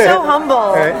she's so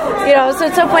humble. Right. You know, so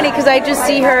it's so funny because I just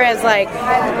see her as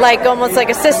like almost like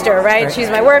a sister, right? She's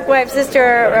my work wife, sister,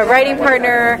 a writing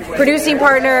partner, producing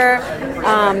partner,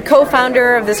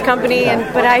 co-founder of this company,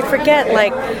 but I forget,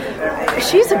 like,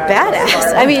 she's a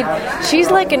badass. I mean, she's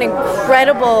like an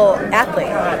incredible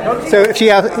athlete. So if she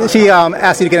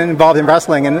asked you to get involved in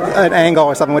wrestling in an angle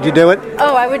or something, would you do it?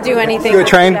 Oh, I would do anything you would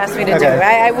train? she asked me to do.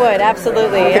 I would,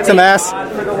 absolutely. Kick some ass?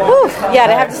 Whew, yeah,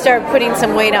 to have to start putting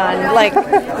some weight on, like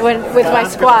with my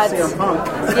squats.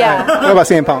 Yeah. What about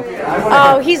CM Punk?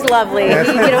 Oh, he's lovely. He,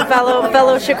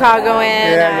 fellow Chicagoan.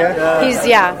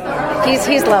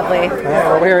 He's lovely.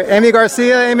 Well, we're here. Amy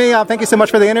Garcia. Amy, thank you so much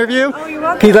for the interview. Oh, you're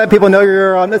welcome. Can you let people know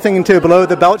you're listening to Below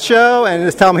the Belt Show and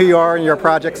just tell them who you are and your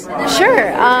projects?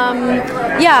 Sure.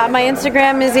 My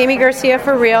Instagram is Amy Garcia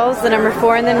for Reels, the number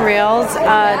 4 and then Reels.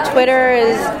 Twitter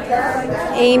is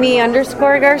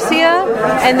Amy_Garcia,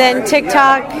 and then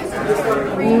TikTok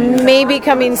maybe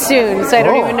coming soon. So I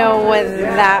don't even know what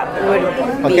that would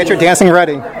be. Well, get your dancing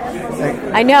ready.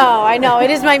 I know. It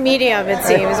is my medium, it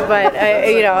seems, but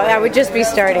I would just be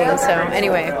starting. So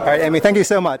anyway. All right, Amy. Thank you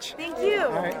so much. Thank you.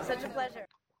 Such a pleasure.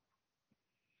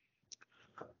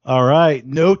 All right,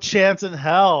 No Chance in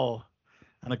Hell,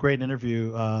 and a great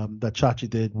interview that Chachi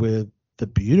did with the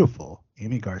beautiful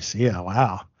Amy Garcia.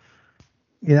 Wow.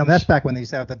 That's back when they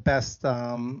used to have the best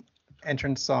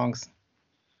entrance songs.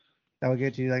 That would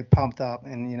get you like pumped up,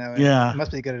 and it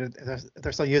must be good if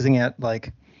they're still using it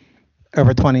like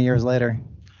over 20 years later.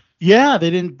 Yeah, they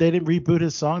didn't reboot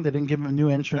his song. They didn't give him a new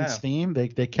entrance theme. They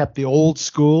kept the old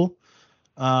school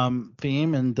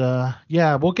theme, and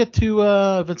we'll get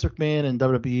to Vince McMahon and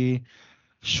WWE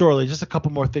shortly. Just a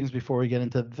couple more things before we get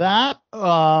into that.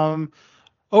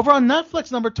 Over on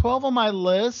Netflix, number 12 on my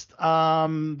list,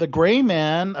 The Gray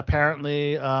Man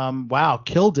apparently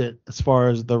killed it as far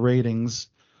as the ratings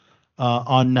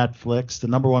on Netflix. The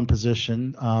number 1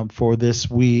 position for this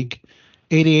week.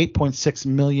 88.6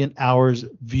 million hours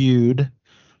viewed.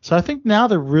 So I think now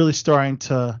they're really starting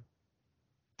to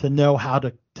know how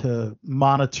to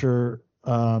monitor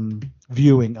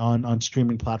viewing on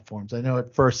streaming platforms. I know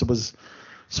at first it was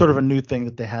sort of a new thing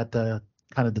that they had to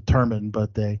kind of determine,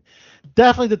 but they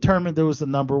definitely determined it was the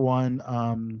number one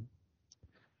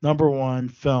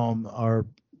film, or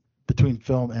between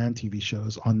film and TV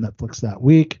shows on Netflix that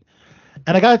week.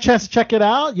 And I got a chance to check it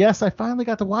out. Yes, I finally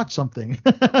got to watch something.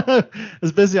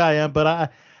 As busy I am, but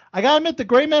I gotta admit, The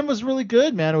Gray Man was really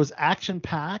good, man. It was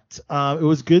action-packed. It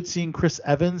was good seeing Chris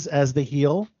Evans as the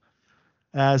heel.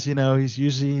 As he's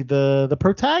usually the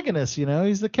protagonist.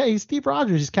 He's Steve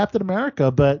Rogers. He's Captain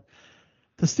America. But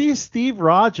to see Steve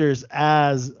Rogers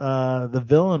as the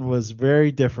villain was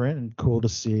very different and cool to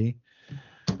see.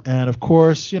 And of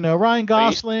course, Ryan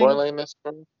Gosling. Are you spoiling this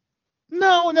for me?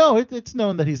 No, it's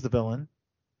known that he's the villain.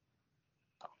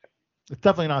 It's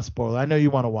definitely not a spoiler. I know you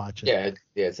want to watch it. Yeah,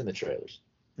 it's in the trailers.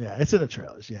 Yeah, it's in the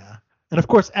trailers, yeah. And of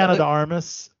course, Ana de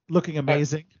Armas looking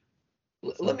amazing.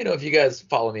 Let me know if you guys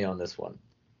follow me on this one.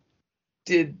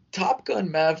 Did Top Gun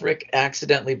Maverick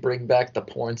accidentally bring back the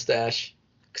porn stash?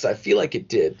 Because I feel like it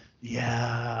did.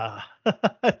 Yeah.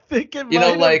 I think it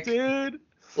might have, dude.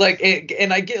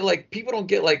 And I get people don't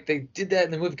get they did that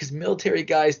in the movie because military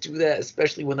guys do that,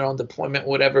 especially when they're on deployment,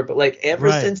 whatever. But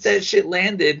ever since that shit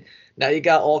landed, now you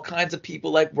got all kinds of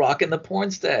people rocking the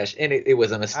porn stash, and it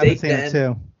was a mistake. I've seen it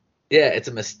too. Yeah, it's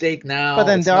a mistake now. But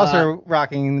then they're also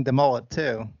rocking the mullet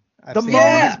too. The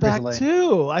mullet's back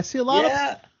too. I see a lot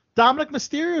of Dominic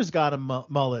Mysterio's got a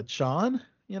mullet, Sean.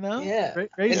 Yeah.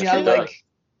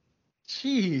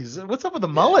 Jeez, what's up with the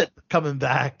mullet coming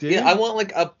back, dude? Yeah, I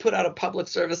want a put out a public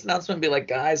service announcement and be like,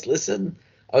 guys, listen,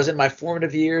 I was in my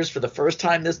formative years for the first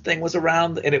time this thing was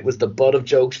around, and it was the butt of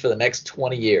jokes for the next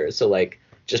 20 years. So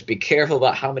just be careful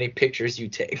about how many pictures you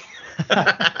take.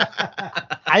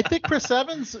 I think Chris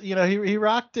Evans, he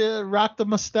rocked the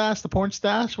mustache, the porn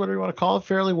stash, whatever you want to call it,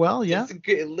 fairly well. Yeah,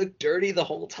 it looked dirty the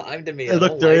whole time to me. It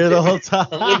looked dirty the whole time.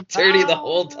 It looked dirty the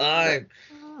whole time.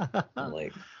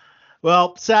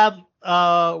 Well, sad.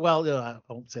 I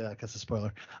won't say that because it's a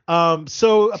spoiler.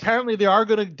 So apparently they are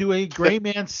going to do a Gray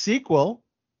Man sequel.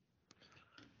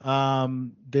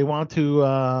 They want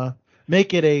to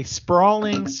make it a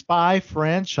sprawling spy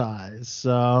franchise.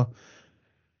 So,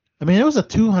 it was a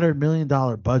 $200 million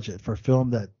budget for a film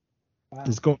that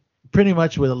is going pretty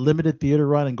much with a limited theater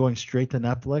run and going straight to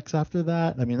Netflix after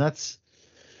that. I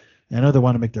know they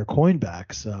want to make their coin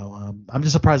back. So I'm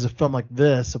just surprised a film like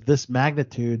this, of this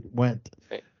magnitude, went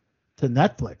to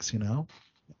Netflix,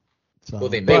 So, well,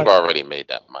 they've already made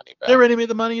that money back. They already made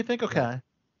the money, you think? Okay.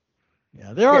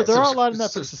 Yeah, there are a lot of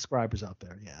Netflix subscribers out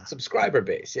there. Yeah. Subscriber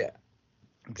base, yeah.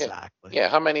 Exactly. Yeah,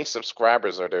 how many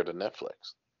subscribers are there to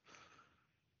Netflix?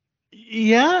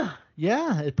 Yeah.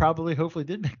 It probably, hopefully,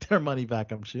 did make their money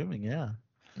back. I'm assuming. Yeah.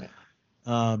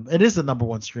 It is the number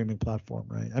 1 streaming platform,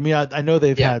 right? I know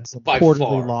they've had some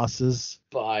quarterly losses.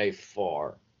 By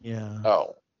far. Yeah.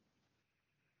 Oh.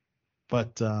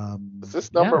 But is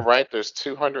this number right? There's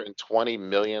 220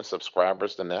 million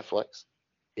subscribers to Netflix.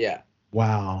 Yeah.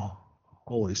 Wow.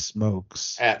 Holy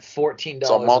smokes. At $14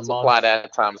 so a multiply month.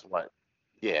 that times what?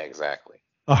 Yeah, exactly.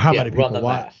 Oh, how many people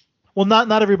watch? Well,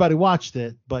 not everybody watched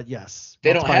it, but yes.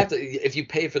 They don't have to. If you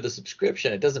pay for the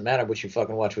subscription, it doesn't matter what you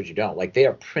fucking watch, what you don't. Like, they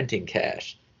are printing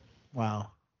cash.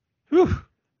 Wow. Whew.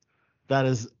 That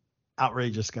is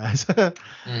outrageous, guys.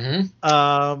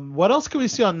 Mm-hmm. What else can we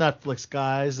see on Netflix,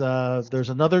 guys? There's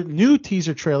another new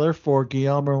teaser trailer for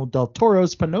Guillermo del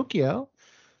Toro's Pinocchio.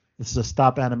 This is a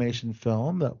stop animation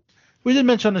film that we didn't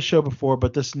mention on the show before,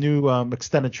 but this new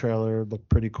extended trailer looked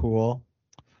pretty cool.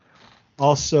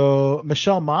 Also,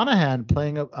 Michelle Monaghan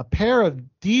playing a pair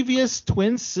of devious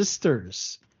twin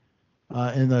sisters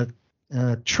in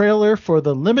a trailer for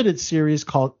the limited series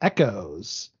called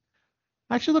Echoes.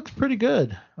 Actually looks pretty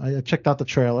good. I checked out the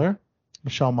trailer.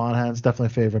 Michelle Monaghan's definitely a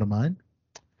favorite of mine.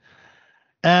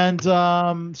 And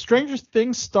Stranger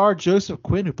Things star Joseph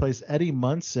Quinn, who plays Eddie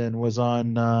Munson, was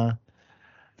on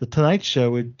The Tonight Show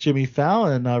with Jimmy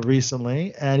Fallon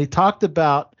recently, and he talked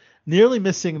about nearly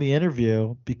missing the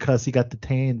interview because he got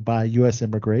detained by U.S.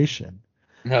 immigration.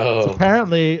 No. So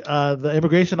apparently, the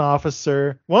immigration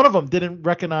officer, one of them, didn't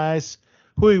recognize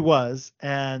who he was,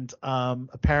 and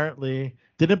apparently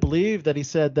didn't believe that he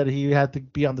said that he had to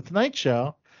be on The Tonight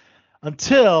Show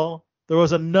until there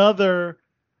was another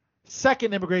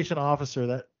second immigration officer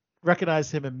that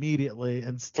recognized him immediately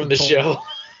and from the show.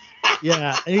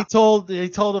 Yeah, and he told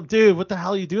him, dude, what the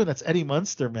hell are you doing? That's Eddie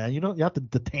Munster, man. You have to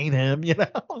detain him,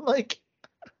 like.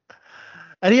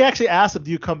 And he actually asked him,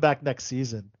 "Do you come back next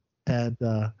season?" And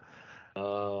and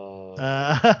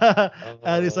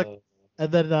he's like,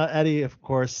 and then Eddie, of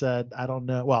course, said, "I don't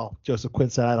know." Well, Joseph Quinn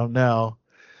said, "I don't know,"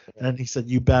 and he said,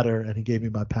 "You better," and he gave me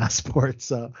my passport.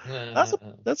 So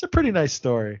that's a pretty nice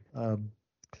story. I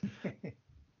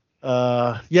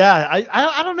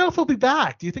don't know if he'll be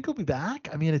back. Do you think he'll be back?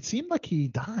 I mean, it seemed like he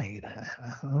died.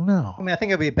 I don't know. I mean, I think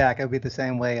he'll be back. It'll be the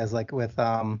same way as like with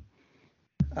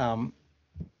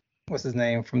what's his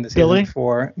name from the season Billy?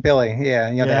 before? Billy.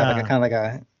 Yeah, they have like a kind of like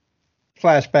a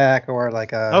flashback or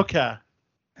like a. Okay.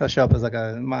 He'll show up as like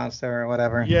a monster or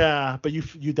whatever. Yeah, but you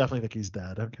definitely think he's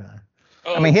dead. Okay.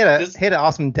 I mean, he had an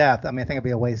awesome death. I mean, I think it'd be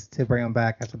a waste to bring him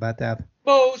back after that death.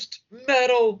 Most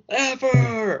metal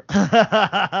ever.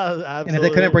 And if they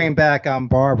couldn't bring back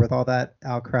Barb with all that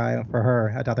outcry for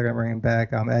her, I thought they were gonna bring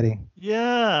back Eddie.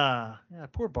 Yeah,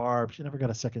 poor Barb. She never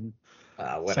got a second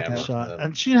shot,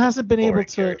 and she hasn't been able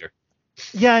to. Character.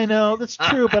 Yeah, I know that's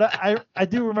true, but I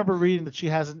do remember reading that she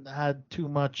hasn't had too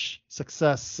much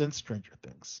success since Stranger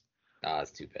Things. That's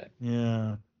too bad.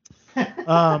 Yeah.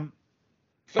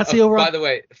 By the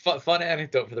way, fun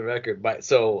anecdote for the record.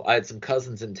 So I had some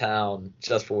cousins in town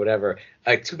just for whatever.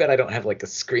 Too bad I don't have like a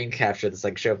screen capture that's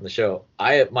like show from the show.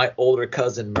 My older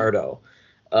cousin Murdo,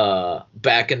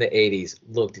 back in the 80s,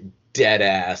 looked dead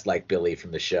ass like Billy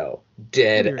from the show.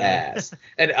 Dead ass.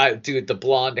 And the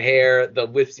blonde hair, the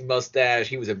whipsy mustache,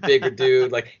 he was a bigger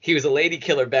dude. Like he was a lady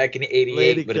killer back in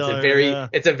 '88, but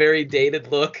it's a very dated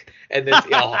look. And this,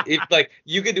 like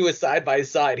you could do a side by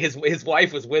side. His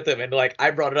wife was with him, and like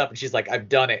I brought it up, and she's like, "I've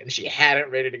done it," and she had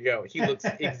it ready to go. He looks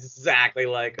exactly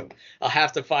like him. I'll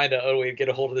have to find a way to get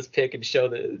a hold of this pic and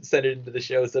send it into the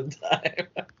show sometime.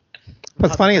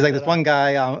 What's funny is like this one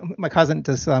guy, my cousin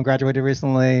just graduated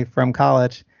recently from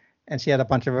college, and she had a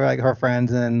bunch of like her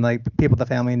friends and like people the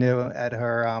family knew at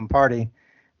her party,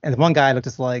 and one guy looked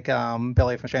just like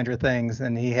Billy from Stranger Things,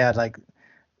 and he had like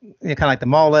kind of like the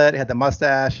mullet, had the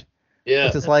mustache,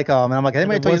 just like and I'm like,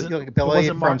 anybody told you look like Billy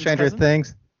from Stranger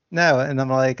Things? No, and I'm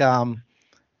like,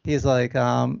 he's like,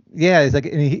 he's like,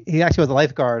 and he actually was a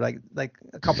lifeguard like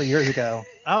a couple of years ago.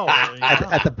 Oh,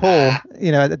 at the pool,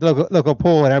 at the local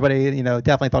pool, and everybody,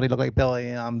 definitely thought he looked like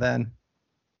Billy then.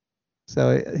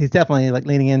 So he's definitely like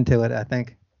leaning into it, I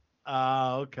think.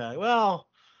 Okay. Well,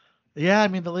 yeah, I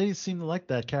mean the ladies seem to like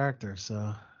that character,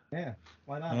 so. Yeah,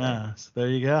 why not? Yeah, so there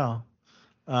you go.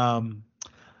 All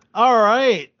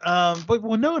right, but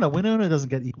Winona doesn't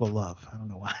get equal love. I don't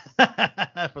know why.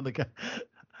 From the guy.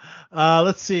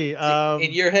 Let's see.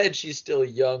 In your head, she's still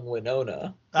young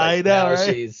Winona. I know,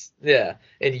 right? She's in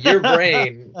your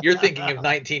brain, you're thinking of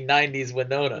 1990s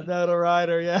Winona. Winona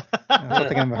Ryder, yeah. I'm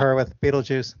thinking of her with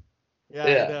Beetlejuice. Yeah.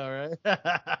 I know,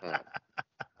 right?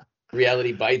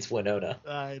 Reality Bites Winona.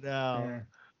 I know.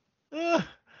 Yeah.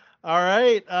 All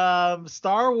right.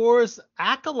 Star Wars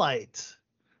Acolyte.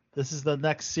 This is the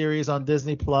next series on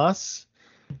Disney Plus.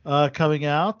 Coming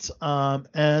out,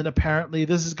 and apparently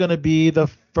this is going to be the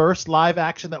first live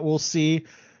action that we'll see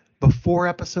before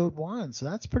episode 1, so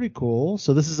that's pretty cool.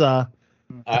 So this is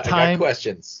I got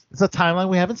questions. It's a timeline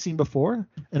we haven't seen before,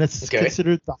 and it's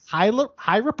considered the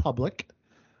High Republic.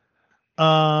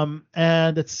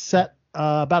 And it's set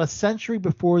about a century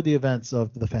before the events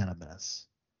of the Phantom Menace.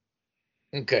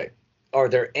 Okay. Are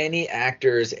there any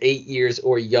actors 8 years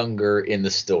or younger in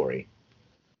the story?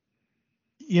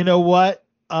 You know what?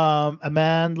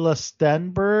 Amanda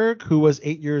Stenberg, who was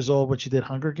 8 years old when she did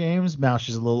Hunger Games. Now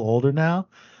she's a little older now,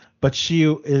 but she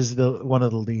is one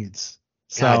of the leads.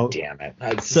 So, God damn it!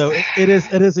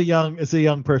 It is a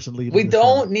young person leading. We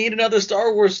don't need another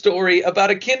Star Wars story about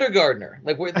a kindergartner.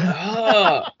 Like we're.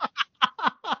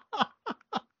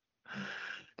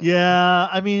 Yeah,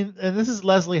 I mean, and this is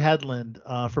Leslie Headland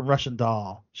from Russian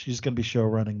Doll. She's going to be show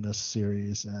running this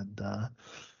series, and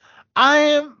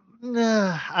I don't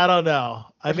know.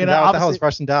 I mean, what the hell is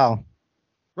Russian Doll?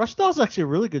 Russian Doll is actually a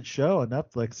really good show on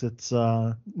Netflix. It's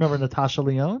remember Natasha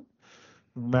Lyonne,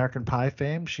 American Pie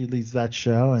fame. She leads that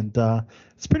show, and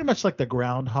it's pretty much like the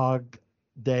Groundhog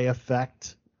Day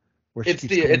effect. Where it's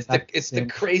the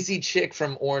crazy chick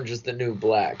from Orange Is the New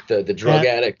Black, the drug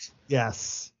addict.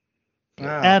 Yes.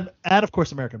 Wow. And of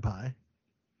course American Pie.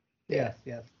 Yes.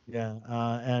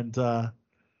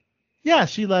 Yeah,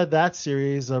 she led that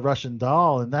series, Russian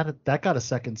Doll, and that got a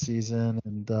second season.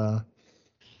 And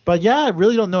but yeah, I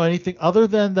really don't know anything other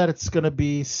than that it's going to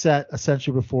be set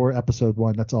essentially before Episode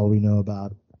 1. That's all we know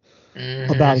about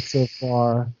it so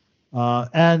far.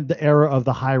 And the era of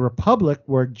the High Republic,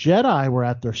 where Jedi were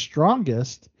at their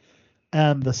strongest,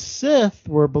 and the Sith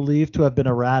were believed to have been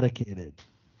eradicated.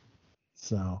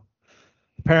 So.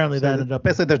 Apparently that ended up.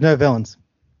 Basically, there's no villains.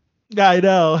 Yeah, I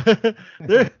know.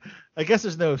 I guess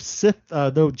there's no Sith,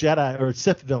 no Jedi or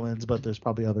Sith villains, but there's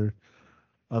probably other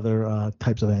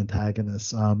types of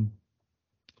antagonists.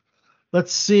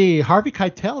 Let's see. Harvey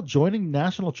Keitel joining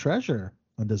National Treasure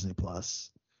on Disney Plus.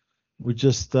 We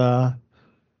just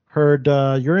heard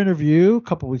your interview a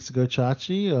couple weeks ago,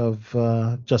 Chachi,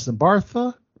 of Justin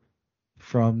Bartha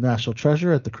from National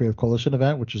Treasure at the Creative Coalition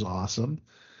event, which is awesome.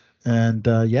 And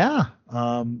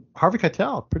Harvey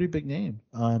Keitel, pretty big name,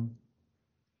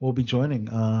 will be joining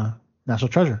National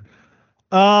Treasure.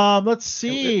 Let's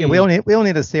see. We don't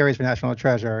need a series for National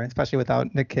Treasure, especially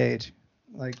without Nick Cage.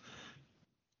 Like,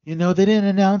 they didn't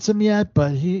announce him yet,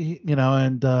 but he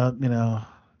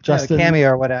Justin, a cameo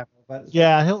or whatever. But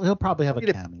yeah, he'll probably have a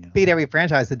cameo. Beat every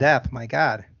franchise to death. My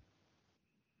God.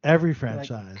 Every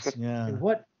franchise, yeah.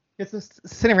 What? It's just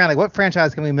sitting around like, what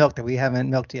franchise can we milk that we haven't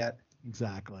milked yet?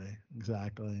 Exactly.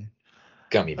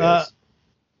 Gummy bears.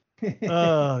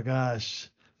 Oh gosh.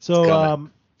 So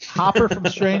Hopper from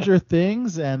Stranger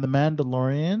Things and The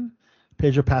Mandalorian,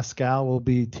 Pedro Pascal will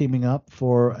be teaming up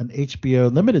for an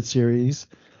HBO limited series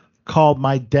called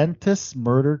My Dentist's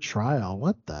Murder Trial.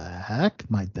 What the heck?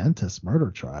 My Dentist's Murder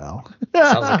Trial.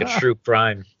 Sounds like a true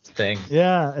crime thing.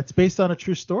 Yeah, it's based on a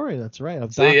true story. That's right.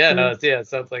 It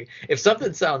sounds like if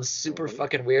something sounds super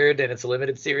fucking weird and it's a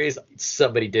limited series,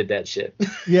 somebody did that shit.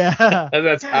 Yeah.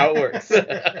 That's how it works.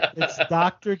 It's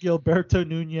Dr. Gilberto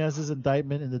Nunez's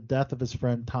indictment in the death of his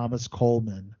friend Thomas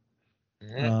Coleman.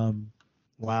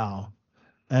 Wow.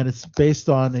 And it's based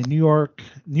on a New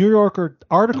Yorker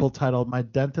article titled "My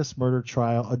Dentist's Murder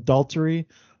Trial: Adultery,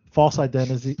 False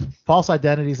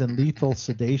Identities, and Lethal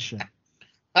Sedation."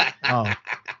 Oh,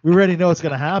 we already know what's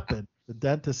going to happen. The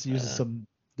dentist uses some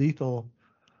lethal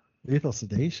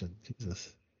sedation.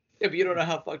 Jesus. Yeah, but you don't know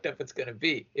how fucked up it's going to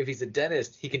be. If he's a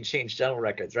dentist, he can change dental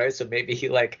records, right? So maybe he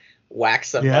whacks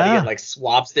somebody and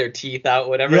swaps their teeth out,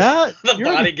 whatever. Yeah, the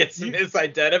body gets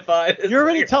misidentified. You're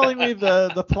already telling me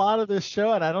the plot of this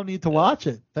show, and I don't need to watch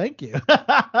it. Thank you. Kate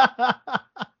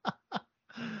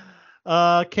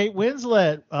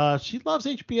Winslet, she loves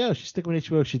HBO. She's sticking with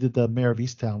HBO. She did the Mayor of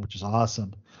Easttown, which is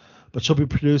awesome. But she'll be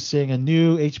producing a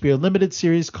new HBO limited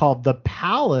series called The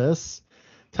Palace.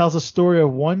 Tells a story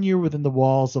of 1 year within the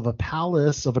walls of a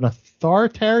palace of an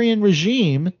authoritarian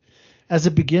regime as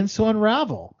it begins to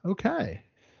unravel. Okay.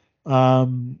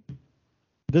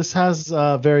 This has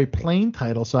a very plain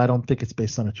title, so I don't think it's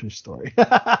based on a true story.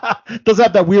 It does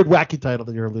have that weird, wacky title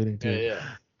that you're alluding to. Yeah.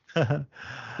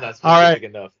 That's all right.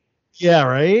 Enough. Yeah,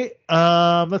 right.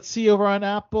 Let's see over on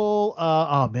Apple.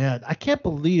 Oh, man. I can't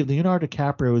believe Leonardo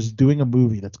DiCaprio is doing a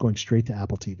movie that's going straight to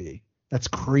Apple TV. That's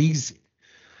crazy.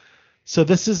 So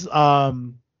this is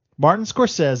Martin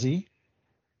Scorsese,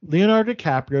 Leonardo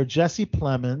DiCaprio, Jesse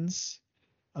Plemons,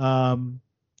 and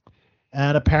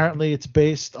apparently it's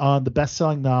based on the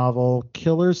best-selling novel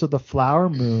Killers of the Flower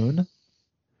Moon,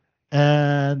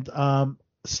 and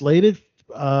slated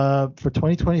for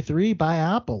 2023 by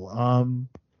Apple.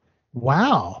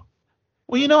 Wow.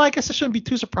 Well, I guess I shouldn't be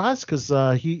too surprised because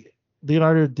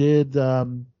Leonardo did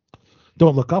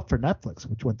Don't Look Up for Netflix,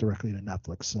 which went directly to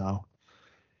Netflix. So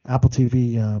Apple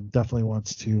TV definitely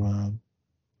wants to,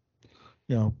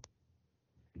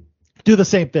 do the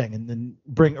same thing and then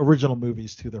bring original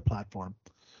movies to their platform.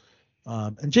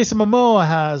 And Jason Momoa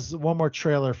has one more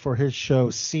trailer for his show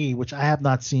C, which I have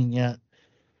not seen yet.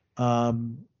 I've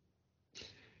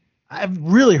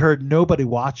really heard nobody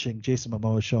watching Jason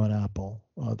Momoa's show on Apple,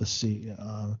 the C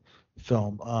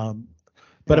film.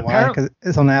 But apparently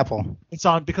it's on Apple.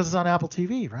 Because it's on Apple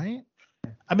TV, right?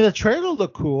 I mean, the trailer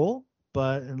looked cool,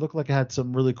 but it looked like it had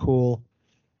some really cool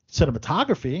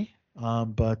cinematography.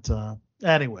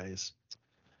 Anyways,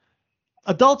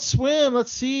 Adult Swim.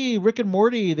 Let's see, Rick and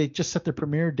Morty. They just set their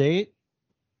premiere date.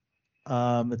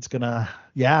 We're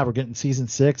getting season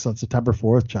 6 on September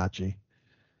 4th, Chachi.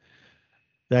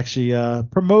 They actually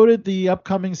promoted the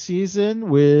upcoming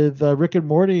season with Rick and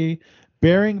Morty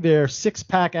bearing their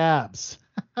 6-pack abs.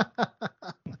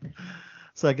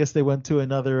 So I guess they went to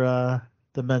another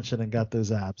dimension and got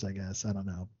those abs, I guess. I don't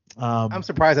know. I'm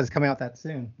surprised it's coming out that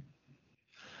soon.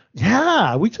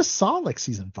 Yeah, we just saw like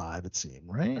season 5, it seemed,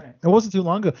 right? It wasn't too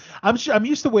long ago. I'm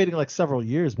used to waiting like several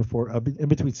years before in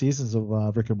between seasons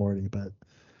of Rick and Morty, but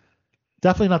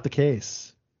definitely not the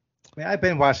case. I mean, I've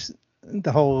been watched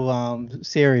the whole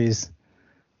series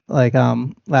like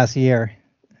last year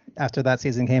after that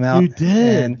season came out. You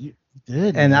did. You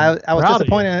did. And I was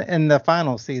disappointed in the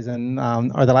final season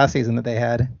or the last season that they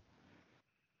had.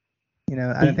 I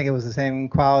didn't think it was the same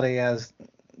quality as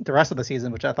the rest of the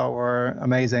season, which I thought were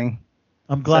amazing.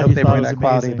 I'm glad they bring that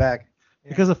quality back.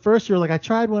 Because at first you were like, I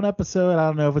tried one episode, I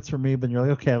don't know if it's for me, but you're like,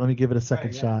 okay, let me give it a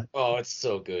second shot. Oh, it's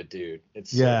so good, dude.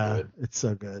 It's so good. It's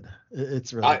so good.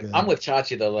 It's really good. I'm with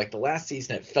Chachi though. Like the last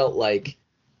season, it felt like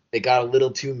they got a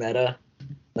little too meta,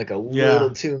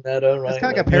 little too meta, right? It's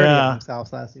kind of like a parody of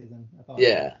themselves last season. I thought.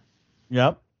 Yeah.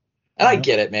 Yep. And I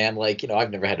get it, man. Like, I've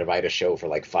never had to write a show for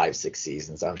like 5-6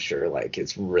 seasons. I'm sure like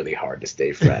it's really hard to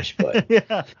stay fresh, but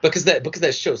because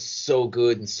that show's so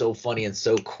good and so funny and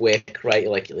so quick, right?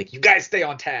 Like you guys stay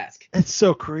on task. It's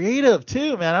so creative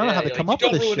too, man. I don't know how they come up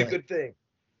with this shit. Don't ruin a good thing.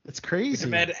 It's crazy.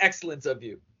 We demand excellence of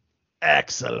you.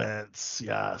 Excellence,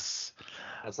 yes.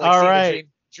 It's like seeing the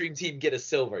dream team get a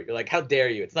silver. You're like, how dare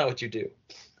you? It's not what you do.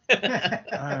 All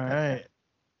right.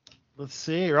 Let's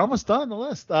see. We're almost done on the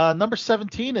list. Number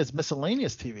 17 is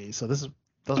miscellaneous TV. So this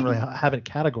doesn't really have a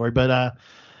category. But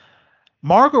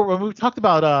Margot, when we talked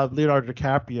about Leonardo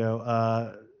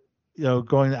DiCaprio,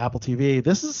 going to Apple TV,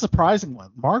 this is a surprising one.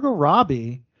 Margot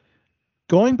Robbie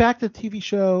going back to the TV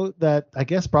show that I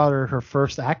guess brought her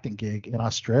first acting gig in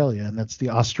Australia, and that's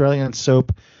the Australian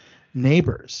soap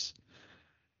Neighbours.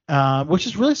 Which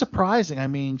is really surprising. I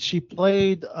mean, she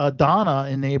played Donna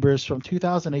in Neighbours from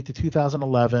 2008 to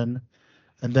 2011,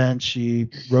 and then she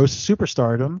rose to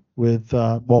superstardom with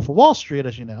Wolf of Wall Street,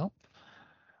 as you know.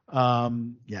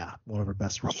 One of her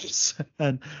best roles.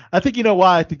 And I think you know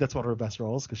why I think that's one of her best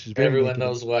roles, because she's very Everyone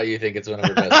knows why you think it's one of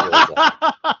her best roles.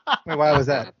 Wait, why was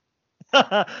that?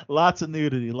 Lots of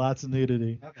nudity. Okay.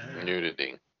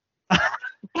 Nudity.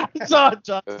 This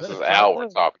is Al we're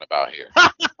talking about here.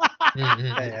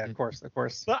 Yeah, of course. But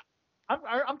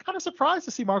I'm kind of surprised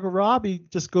to see Margot Robbie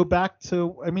just go back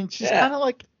to. I mean, she's kind of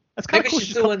like that's kind of cool.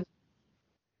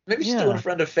 Maybe she's doing a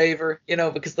friend a favor,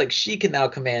 because like she can now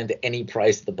command any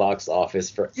price at the box office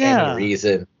for any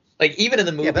reason. Like even in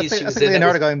the movies she was in.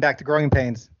 Leonardo going back to Growing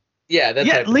Pains. Yeah,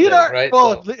 that's Leonardo. Right?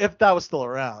 Well, if that was still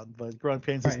around, but Growing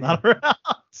Pains is not around.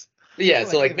 Yeah,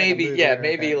 so like maybe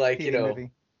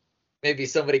maybe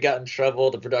somebody got in trouble,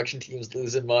 the production team's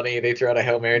losing money, they throw out a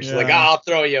Hail Mary, and she's like, I'll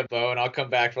throw you a bone, I'll come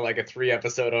back for like a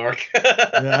 3-episode arc.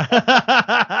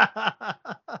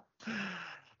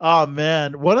 Oh,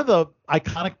 man. One of the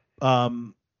iconic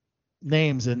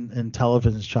names in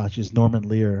television, Chachi, is Norman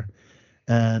Lear.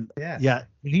 And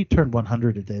he turned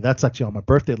 100 today. That's actually on my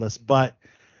birthday list. But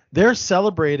they're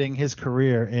celebrating his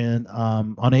career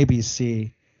on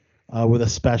ABC with a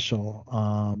special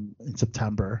in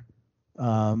September.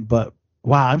 But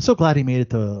wow, I'm so glad he made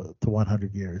it to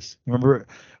 100 years. Remember,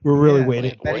 we're really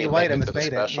waiting. Betty White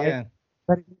made it. Yeah,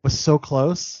 Betty was so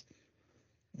close,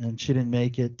 and she didn't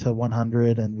make it to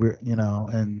 100.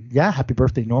 And happy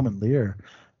birthday, Norman Lear.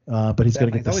 But he's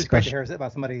going to get the special. It's always great to hear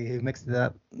about somebody who mixed it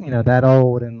up, that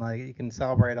old, and like you can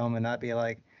celebrate them and not be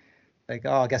like,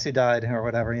 oh, I guess he died or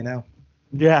whatever,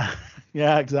 Yeah,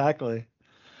 exactly.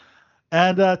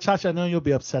 And Chacha, I know you'll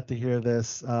be upset to hear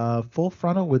this. Full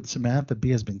Frontal with Samantha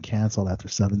Bee has been canceled after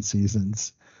 7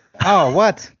 seasons. Oh,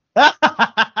 what?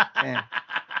 I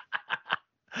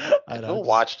haven't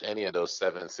watched any of those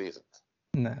 7 seasons.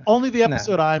 No. Only the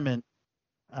episode I'm in.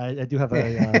 I do have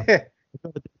a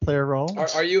Play a role.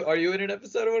 Are you in an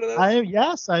episode of one of those?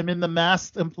 Yes, I'm in the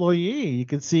masked employee. You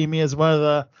can see me as one of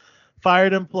the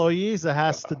fired employees that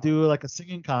has to do like a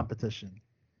singing competition.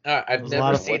 I've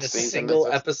never seen a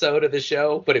single episode of the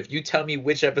show, but if you tell me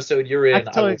which episode you're in,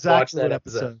 I will watch that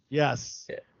episode. Yes.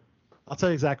 Yeah. I'll tell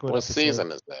you exactly what episode.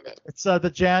 Season is that in? It's the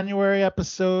January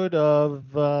episode of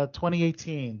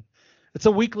 2018. It's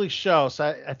a weekly show,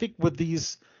 so I think with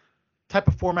these type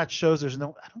of format shows, I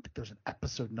don't think there's an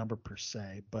episode number per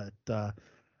se, but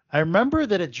I remember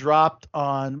that it dropped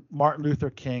on Martin Luther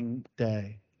King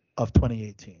Day of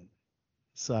 2018.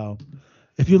 So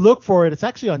if you look for it, it's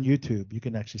actually on YouTube. You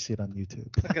can actually see it on YouTube.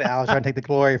 Look at Al trying to take the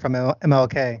glory from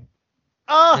MLK.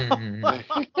 Oh, and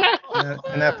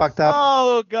that fucked up.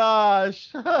 Oh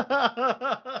gosh,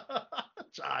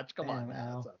 Josh, come on,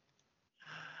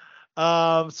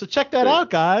 Al. So check that out,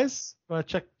 guys. Want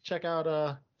to check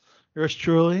out yours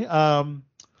truly. I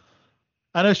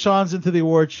know Sean's into the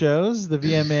award shows. The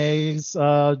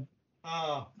VMAs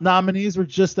nominees were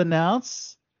just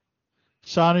announced.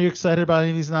 Sean, are you excited about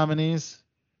any of these nominees?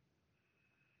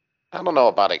 I don't know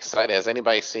about excited. Has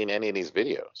anybody seen any of these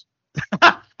videos?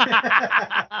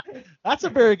 That's a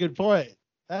very good point.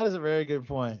 That is a very good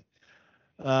point.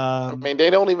 I mean, they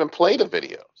don't even play the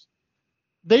videos.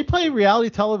 They play reality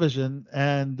television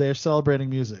and they're celebrating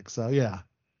music. So yeah,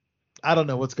 I don't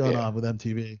know what's going on with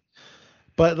MTV.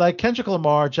 But like Kendrick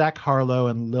Lamar, Jack Harlow,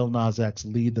 and Lil Nas X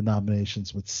lead the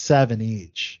nominations with 7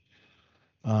 each.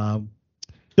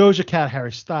 Doja Cat,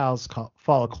 Harry Styles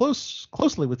follow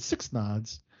closely with 6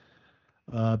 nods.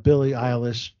 Billie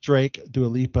Eilish, Drake, Dua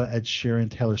Lipa, Ed Sheeran,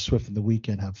 Taylor Swift, and The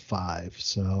Weeknd have 5.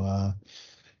 So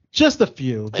just a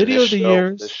few. Video of the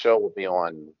years. The show will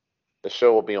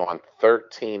be on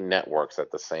 13 networks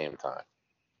at the same time.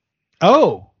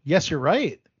 Oh, yes, you're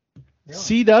right. Yeah.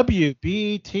 CW,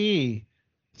 BET,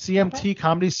 CMT,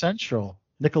 Comedy Central,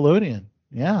 Nickelodeon.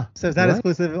 Yeah. So is that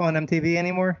exclusive on MTV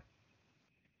anymore?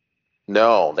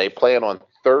 No, they play it on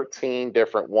 13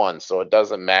 different ones. So it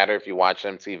doesn't matter if you watch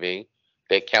MTV.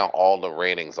 They count all the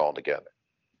ratings all together.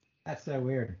 That's so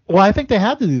weird. Well, I think they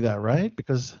had to do that, right?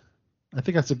 Because I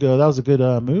think that was a good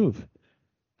move.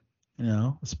 You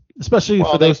know, especially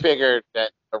for they figured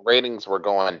that the ratings were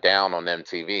going down on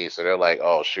MTV, so they're like,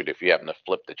 "Oh shoot, if you happen to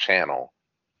flip the channel,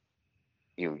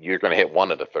 you're going to hit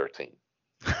one of the 13."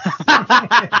 That's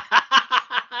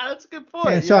a good point.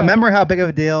 Yeah, so I remember how big of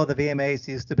a deal the VMAs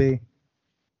used to be.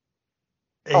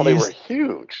 Oh, they were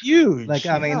huge. Huge. Like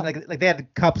I mean, like they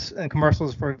had cups and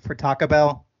commercials for Taco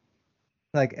Bell.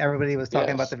 Like everybody was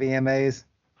talking about the VMAs.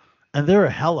 And they were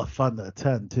hella fun to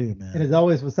attend too, man. It is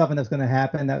always was something that's going to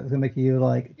happen that was going to make you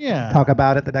talk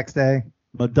about it the next day.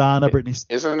 Madonna, Britney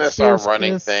Spears. Isn't this our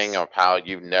running thing of how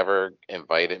you never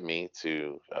invited me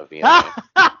to a VMA?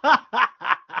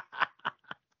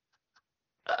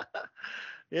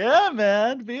 Yeah,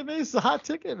 man. VMA's a hot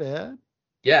ticket, man.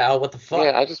 Yeah, what the fuck?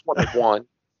 Yeah, I just wanted one.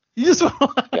 You just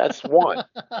want? Yeah, it's one.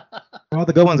 Well,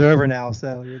 the good ones are over now,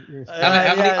 so you're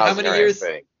how many years?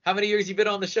 How many years you been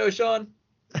on the show, Sean?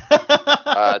 It's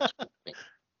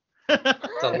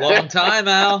a long time,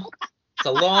 Al. It's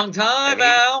a long time,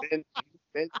 Al.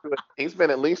 He's been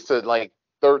at least to like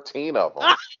 13 of them.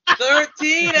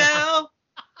 13, Al.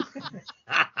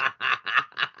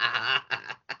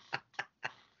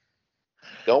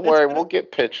 Don't worry, we'll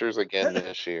get pictures again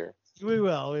this year. We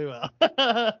will.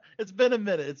 It's been a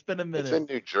minute. It's in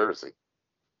New Jersey.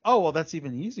 Oh, well, that's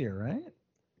even easier, right?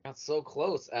 Not so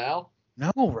close, Al.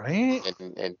 No, right?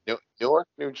 In Newark,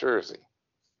 New Jersey.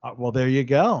 Well, there you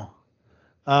go.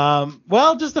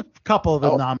 Well, just a couple of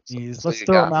the nominees. Let's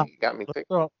throw them out. You got me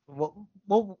thinking.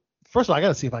 Well, first of all, I got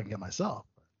to see if I can get myself.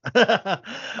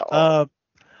 All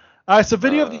right, so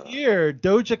video of the year: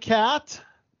 Doja Cat,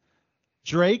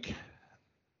 Drake,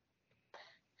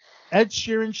 Ed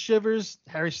Sheeran, Shivers,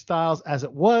 Harry Styles, As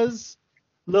It Was,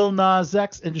 Lil Nas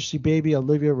X, Industry Baby,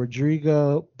 Olivia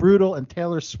Rodrigo, Brutal, and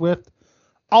Taylor Swift.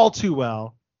 All Too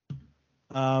Well.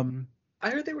 I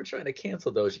heard they were trying to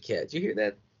cancel Doja Cat. Did you hear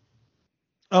that?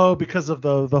 Oh, because of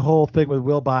the whole thing with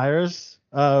Will Byers.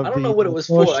 I don't know what it was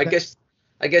for. I guess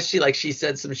she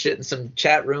said some shit in some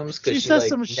chat rooms because she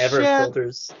never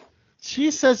filters.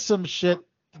 She said some shit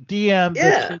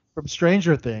DM from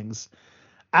Stranger Things,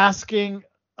 asking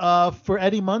for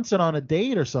Eddie Munson on a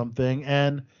date or something,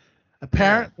 and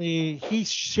apparently he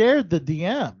shared the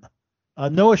DM.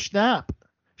 Noah Schnapp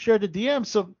shared the DM.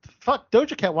 So fuck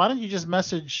Doja Cat. Why don't you just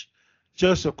message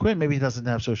Joseph Quinn? Maybe he doesn't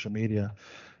have social media,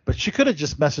 but she could have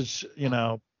just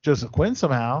messaged, Joseph Quinn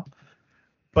somehow.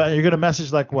 But you're gonna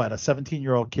message like what, a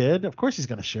 17-year-old kid? Of course he's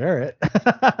gonna share it.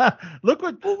 Look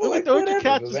what Doja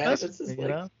Cat just messaged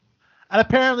me, And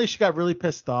apparently she got really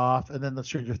pissed off, and then the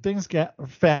Stranger Things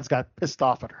fans got pissed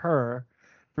off at her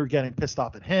for getting pissed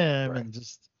off at him, and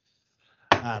just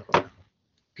I don't know.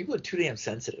 People are too damn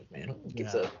sensitive, man. Who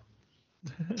gives a...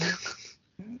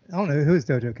 I don't know who's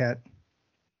Doja Cat.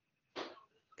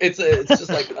 It's just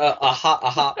like a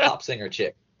hot pop singer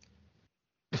chick.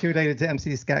 Is she related to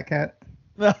MC Scat Cat?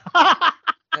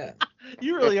 Yeah.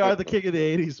 You really are the king of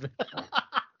the 80s, man.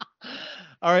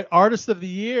 All right, Artist of the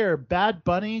Year: Bad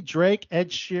Bunny, Drake, Ed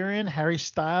Sheeran, Harry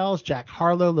Styles, Jack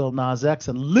Harlow, Lil Nas X,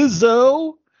 and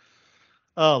Lizzo.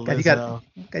 Oh, Lizzo. You got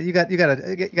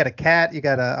a cat. You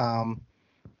got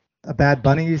a Bad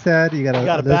Bunny. You said you got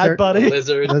a Bad Bunny.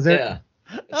 Lizard. Yeah.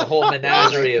 It's a whole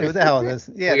menagerie of what the hell is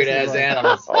this? Yeah, weird ass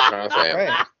animals. All kinds of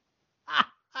animals.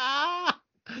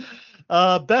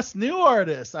 Right. Best New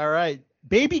Artist. All right,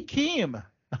 Baby Keem,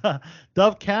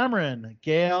 Dove Cameron,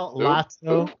 Gail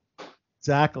Lasso.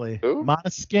 Exactly. Who?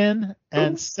 Måneskin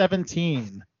and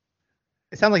 17.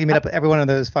 It sounds like you made up every one of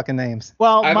those fucking names.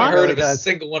 Well, I haven't heard of a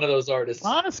single one of those artists.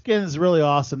 Måneskin is really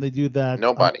awesome. They do that.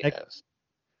 Nobody has.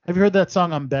 Have you heard that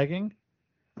song, I'm Begging?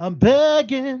 I'm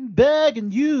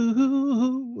begging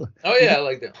you. Oh yeah, I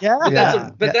like that. Yeah.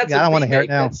 But that's I don't want to hear it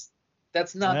now.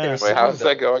 That's not Yeah. their Wait, song. how does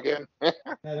that go again?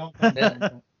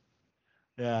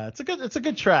 Yeah, it's a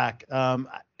good track.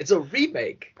 It's a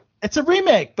remake. It's a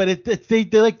remake, but they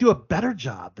like do a better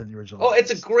job than the original. Oh,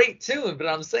 it's a great tune, but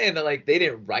I'm saying that like they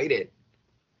didn't write it.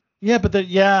 Yeah, but they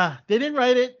didn't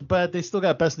write it, but they still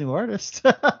got Best New Artist.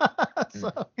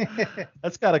 So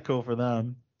that's kind of cool for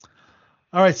them.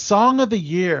 All right, Song of the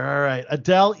Year. All right,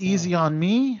 Adele, Easy on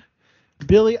Me.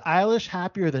 Billie Eilish,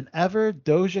 Happier Than Ever.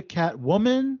 Doja Cat,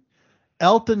 Woman.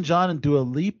 Elton John and Dua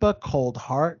Lipa, Cold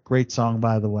Heart. Great song,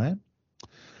 by the way.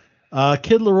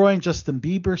 Kid Laroi and Justin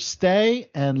Bieber, Stay.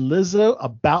 And Lizzo,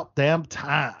 About Damn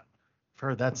Time. I've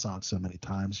heard that song so many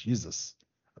times. Jesus.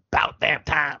 About Damn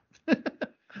Time.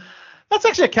 That's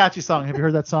actually a catchy song. Have you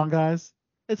heard that song, guys?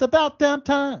 It's About Damn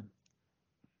Time.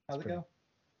 How's it go?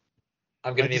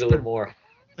 I'm gonna need a little more.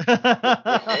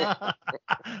 I'm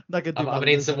gonna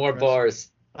need some more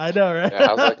bars. I know, right? Yeah,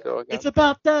 how's that go again? It's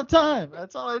about that time.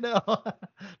 That's all I know.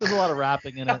 There's a lot of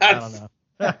rapping in it. I don't know.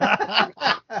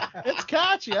 It's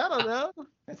catchy. I don't know.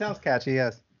 It sounds catchy,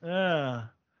 yes. Yeah.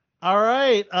 All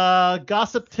right.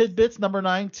 Gossip tidbits number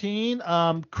 19.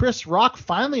 Chris Rock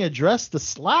finally addressed the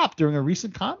slap during a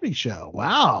recent comedy show.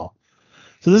 Wow.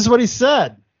 So this is what he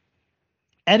said.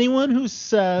 Anyone who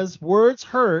says words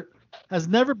hurt has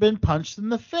never been punched in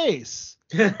the face.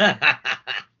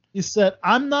 He said,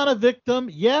 I'm not a victim.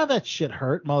 Yeah, that shit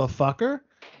hurt, motherfucker.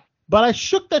 But I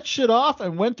shook that shit off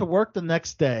and went to work the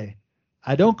next day.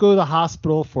 I don't go to the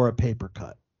hospital for a paper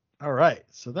cut. All right.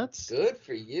 So that's good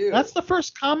for you. That's the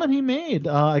first comment he made,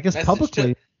 I guess,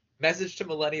 publicly. Message to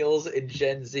millennials and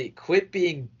Gen Z. Quit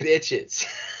being bitches.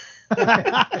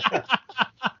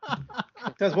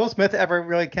 Does Will Smith ever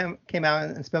really came out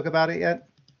and spoke about it yet?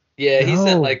 Yeah, he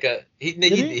sent like a he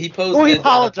posted an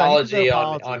apology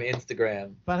on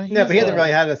Instagram. But he hasn't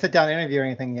really had a sit down interview or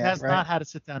anything yet. Has right? not had a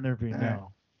sit down interview.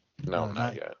 No,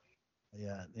 not yet.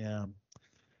 Yeah.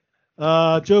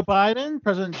 Joe Biden,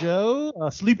 President Joe,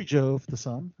 Sleepy Joe, the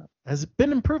son, has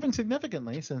been improving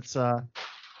significantly since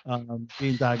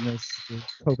being diagnosed with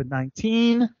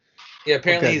COVID-19. Yeah,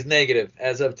 apparently he's negative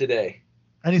as of today.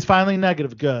 And he's finally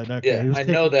negative. Good. Okay. Yeah, I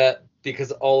know that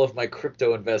because all of my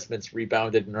crypto investments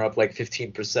rebounded and are up like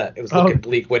 15%. It was looking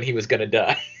bleak when he was going to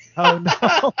die. Oh,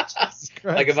 no. Jesus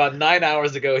Christ. Like about 9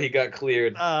 hours ago, he got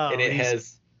cleared, and it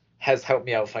has helped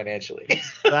me out financially.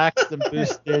 Vaxxed and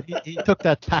boosted. He took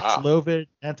that Paxlovid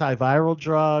antiviral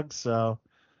drug, so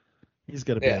he's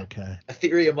going to be okay.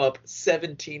 Ethereum up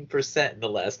 17% in the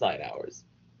last 9 hours.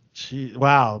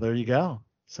 Wow, there you go.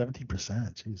 17%.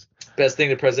 Jeez. Best thing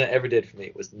the president ever did for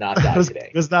me was not die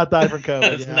today. Was not die from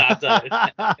COVID. Was not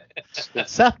die.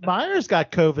 Seth Meyers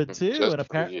got COVID too, and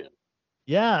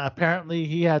apparently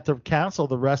he had to cancel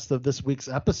the rest of this week's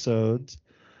episodes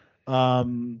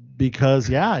because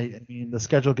I mean the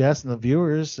scheduled guests and the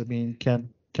viewers can't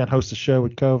host a show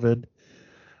with COVID.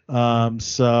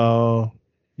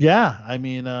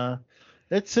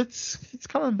 It's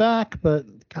coming back, but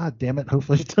god damn it,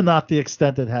 hopefully to not the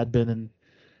extent it had been in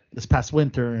this past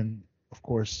winter, and of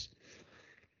course.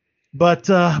 But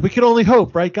we can only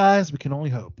hope, right, guys? We can only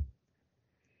hope.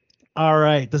 All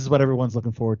right, this is what everyone's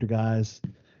looking forward to, guys.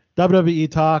 WWE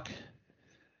talk.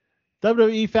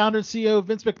 WWE founder and CEO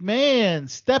Vince McMahon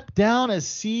stepped down as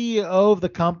CEO of the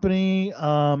company.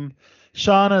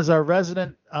 Sean is our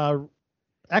resident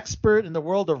expert in the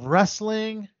world of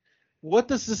wrestling. What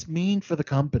does this mean for the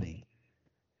company?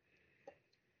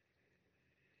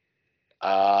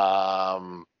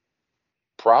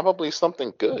 probably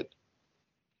something good.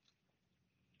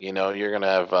 You know, you're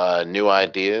gonna have new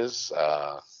ideas.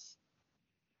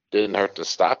 Didn't hurt the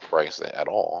stock price at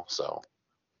all. So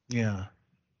Yeah.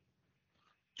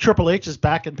 Triple H is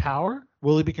back in power.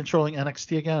 Will he be controlling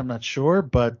NXT again? I'm not sure,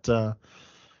 but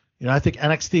I think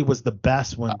NXT was the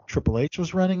best when Triple H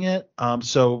was running it.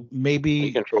 So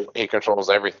maybe he controls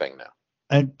everything now.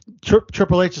 And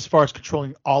Triple H, as far as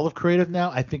controlling all of creative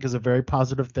now, I think is a very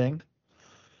positive thing.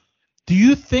 Do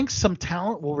you think some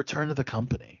talent will return to the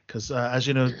company? Because as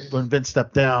you know, when Vince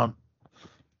stepped down,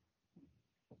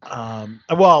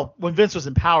 when Vince was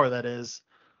in power, that is,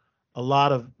 a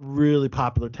lot of really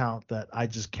popular talent that I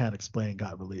just can't explain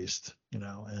got released.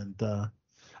 And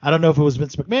I don't know if it was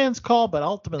Vince McMahon's call, but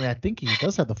ultimately I think he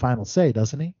does have the final say,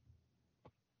 doesn't he?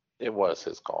 It was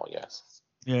his call, yes.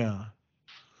 Yeah.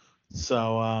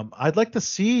 So I'd like to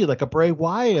see like a Bray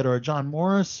Wyatt or a John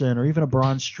Morrison or even a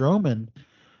Braun Strowman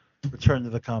return to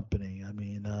the company. I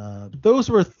mean, those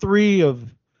were three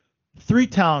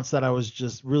talents that I was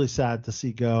just really sad to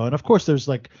see go. And of course, there's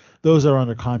like those that are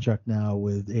under contract now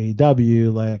with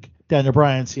AEW, like Daniel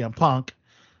Bryan, CM Punk,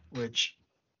 which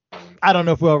I don't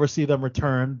know if we'll ever see them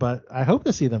return, but I hope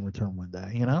to see them return one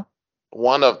day.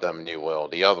 One of them you will,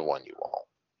 the other one you won't.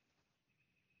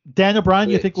 Daniel Bryan,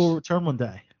 you think will return one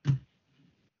day?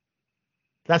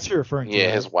 That's who you're referring to. Yeah,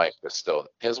 right? his wife is still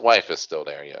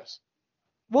there. Yes.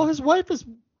 Well, his wife is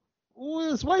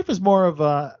more of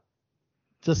a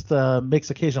just makes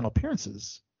occasional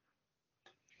appearances.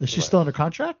 Is she still under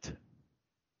contract?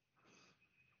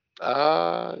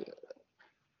 Yeah,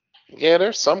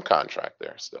 there's some contract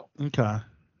there still. Okay.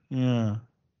 Yeah.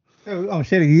 Oh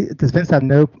shit! Does Vince have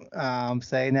no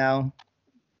say now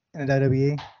in the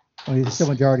WWE? Well, he's still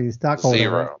majority stockholder.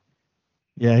 Zero. Right?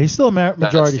 Yeah, he's still a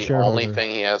majority shareholder. That's the only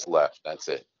thing he has left. That's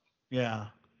it. Yeah.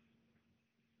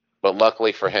 But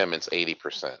luckily for him, it's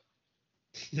 80%.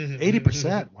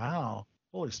 80%. Wow.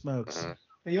 Holy smokes. Mm-hmm.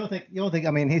 But you don't think?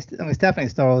 I mean, he's definitely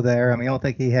still there. I mean, you don't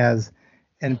think he has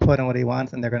input on what he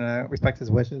wants, and they're gonna respect his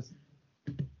wishes?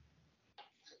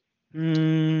 That's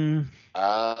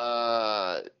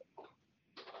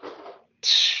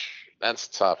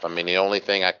tough. I mean, the only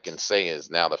thing I can say is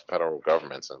now the federal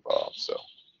government's involved. So.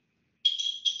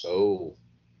 Oh.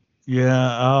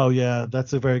 Yeah. Oh, yeah.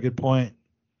 That's a very good point.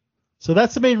 So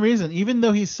that's the main reason. Even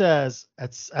though he says,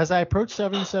 as I approach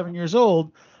 77 years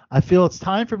old, I feel it's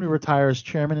time for me to retire as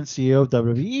chairman and CEO of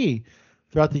WWE.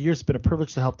 Throughout the years, it's been a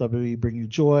privilege to help WWE bring you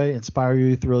joy, inspire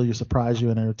you, thrill you, surprise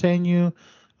you, and entertain you.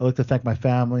 I'd like to thank my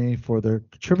family for their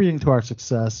contributing to our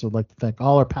success. I'd like to thank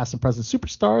all our past and present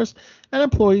superstars and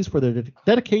employees for their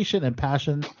dedication and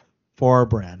passion for our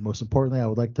brand. Most importantly, I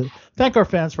would like to thank our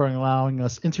fans for allowing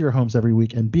us into your homes every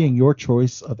week and being your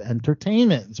choice of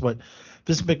entertainment. It's what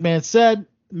Vince McMahon said,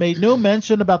 made no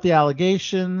mention about the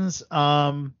allegations.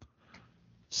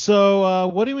 So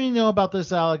what do we know about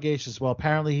those allegations? Well,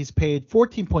 apparently he's paid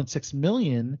 $14.6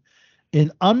 million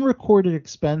in unrecorded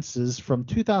expenses from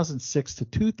 2006 to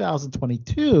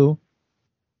 2022,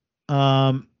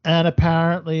 and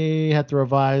apparently had to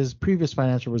revise previous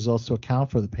financial results to account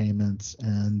for the payments.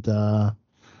 And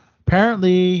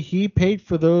apparently he paid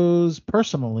for those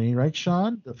personally, right,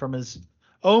 Sean? From his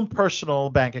own personal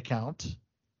bank account,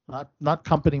 not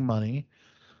company money.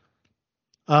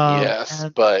 Yes,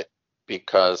 but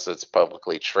because it's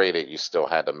publicly traded, you still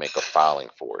had to make a filing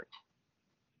for it.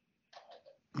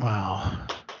 Wow.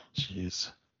 Jeez.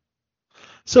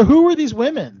 So who were these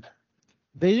women?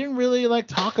 They didn't really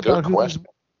talk about who these.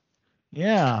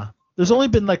 Yeah. There's only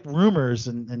been rumors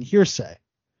and hearsay.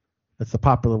 That's the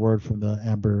popular word from the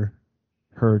Amber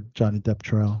Heard Johnny Depp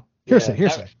trial. Hearsay.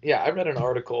 I read an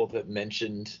article that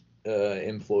mentioned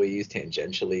employees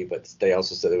tangentially, but they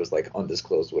also said it was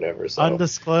undisclosed whatever. So.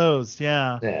 Undisclosed,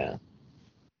 yeah. Yeah.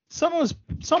 Some were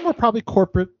probably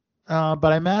corporate. But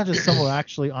I imagine some were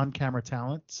actually on-camera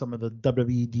talent, some of the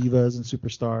WWE divas and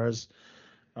superstars.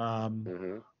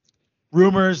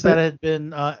 Rumors that had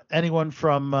been anyone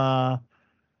from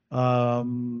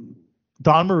Dawn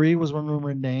Marie was one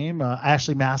rumored name.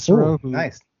 Ashley Massaro.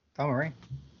 Nice. Dawn Marie.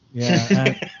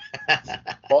 Yeah.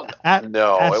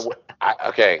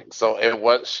 Okay, so it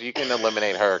was. You can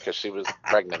eliminate her because she was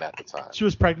pregnant at the time. She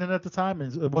was pregnant at the time,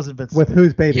 and it wasn't Vince. With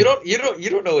whose baby? You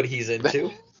don't know what he's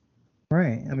into.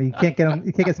 Right. I mean, you can't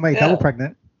get somebody double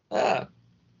pregnant. Gotta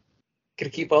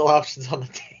keep all options on the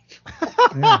table.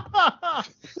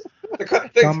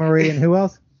 Dawn Marie and who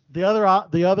else? The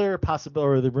other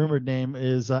possibility, or the rumored name,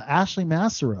 is Ashley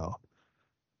Massaro,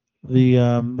 the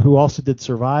who also did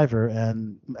Survivor,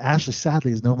 and Ashley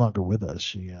sadly is no longer with us.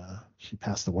 She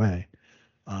passed away.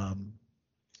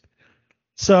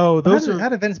 So those how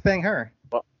did Vince bang her?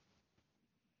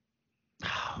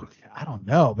 I don't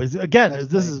know, but again,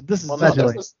 this is Well,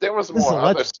 allegedly. there was more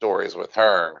other stories with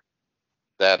her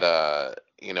that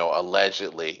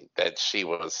allegedly that she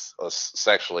was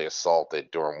sexually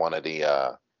assaulted during one of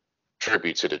the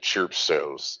tribute to the troops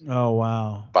shows. Oh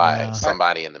wow! By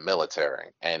somebody in the military,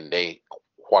 and they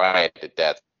quieted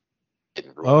that.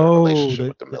 Didn't ruin their relationship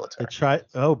with the military.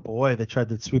 They tried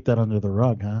to sweep that under the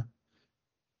rug, huh?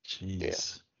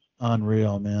 Jeez,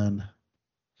 unreal, man.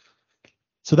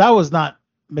 So that was not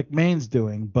McMahon's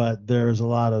doing, but there's a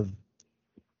lot of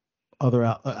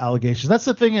other allegations. That's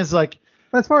the thing is like.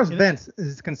 But as far as Vince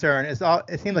is concerned,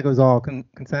 it seemed like it was all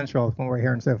consensual from what we're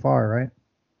hearing so far, right?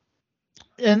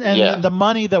 And the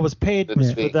money that was paid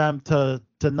was for them to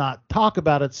not talk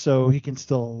about it, so he can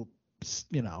still,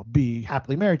 be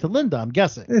happily married to Linda. I'm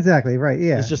guessing. Exactly right.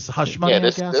 Yeah. It's just hush money.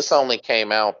 Yeah. This only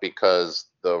came out because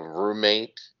the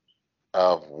roommate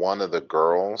of one of the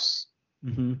girls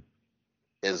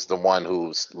is the one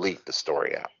who's leaked the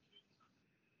story out.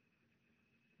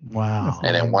 Wow.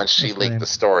 And then once she leaked the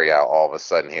story out, all of a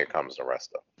sudden here comes the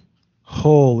rest of them.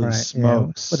 Holy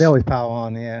smokes! Yeah. But they always pile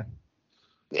on, yeah.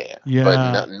 Yeah.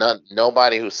 But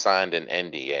nobody who signed an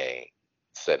NDA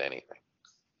said anything.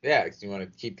 Yeah, because you want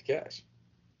to keep the cash.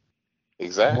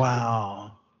 Exactly.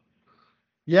 Wow.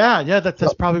 Yeah.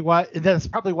 That's probably why. That's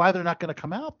probably why they're not going to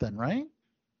come out then, right?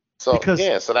 So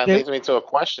so that leads me to a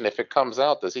question: if it comes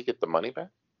out, does he get the money back?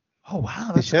 Oh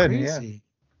wow, that's crazy.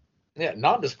 Yeah,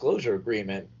 non-disclosure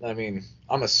agreement. I mean,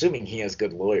 I'm assuming he has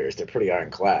good lawyers. They're pretty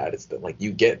ironclad. It's that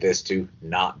you get this to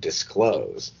not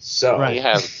disclose. So he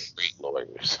has great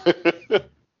lawyers.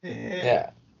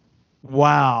 Yeah.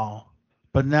 Wow.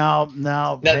 But now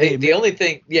the only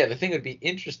thing, the thing would be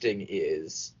interesting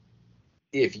is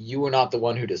if you are not the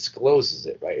one who discloses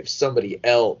it, right? If somebody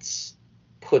else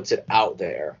puts it out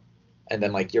there, and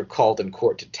then you're called in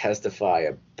court to testify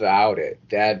about it,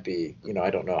 that'd be, I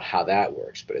don't know how that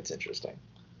works, but it's interesting.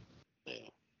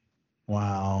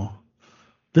 Wow.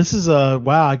 This is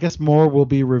wow. I guess more will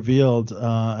be revealed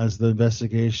as the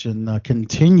investigation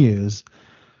continues.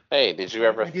 Hey, did you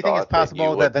ever? Do you think it's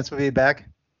possible that Vince will be back?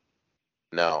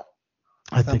 No.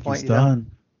 I think he's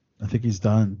done. I think he's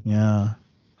done. Yeah.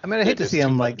 I mean, I hate to see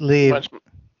him leave.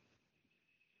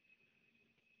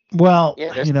 Well,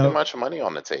 there's too much money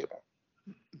on the table.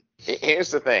 Here's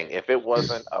the thing: if it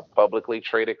wasn't a publicly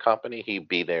traded company, he'd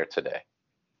be there today.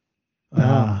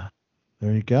 There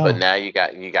you go. But now you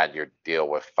got your deal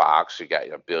with Fox. You got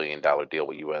your $1 billion deal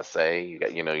with USA.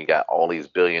 You got all these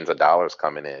billions of dollars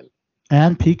coming in.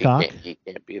 And Peacock. He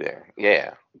can't be there.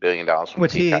 Yeah, $1 billion from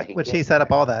Which Peacock. he set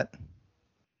up all that.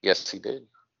 Yes, he did.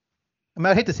 I mean,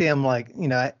 I'd hate to see him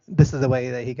this is the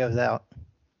way that he goes out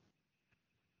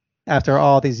after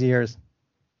all these years.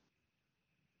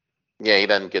 Yeah, he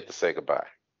doesn't get to say goodbye.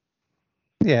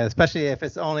 Yeah, especially if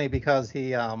it's only because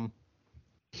he was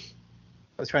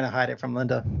trying to hide it from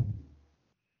Linda.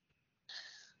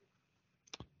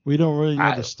 We don't really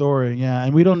know the story,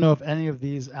 and we don't know if any of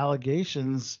these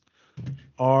allegations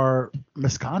are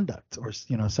misconduct or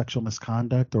sexual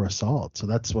misconduct or assault. So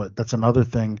that's another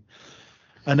thing.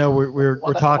 I know we're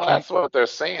talking. That's what they're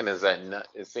saying is that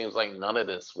it seems like none of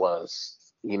this was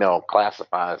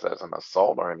classified as an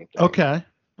assault or anything. Okay.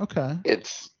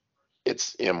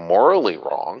 It's immorally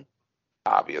wrong,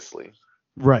 obviously.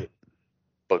 Right.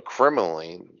 But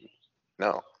criminally,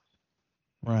 no.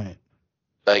 Right.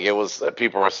 It was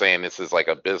people are saying this is like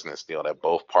a business deal that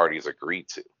both parties agreed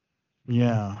to.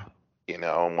 Yeah.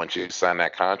 And once you sign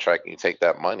that contract and you take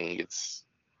that money, it's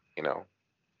Yeah.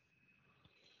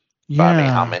 I mean,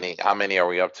 how many are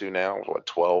we up to now? What,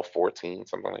 12, 14,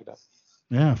 something like that?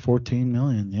 Yeah, 14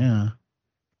 million. Yeah.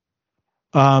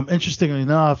 Interestingly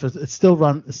enough, it's still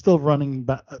running.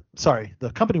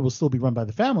 The company will still be run by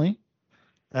the family,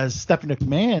 as Stephanie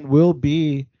McMahon will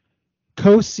be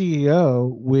co-CEO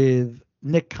with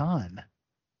Nick Khan,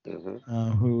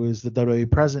 who is the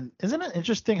WWE president. Isn't it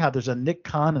interesting how there's a Nick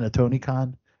Khan and a Tony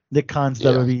Khan? Nick Khan's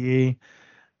WWE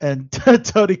and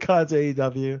Tony Khan's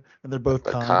AEW, and they're both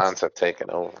the Khans. Khans have taken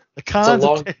over.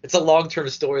 It's a long-term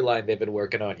storyline they've been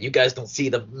working on. You guys don't see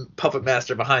the puppet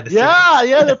master behind the scenes.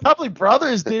 Yeah, they're probably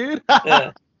brothers, dude.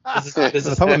 This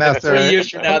is Puppet Master. 3 years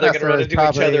from now, they're gonna run into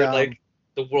each other in probably,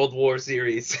 the World War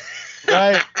series.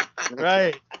 Right.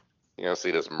 You're gonna see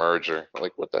this merger.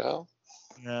 What the hell?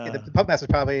 Yeah. The Puppet Master's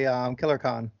probably Killer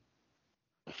Khan.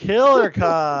 Killer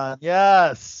Khan,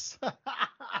 yes.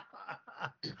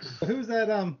 Who's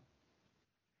that?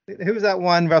 Who's that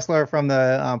one wrestler from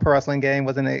the pro wrestling game?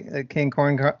 Wasn't it King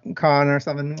Corn Khan or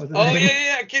something?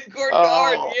 King Corn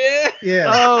Khan, yeah.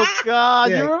 Oh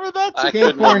God, Yeah. you remember that? I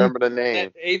couldn't remember the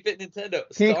name. 8-bit Nintendo.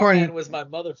 King Starman Corn was my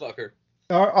motherfucker.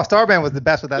 Starman was the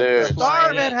best with that. Dude.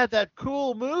 Starman had that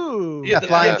cool move. Yeah,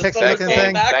 flying kick looking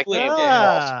thing.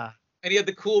 Yeah. And he had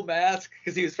the cool mask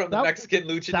because he was from the Mexican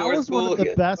luchador That was school. one of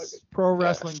the best pro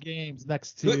wrestling games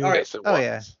next to. All right. Oh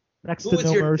yeah. Next Who to was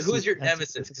No your Mercy. Who was your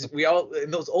nemesis? 'Cause we all in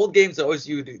those old games always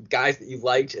you guys that you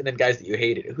liked and then guys that you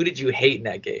hated. Who did you hate in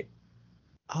that game?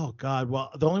 Oh God! Well,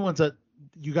 the only ones that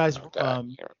you guys,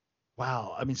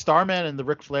 wow. I mean, Starman and the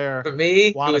Ric Flair. For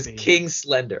me, wannabe. it was King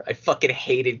Slender. I fucking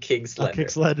hated King Slender. King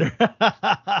Slender.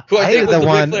 Who I hated think was the the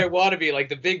one- Ric Flair wannabe, like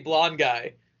the big blonde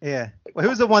guy. Yeah. Well,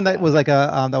 who's the one that was like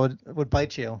a that would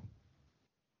bite you?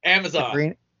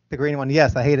 Amazon. The green one.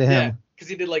 Yes, I hated him. Because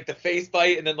he did like the face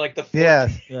bite and then like the foot.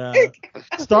 Yes. Yeah.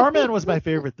 Starman was my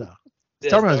favorite though. Yeah,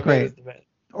 Starman was great. the man.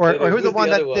 Or Who's who's the one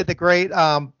that other did the great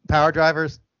power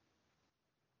drivers?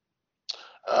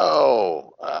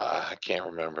 Oh, I can't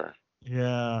remember.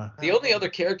 Yeah. The only other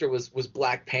character was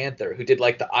Black Panther, who did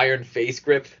like the iron face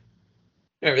grip.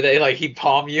 Remember they like he'd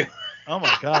palm you. Oh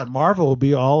my God! Marvel will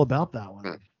be all about that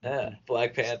one. Yeah,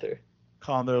 Black Panther.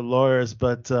 Calling their lawyers,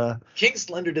 but King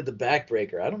Slender did the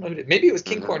backbreaker. I don't know who did. Maybe it was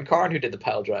King Corn Karn who did the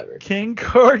pile driver. King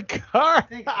Cord Car.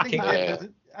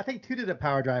 I think two did a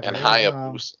power driver. And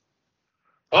Hayabusa.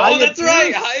 Oh, that's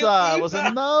right. Hayabusa was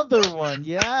another one.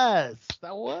 Yes,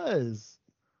 that was.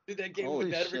 Dude, that game Holy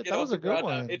would never shit, get that off was the a good ground.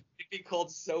 one. It'd be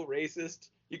called so racist.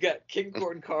 You got King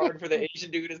Corn Karn for the Asian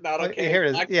dude is not okay. Here it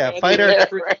is. Black Yeah,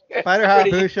 Panther, Fighter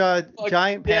Hayabusa, Like,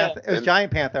 Giant yeah. Panther. It was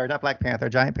Giant Panther, not Black Panther.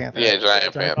 Giant Panther. Yeah,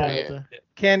 Giant Panther. Yeah.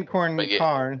 Ken Corn But yeah.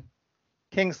 Karn,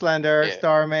 King Slender, Yeah.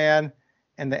 Starman,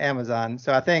 and the Amazon.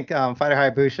 So I think Fighter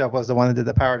Hayabusa was the one that did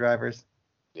the power drivers,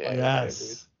 Yeah.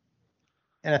 Yes.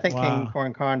 and I think Wow. King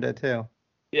Corn Karn did too.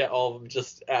 Yeah, all of them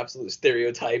just absolute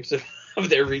stereotypes of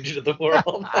their region of the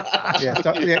world. Yeah,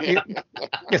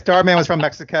 Starman was from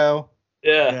Mexico.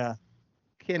 Yeah. Yeah.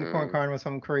 Ken Corn Karn was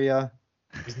from Korea.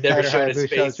 He's never Fighter shown his Hayabusa was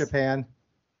face. Japan.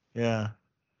 Yeah.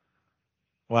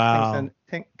 Wow.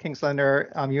 King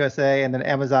Slender, USA, and then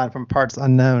Amazon from parts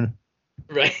unknown.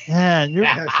 Right. Man, you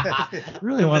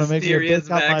really The want to make me mysterious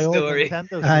pick up my old backstory.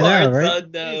 Nintendo. I know, Parts right?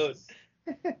 unknown.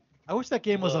 I wish that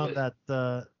game was Love on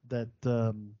it. that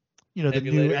you know, the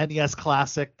Emulator? new NES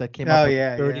Classic that came Oh, out with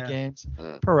yeah, 30 yeah. games.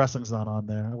 Mm. Pro Wrestling's not on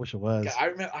there. I wish it was. I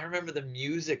remember the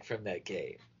music from that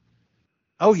game.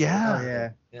 Oh yeah. Oh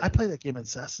yeah. I played that game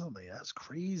incessantly. That's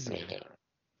crazy. Yeah.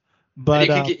 But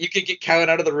And you could get counted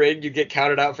out of the ring. You get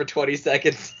counted out for 20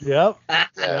 seconds. yep.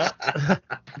 Yeah.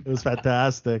 It was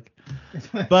fantastic.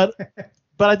 But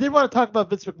I did want to talk about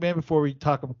Vince McMahon before we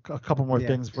talk a couple more Yeah.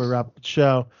 things before we wrap up the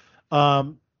show.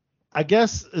 I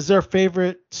guess, is there a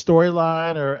favorite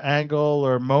storyline or angle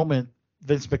or moment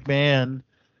Vince McMahon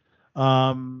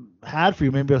had for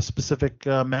you? Maybe a specific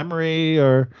memory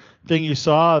or thing you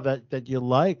saw that you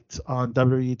liked on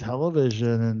WWE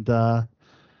television. And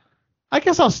I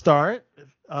guess I'll start.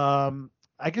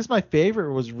 I guess my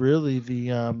favorite was really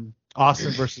the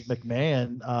Austin versus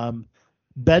McMahon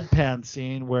bedpan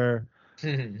scene where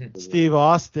Steve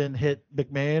Austin hit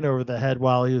McMahon over the head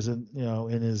while he was in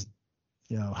his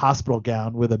hospital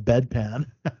gown with a bedpan.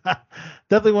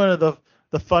 Definitely one of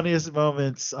the funniest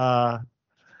moments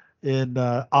in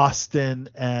Austin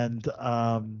and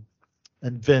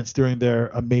Vince during their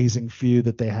amazing feud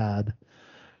that they had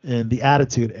in the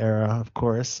Attitude Era, of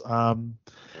course.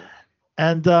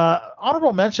 And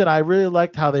honorable mention, I really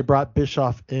liked how they brought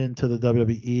Bischoff into the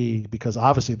WWE because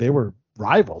obviously they were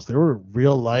rivals. They were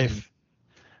real life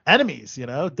enemies,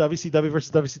 WCW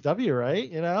versus WCW,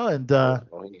 right? And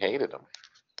Well, he hated him.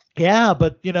 yeah,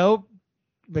 but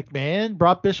McMahon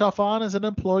brought Bischoff on as an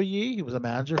employee. He was a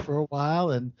manager for a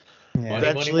while, and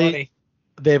Money.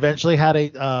 they eventually had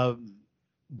a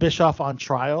Bischoff on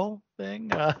trial thing.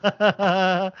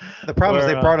 The problem is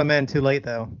they brought him in too late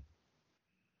though.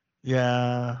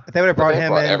 Yeah. If they would have brought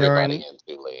him in everybody during.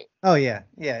 in too late. Oh yeah,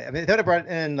 yeah. I mean, if they would have brought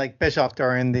in like Bischoff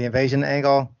during the invasion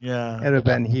angle, Yeah. it would have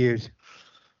been huge.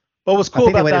 What was I cool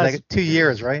think they about waited that? like 2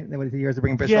 years, right? They waited 2 years to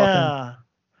bring Bischoff in. Yeah.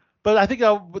 But I think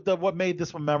what made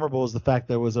this one memorable is the fact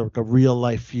that it was a real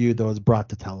life feud that was brought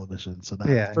to television. So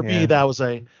that, for me, that was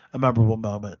a memorable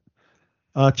moment.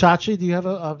 Chachi, do you have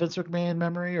a Vince McMahon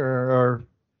memory or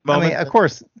moment? I mean, of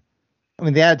course. I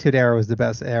mean, the Attitude Era was the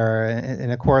best era,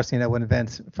 and of course, when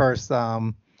Vince first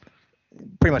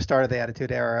pretty much started the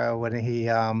Attitude Era when he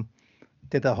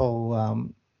did the whole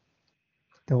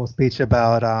speech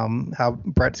about how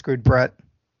Brett screwed Brett.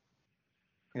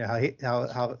 How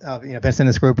Vince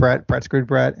didn't screw Brett, Brett screwed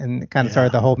Brett, and it kind of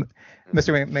started the whole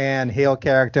Mr. McMahon heel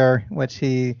character, which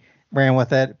he ran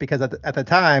with it because at the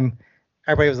time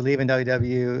everybody was leaving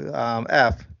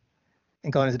WWF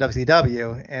and going into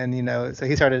WCW, and so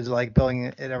he started like building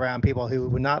it around people who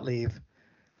would not leave.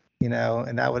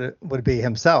 and that would be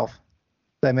himself.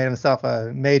 They made himself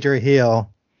a major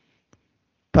heel.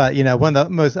 But one of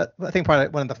the most, I think probably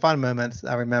one of the fun moments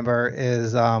I remember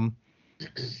is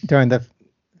during it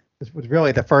was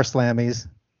really the first Slammies,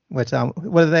 which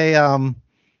what do they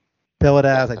bill it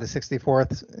as, like the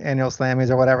 64th annual Slammies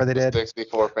or whatever they did?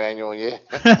 64th annual, yeah.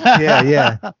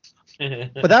 yeah.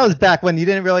 But that was back when you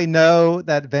didn't really know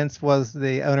that Vince was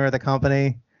the owner of the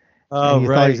company. Oh, and you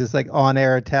thought he was just like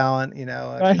on-air talent,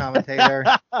 a commentator.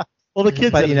 Well, the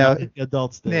kids, but the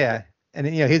adults did. Yeah, and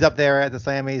he's up there at the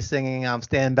Slammies singing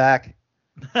 "Stand Back,"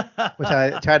 which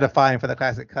I tried to find for the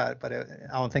classic cut, but I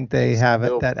don't think they have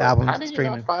that album How did you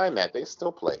streaming. not find that? They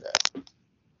still play that.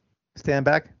 "Stand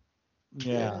Back."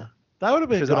 Yeah, that would have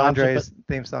been It was good Andre's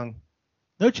theme song.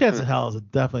 No Chance in Hell is a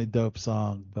definitely dope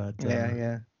song, but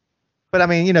yeah. But I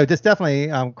mean, just definitely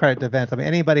credit to Vince. I mean,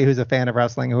 anybody who's a fan of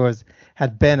wrestling, who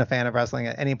had been a fan of wrestling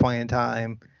at any point in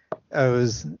time,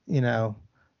 owes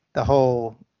the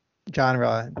whole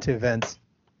genre to Vince.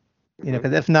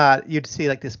 Because if not, you'd see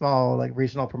like the small like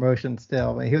regional promotions still.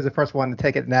 I mean, he was the first one to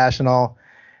take it national,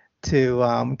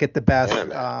 to get the best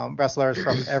wrestlers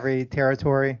from every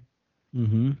territory.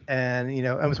 Mm-hmm. And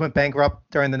almost went bankrupt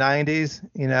during the 90s.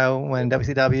 When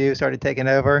WCW started taking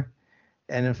over.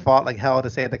 And then fought like hell to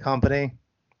save the company.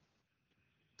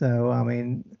 So, I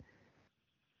mean,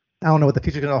 I don't know what the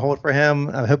future's going to hold for him.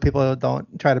 I hope people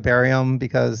don't try to bury him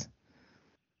because,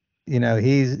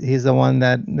 he's the one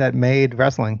that made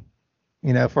wrestling,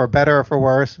 for better or for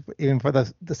worse, even for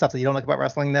the stuff that you don't like about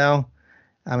wrestling now.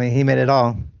 I mean, he made it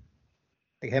all.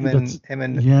 Like him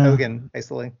and Hogan,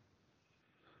 basically.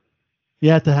 You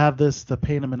had to have this to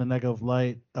paint him in a negative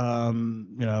light.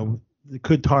 It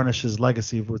could tarnish his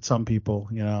legacy with some people,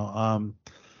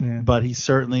 but he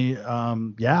certainly, he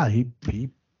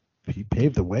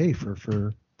paved the way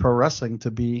for pro wrestling to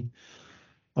be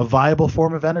a viable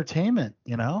form of entertainment,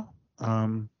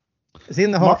 Is he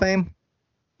in the Hall of Fame?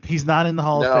 He's not in the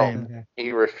Hall of Fame. No,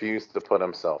 he refused to put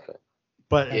himself in.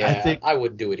 But yeah, I think I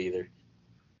wouldn't do it either.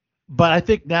 But I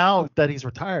think now that he's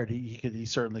retired, he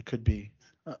certainly could be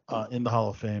in the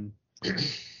Hall of Fame.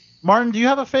 Martin, do you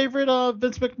have a favorite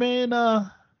Vince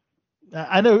McMahon?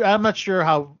 I know I'm not sure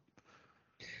how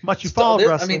much you followed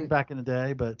wrestling back in the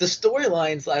day, but the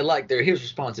storylines I like, they're his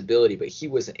responsibility, but he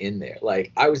wasn't in there.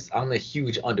 Like I'm a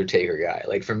huge Undertaker guy.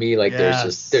 Like for me, like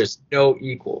there's no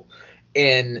equal.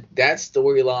 And that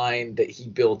storyline that he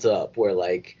built up, where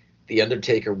like the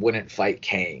Undertaker wouldn't fight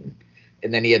Kane,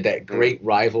 and then he had that great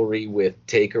rivalry with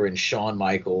Taker and Shawn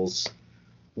Michaels,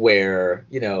 where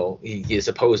he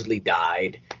supposedly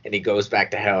died and he goes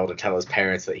back to hell to tell his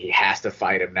parents that he has to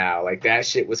fight him now. Like that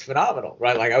shit was phenomenal,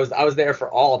 right? Like I was there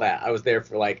for all that. I was there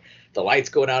for like the lights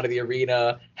going out of the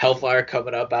arena, Hellfire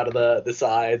coming up out of the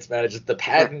sides, man. Just the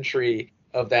pageantry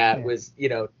of that was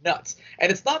nuts. And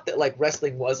it's not that like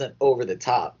wrestling wasn't over the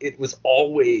top. It was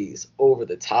always over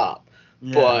the top.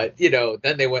 Yeah. But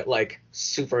then they went like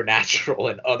supernatural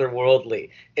and otherworldly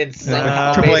and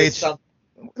somehow Triple made H.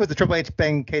 Was the Triple H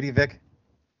bang Katie Vick?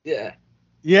 Yeah.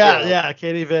 Yeah,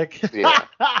 Katie Vick. Yeah.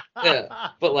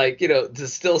 But like, to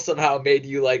still somehow made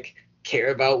you like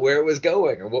care about where it was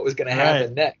going or what was going to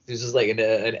happen next. He was just like an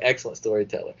excellent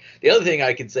storyteller. The other thing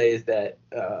I can say is that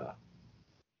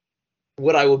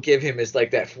what I will give him is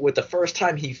like that with the first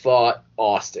time he fought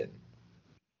Austin,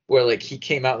 where like he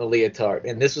came out in the leotard,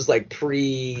 and this was like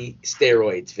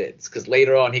pre-steroids Vince, because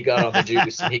later on he got on the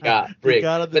juice and he got rigged.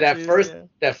 But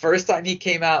that first time he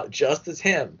came out just as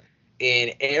him,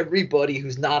 and everybody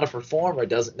who's not a performer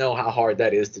doesn't know how hard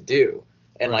that is to do.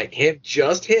 And like him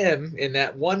in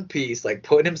that one piece, like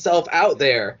putting himself out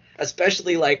there,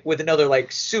 especially like with another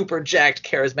like super jacked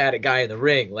charismatic guy in the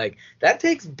ring, like that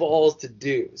takes balls to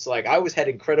do. So like I always had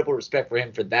incredible respect for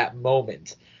him for that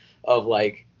moment of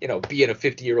like, being a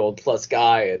 50-year-old plus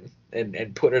guy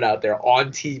and put it out there on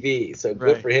TV. So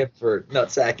good for him for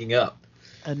nutsacking up.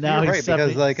 And now he's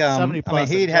 70, because like 70 plus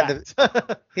he'd have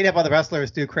other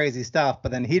wrestlers do crazy stuff,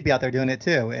 but then he'd be out there doing it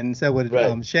too, and so would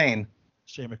Shane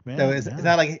McMahon. So it's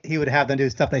not like he would have them do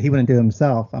stuff that he wouldn't do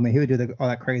himself. I mean, he would do all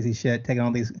that crazy shit, taking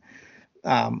all these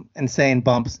insane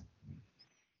bumps.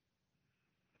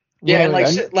 Yeah, and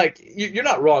like you're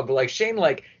not wrong, but like Shane,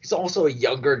 like he's also a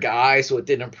younger guy, so it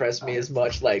didn't impress me as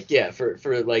much. Like for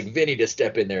like Vinny to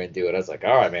step in there and do it, I was like,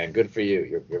 all right, man, good for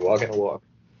you. You're walking the walk.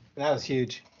 That was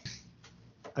huge.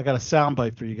 I got a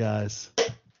soundbite for you guys.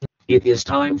 It is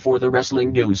time for the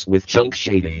wrestling news with Chunk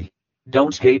Shady.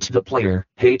 Don't hate the player,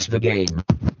 hate the game.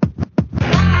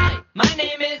 Hi, my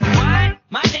name is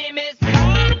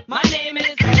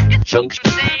Chunk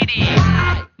Shady.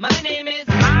 Hi, my name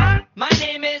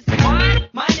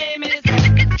is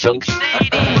Chunk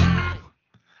Shady.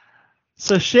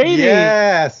 So Shady.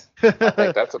 Yes. I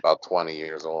think that's about 20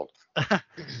 years old.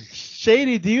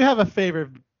 Shady, do you have a favorite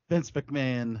Vince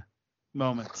McMahon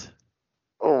moment?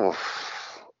 Oh,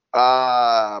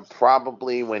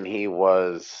 probably when he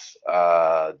was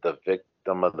the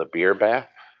victim of the beer bath.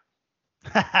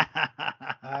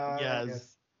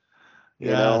 Yes. You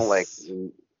know, like,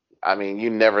 I mean, you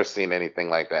never seen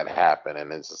anything like that happen,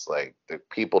 and it's just like the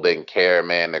people didn't care,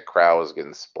 man. The crowd was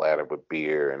getting splattered with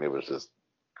beer, and it was just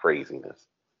craziness.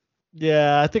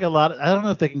 Yeah, I think I don't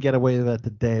know if they can get away with that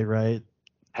today, right?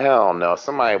 Hell no.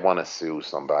 Somebody want to sue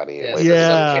somebody.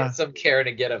 Yeah, some Karen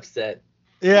to get upset.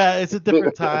 Yeah, it's a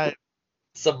different time.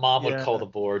 Some mom would call the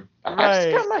board. Right.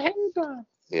 I just got my hair done.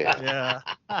 Yeah.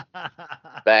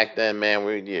 Back then, man,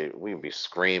 we'd be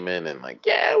screaming and like,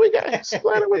 yeah, we got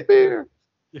splattered with beer.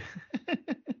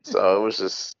 So it was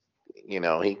just, you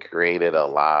know, he created a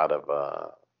lot of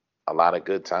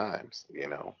good times. You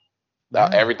know, now,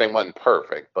 everything wasn't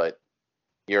perfect, but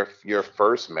your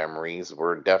first memories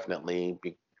were definitely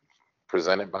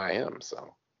presented by him.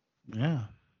 So yeah,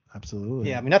 absolutely.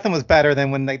 Yeah, I mean, nothing was better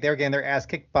than when they were getting their ass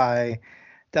kicked by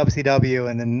WCW,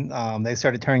 and then they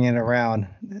started turning it around,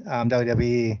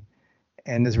 WWE,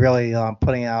 and is really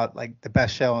putting out like the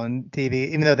best show on TV.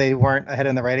 Even though they weren't ahead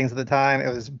in the ratings at the time, it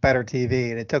was better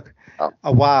TV, and it took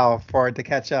a while for it to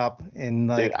catch up and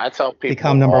like I tell people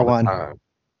become number all the one. time.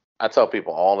 I tell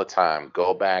people all the time,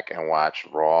 go back and watch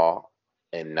Raw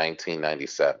in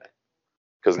 1997,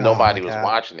 because nobody was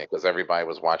watching it because everybody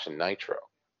was watching Nitro.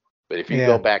 But if you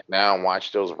go back now and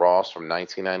watch those Raws from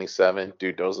 1997,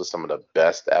 dude, those are some of the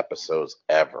best episodes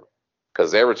ever,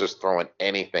 because they were just throwing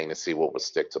anything to see what would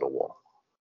stick to the wall.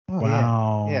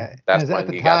 Wow. Yeah. That's it was when at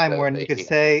the you got time when you could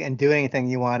say and do anything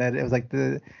you wanted. It was like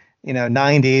the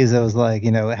 90s. It was like,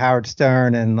 Howard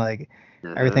Stern, and like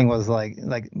everything was like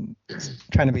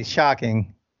trying to be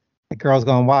shocking. The Girls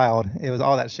Gone Wild. It was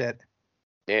all that shit.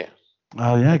 Yeah.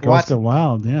 Oh yeah, Girls Gone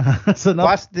Wild. Yeah.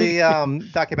 Watch the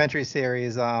documentary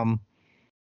series.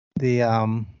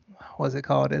 What's it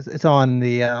called? It's on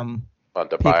the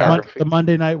the biography. The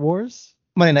Monday Night Wars.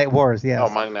 Monday Night Wars. Yeah. Oh,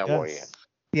 Monday Night War. Yeah.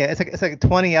 Yeah, it's like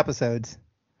 20 episodes.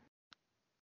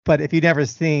 But if you've never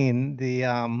seen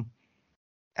the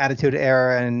Attitude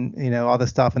Era and all the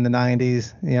stuff in the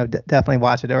 90s, definitely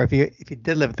watch it. Or if you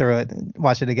did live through it,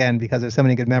 watch it again, because there's so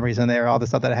many good memories in there. All the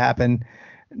stuff that happened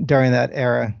during that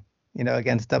era,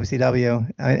 against WCW.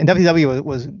 And WCW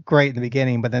was great in the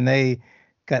beginning, but then they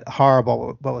got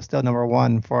horrible, but was still number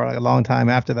one for a long time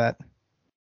after that.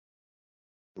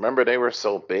 Remember, they were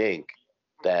so big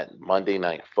that Monday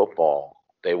Night Football,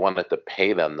 they wanted to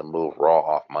pay them to move Raw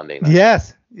off Monday night.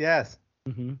 Yes.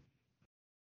 Mm-hmm.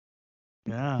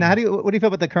 Yeah. Now, what do you feel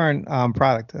about the current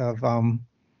product of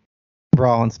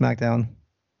Raw and SmackDown?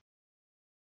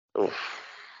 Oof.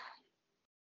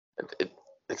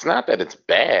 It's not that it's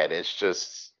bad. It's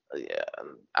just,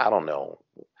 I don't know,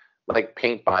 like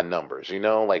paint by numbers.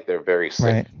 Like they're very safe.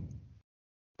 Right.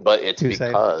 But it's Too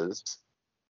because safe.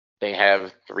 they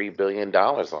have $3 billion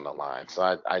on the line.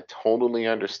 So I totally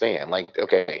understand. Like,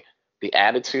 okay, the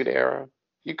Attitude Era,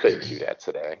 you couldn't do that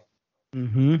today.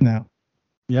 Mm-hmm. No.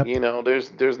 Yep.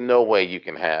 There's no way you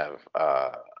can have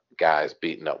guys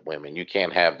beating up women. You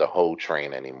can't have the hoe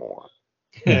train anymore.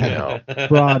 Bra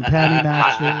and panty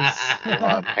matches.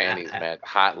 Bra and panties match.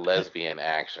 Hot lesbian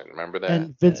action. Remember that?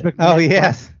 And Vince McMahon. Oh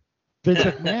yes. Vince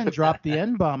McMahon dropped the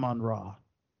N-bomb on Raw.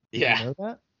 Yeah. You know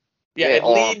that? Yeah, it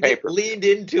leaned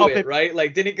into it, right?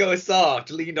 Like, didn't go soft,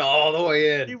 leaned all the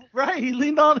way in. He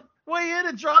leaned all the way in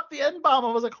and dropped the N-bomb.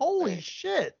 I was like, holy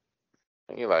shit.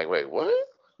 And you're like, wait, what?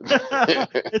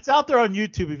 It's out there on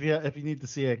YouTube if you need to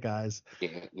see it, guys.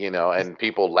 And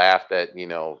people laughed at,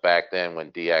 back then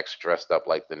when DX dressed up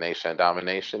like the Nation of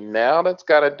Domination. Now that's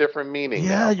got a different meaning. Yeah,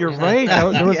 now. You're right.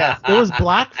 There was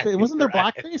blackface. Wasn't there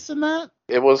blackface in that?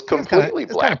 It was completely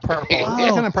black. Kind of purple. Oh, Yeah,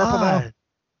 kind of purple though.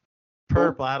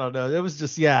 Purple, I don't know. It was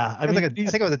just, I think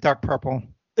it was a dark purple.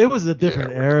 It was a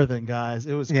different era then, guys.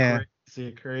 It was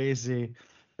crazy.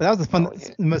 But that was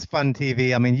the most fun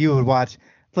TV. I mean, you would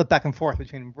flip back and forth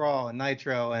between Raw and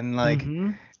Nitro, and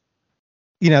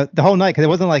the whole night, because it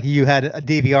wasn't like you had a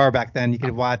DVR back then. You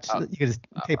could watch, you could just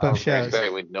tape those shows.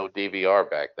 With no DVR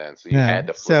back then, so you had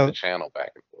to flip the channel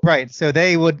back and forth. Right. So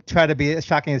they would try to be as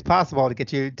shocking as possible to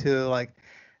get you to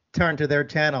turn to their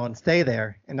channel and stay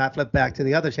there and not flip back to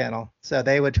the other channel. So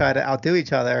they would try to outdo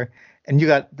each other, and you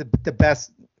got the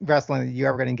best wrestling that you're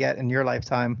ever going to get in your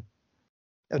lifetime.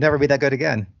 It'll never be that good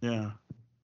again. Yeah.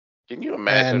 Can you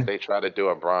imagine if they try to do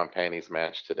a bra and panties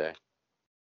match today?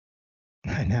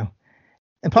 I know.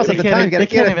 And plus, at the they time,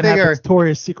 can't even have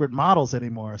Victoria's Secret models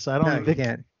anymore. So I don't think. You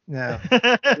can't. No.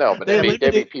 No, but there'd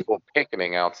be people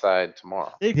picketing outside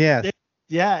tomorrow. Yes.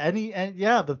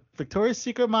 The Victoria's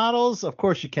Secret models. Of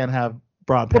course, you can't have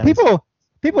broad Well, pants.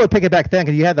 people would pick it back then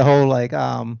because you had the whole like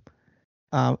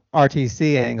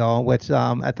RTC angle, which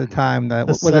at the time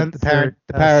the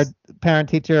parent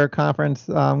teacher conference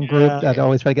group that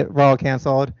always tried to get Raw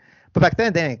canceled. But back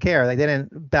then they didn't care. Like, they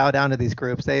didn't bow down to these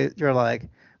groups. You're like,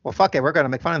 well, fuck it, we're going to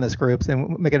make fun of these groups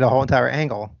and make it a whole entire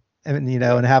angle, and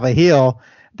and have a heel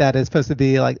that is supposed to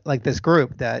be like this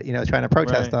group that is trying to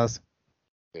protest us.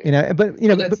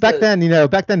 But back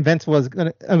then Vince was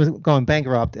going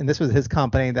bankrupt, and this was his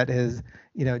company that his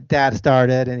dad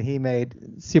started, and he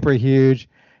made super huge,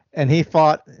 and he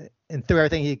fought and threw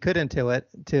everything he could into it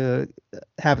to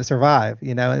have it survive.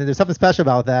 And there's something special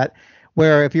about that.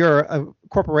 Where if you're a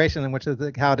corporation, which is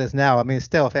how it is now, I mean, it's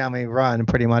still a family run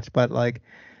pretty much, but like,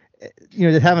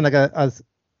 just having like a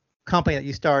company that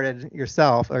you started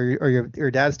yourself or your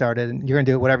dad started, and you're gonna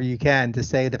do whatever you can to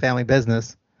save the family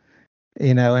business,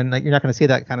 and like you're not gonna see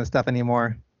that kind of stuff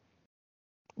anymore.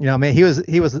 I mean, he was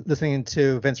listening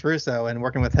to Vince Russo and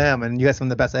working with him, and you had some of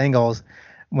the best angles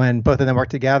when both of them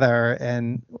worked together,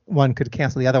 and one could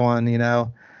cancel the other one, if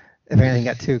anything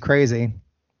got too crazy.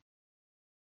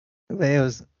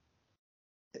 It's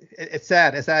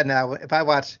sad. It's sad now. If I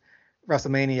watch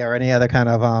WrestleMania or any other kind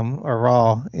of or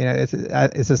Raw,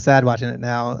 it's just sad watching it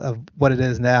now of what it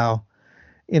is now.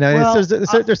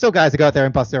 There's still guys that go out there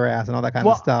and bust their ass and all that kind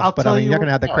of stuff. But I mean, you're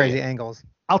gonna have the crazy angles.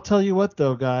 I'll tell you what,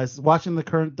 though, guys, watching the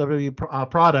current WWE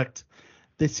product,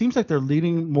 it seems like they're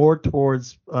leaning more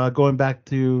towards going back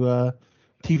to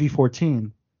TV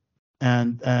 14,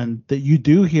 and that you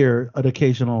do hear an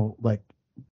occasional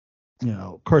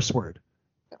curse word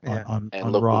on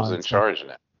look Raw. Who's in charge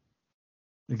now.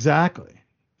 Exactly.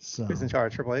 So who's in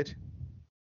charge? Triple H?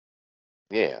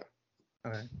 Yeah.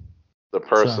 Okay. The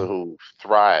person who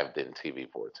thrived in TV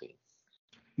 14.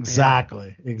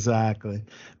 Exactly.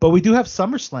 But we do have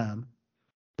SummerSlam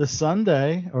the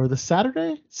Sunday or the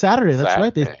Saturday. That's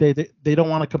right. They don't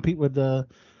want to compete with the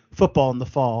football in the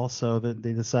fall, so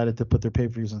they decided to put their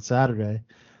pay-per-views on Saturday.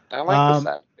 I like the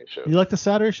Saturday show. You like the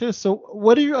Saturday show? So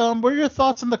what are your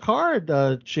thoughts on the card,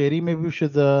 Shady? Maybe we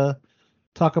should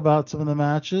talk about some of the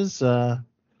matches.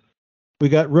 We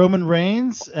got Roman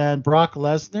Reigns and Brock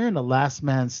Lesnar in a last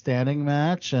man standing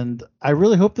match, and I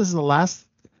really hope this is the last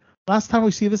time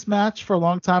we see this match for a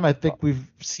long time. I think we've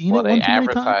seen it. They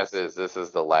advertise this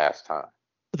is the last time.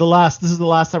 This is the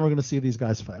last time we're going to see these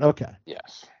guys fight. Okay.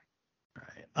 Yes. All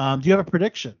right. Do you have a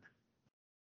prediction?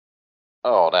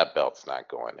 Oh, that belt's not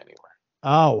going anywhere.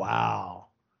 Oh, wow.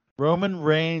 Roman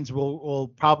Reigns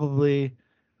will probably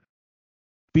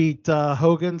beat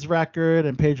Hogan's record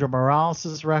and Pedro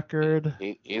Morales' record.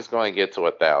 He's going to get to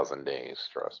 1,000 days,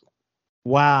 trust me.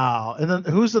 Wow. And then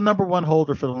who's the number one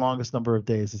holder for the longest number of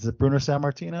days? Is it Bruno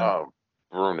Sammartino? Oh,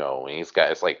 Bruno.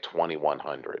 It's like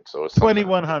 2,100. So it's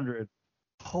 2,100.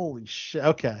 Holy shit.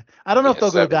 Okay. I don't know if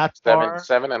they'll go that far.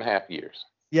 7.5 years.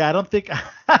 Yeah, I don't think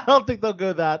they'll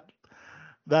go that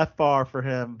far for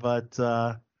him, but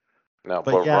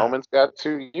Roman's got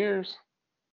 2 years.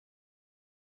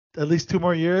 At least 2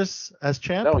 more years as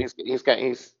champ? No, he's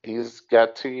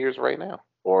got 2 years right now,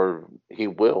 or he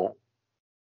will.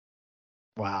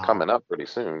 Wow. Coming up pretty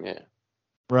soon, yeah.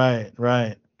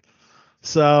 Right.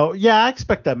 So yeah, I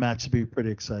expect that match to be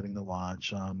pretty exciting to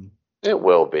watch. It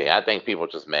will be. I think people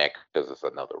just mad because it's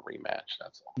another rematch.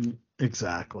 That's all.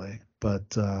 Exactly. But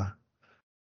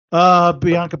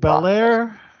Bianca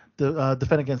Belair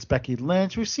defend against Becky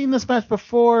Lynch. We've seen this match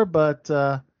before, but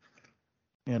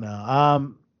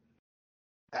we'll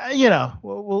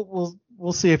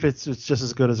see if it's just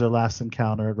as good as their last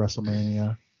encounter at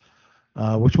WrestleMania,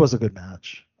 which was a good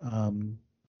match.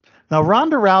 Now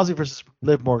Ronda Rousey versus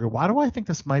Liv Morgan. Why do I think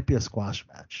this might be a squash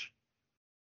match?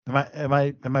 Am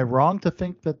I wrong to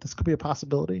think that this could be a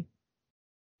possibility?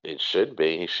 It should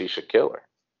be. She should kill her.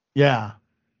 Yeah,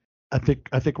 I think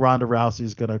Ronda Rousey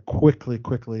is gonna quickly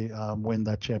win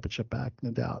that championship back,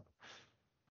 no doubt.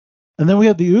 And then we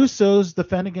have the Usos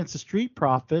defend against the Street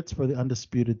Profits for the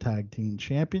Undisputed Tag Team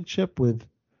Championship with,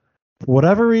 for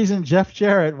whatever reason, Jeff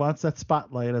Jarrett wants that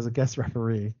spotlight as a guest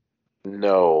referee.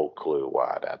 No clue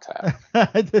why that's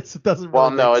happening. This doesn't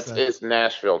really make sense. It's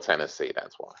Nashville, Tennessee.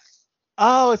 That's why.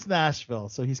 Oh, it's Nashville.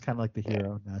 So he's kind of like the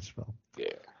hero of Nashville.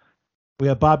 Yeah. We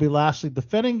have Bobby Lashley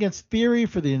defending against Theory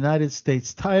for the United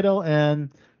States title.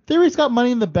 And Theory's got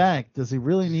Money in the Bank. Does he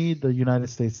really need the United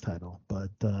States title? But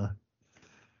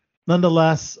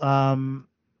nonetheless, I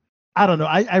don't know.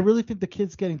 I really think the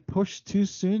kid's getting pushed too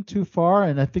soon, too far.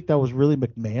 And I think that was really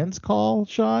McMahon's call,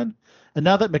 Sean. And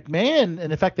now that McMahon,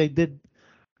 and in fact, they did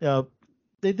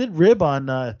rib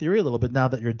on Theory a little bit now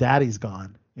that your daddy's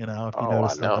gone. You know, if you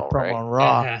noticed I know, the promo right? on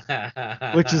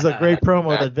Raw, which is a great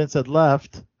promo that Vince had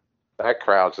left. That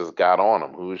crowd just got on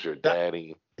him. Who's your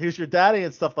daddy? Who's your daddy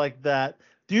and stuff like that.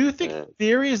 Do you think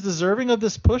Theory is deserving of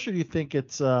this push, or do you think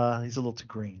it's he's a little too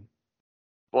green?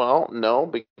 Well, no,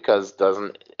 because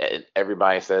doesn't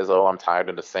everybody says, "Oh, I'm tired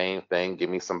of the same thing. Give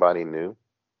me somebody new."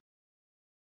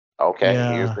 Okay,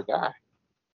 here's the guy.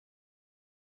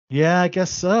 Yeah, I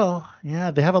guess so.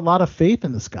 Yeah, they have a lot of faith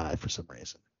in this guy for some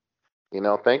reason. You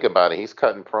know, think about it. He's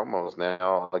cutting promos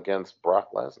now against Brock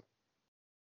Lesnar.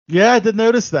 Yeah, I did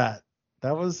notice that.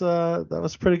 That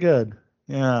was pretty good.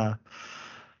 Yeah.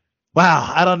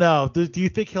 Wow, I don't know. Do you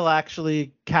think he'll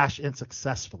actually cash in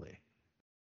successfully?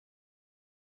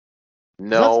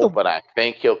 No, but I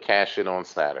think he'll cash it on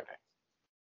Saturday.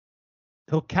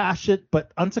 He'll cash it,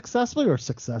 but unsuccessfully or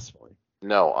successfully?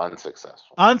 No,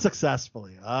 unsuccessful.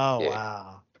 Unsuccessfully. Oh, yeah.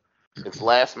 Wow. It's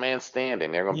last man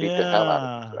standing. They're going to beat the hell out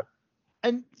of each other.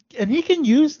 And he can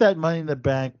use that Money in the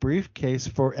Bank briefcase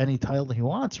for any title he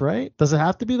wants, right? Does it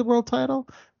have to be the world title?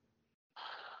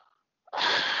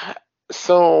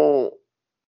 So,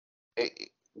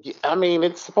 I mean,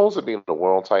 it's supposed to be the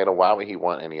world title. Why would he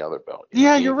want any other belt?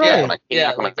 Yeah, you're right. He's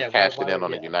not going to cash it in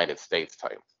on the United States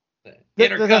title.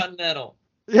 Intercontinental.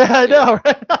 Yeah, I know,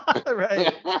 right?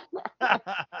 Right.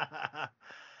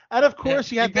 And of course,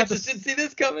 you had to have didn't see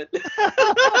this coming.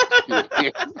 Yeah.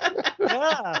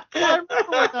 I remember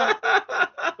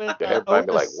when everybody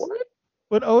be like, what?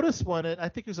 When Otis won it, I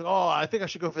think he was like, "Oh, I think I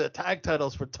should go for the tag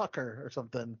titles for Tucker or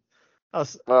something."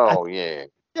 Yeah.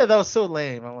 Yeah, that was so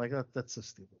lame. I'm like, that's so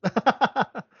stupid.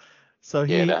 So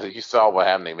you saw what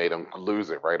happened. They made him lose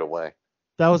it right away.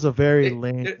 That was a very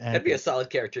lame. That'd be a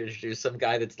solid character to introduce, some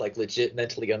guy that's like legit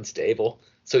mentally unstable,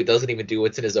 so he doesn't even do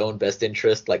what's in his own best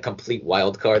interest, like complete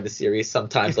wild card the series.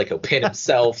 Sometimes like he'll pin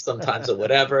himself, sometimes or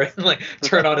whatever, and like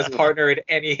turn on his partner at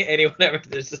any whatever.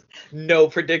 There's just no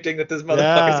predicting that this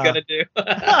motherfucker's gonna do.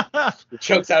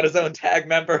 Chokes out his own tag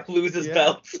member, loses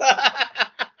belts.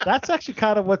 That's actually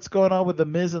kind of what's going on with The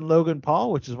Miz and Logan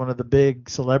Paul, which is one of the big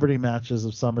celebrity matches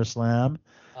of SummerSlam.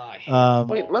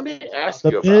 Wait, let me ask you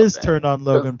about The Miz that. turned on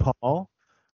Logan Paul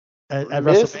at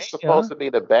Miz WrestleMania. is supposed to be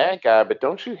the bad guy, but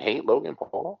don't you hate Logan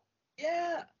Paul?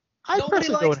 Yeah. Nobody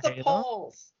likes the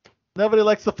Pauls. Nobody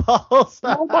likes the Pauls.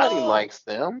 Nobody likes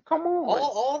them. Come on.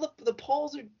 All the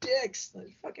Pauls are dicks. They're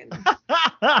fucking.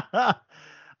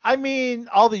 I mean,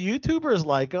 all the YouTubers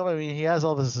like him. I mean, he has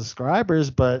all the subscribers,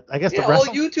 but I guess all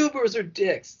YouTubers are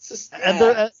dicks. It's just,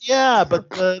 but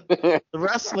the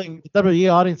wrestling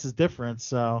WWE audience is different,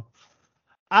 so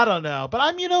I don't know.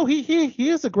 But he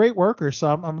is a great worker, so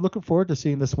I'm looking forward to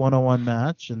seeing this one-on-one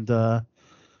match. And of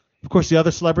course, the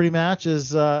other celebrity match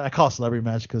is I call it celebrity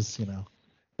match because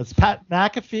it's Pat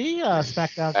McAfee,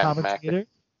 SmackDown commentator.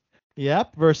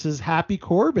 Yep, versus Happy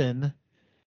Corbin.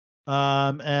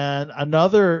 And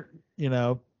another,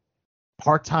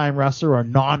 part-time wrestler or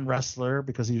non-wrestler,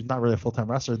 because he's not really a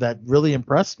full-time wrestler, that really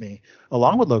impressed me,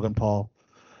 along with Logan Paul.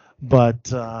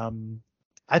 But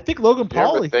I think Logan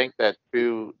Paul. You ever think that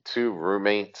two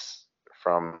roommates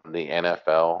from the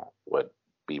NFL would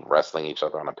be wrestling each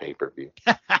other on a pay-per-view?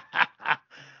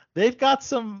 They've got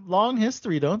some long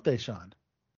history, don't they, Sean?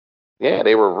 Yeah,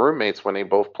 they were roommates when they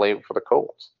both played for the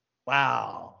Colts.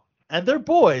 Wow. And they're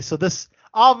boys, so this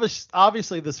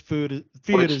obviously this feud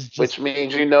is just, which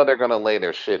means they're gonna lay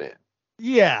their shit in.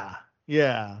 Yeah.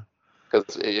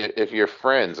 Because if you're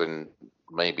friends and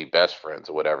maybe best friends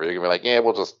or whatever, you're gonna be like, yeah,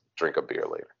 we'll just drink a beer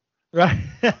later. Right.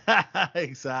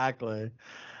 Exactly.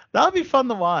 That would be fun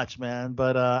to watch, man.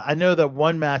 But I know that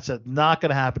one match that's not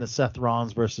gonna happen is Seth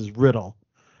Rollins versus Riddle.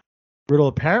 Riddle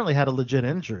apparently had a legit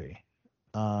injury,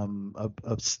 a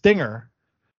stinger,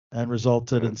 and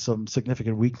resulted in some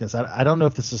significant weakness. I don't know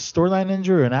if this is a storyline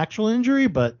injury or an actual injury,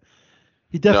 but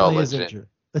he definitely is injured.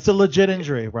 It's a legit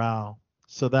injury. Wow.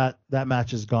 So that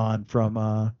match is gone from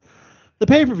the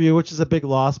pay-per-view, which is a big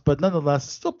loss, but nonetheless,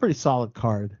 still pretty solid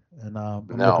card. And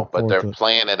but they're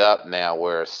playing it up now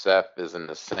where Seth is in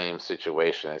the same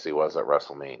situation as he was at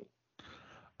WrestleMania.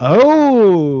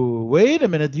 Oh, wait a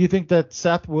minute. Do you think that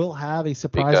Seth will have a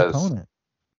surprise opponent?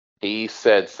 He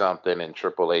said something and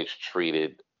Triple H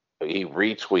he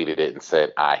retweeted it and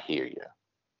said, "I hear you."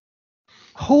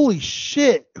 Holy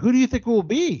shit! Who do you think it will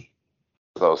be?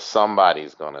 So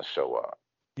somebody's gonna show up.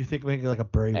 You think maybe like a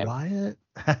Bray Wyatt?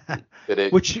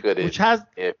 Which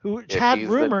had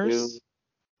rumors.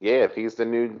 If he's the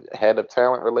new head of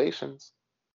talent relations.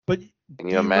 But can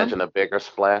you imagine a bigger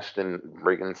splash than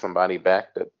bringing somebody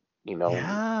back that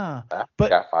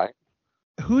got fired?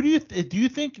 Who do you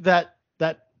think that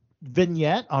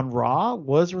vignette on Raw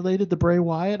was related to Bray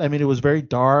Wyatt? I mean, it was very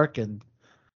dark and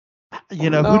who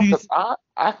do you?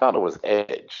 I thought it was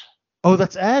Edge. Oh,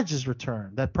 that's Edge's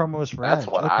return. That promo was for Edge. That's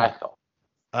what I thought.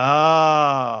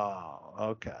 Oh,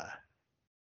 okay.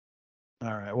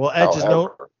 All right. Well,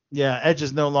 Edge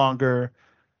is no longer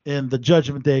in the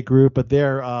Judgment Day group, but they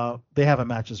have a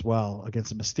match as well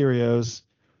against the Mysterios.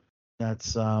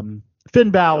 That's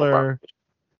Finn Balor,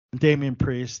 Damian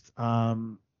Priest.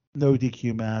 No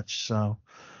DQ match. So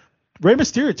Rey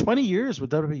Mysterio, 20 years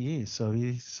with WWE, so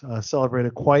he's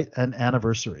celebrated quite an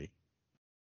anniversary.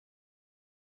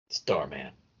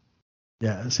 Starman.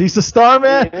 Yes, he's the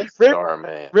Starman.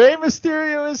 Starman. Rey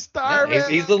Mysterio is Starman. Yeah,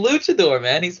 he's the luchador,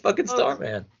 man. He's fucking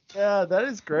Starman. Yeah, that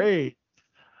is great.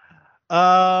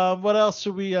 What else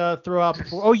should we throw out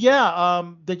before? Oh yeah,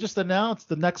 they just announced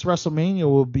the next WrestleMania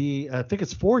will be, I think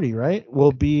it's 40, right?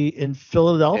 Will be in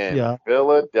Philadelphia.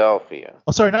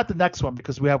 Oh, sorry, not the next one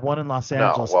because we have one in Los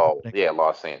Angeles.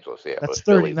 Los Angeles. Yeah, that's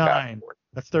 39.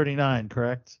 That's 39,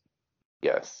 correct?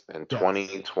 Yes, in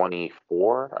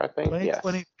 2024, I think.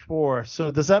 2024. Yes. So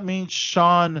does that mean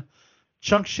Chunk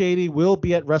Shady will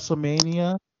be at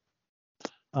WrestleMania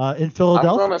in Philadelphia?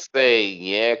 I'm gonna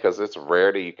say because it's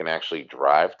rare that you can actually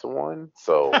drive to one.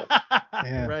 So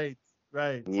right.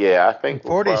 Yeah, I think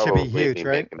 40 should be huge,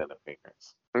 right? Making an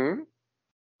appearance.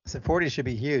 So 40 should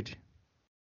be huge.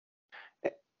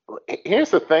 Here's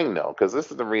the thing, though, because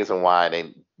this is the reason why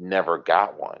they never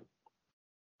got one.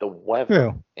 The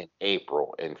weather in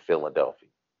April in Philadelphia.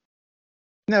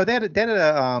 No, they had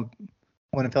a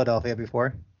one in Philadelphia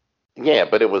before. Yeah,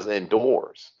 but it was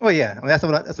indoors. Well, yeah, I mean, that's the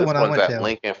one I went to.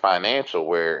 Lincoln Financial,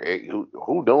 where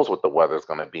who knows what the weather's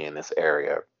going to be in this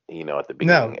area? At the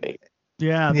beginning. No. Of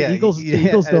Yeah, the Eagles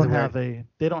don't have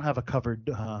a covered.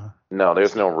 No,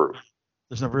 there's no roof.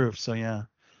 There's no roof, so yeah,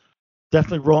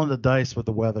 definitely rolling the dice with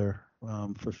the weather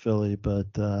for Philly, but.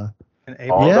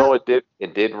 Although it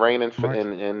did rain in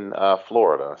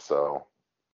Florida, so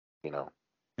yeah,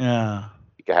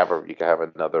 you can have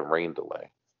another rain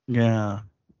delay. Yeah,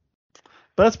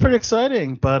 but that's pretty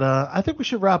exciting. But I think we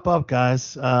should wrap up,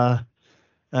 guys,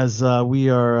 as we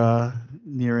are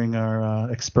nearing our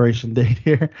expiration date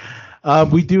here.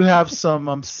 We do have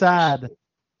some sad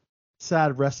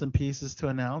rest in pieces to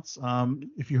announce.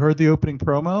 If you heard the opening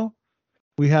promo,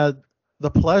 we had the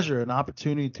pleasure and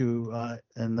opportunity to,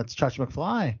 and that's Chachi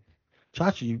McFly.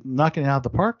 Chachi, you knocking it out of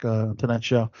the park tonight's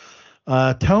show.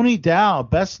 Tony Dow,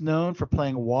 best known for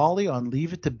playing Wally on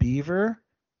Leave It to Beaver,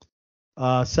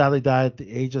 sadly died at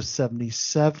the age of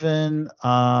 77.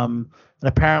 And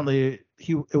apparently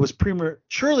it was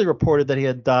prematurely reported that he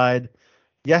had died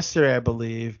yesterday, I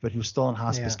believe, but he was still in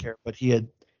hospice care. But he had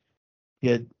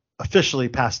officially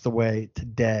passed away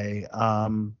today.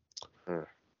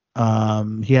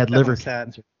 He had liver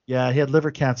cancer. Yeah, he had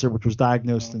liver cancer, which was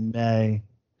diagnosed in May.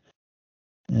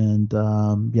 And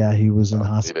he was in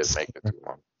hospice. He didn't make it too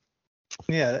long.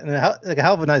 Yeah, and a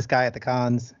hell of a nice guy at the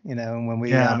cons, when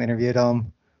we interviewed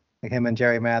him, like him and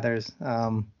Jerry Mathers.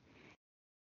 And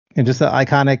just an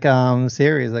iconic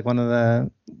series, like one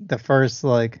of the first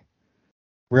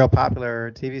real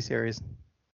popular TV series.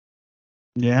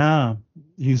 Yeah,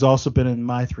 he's also been in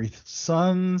My Three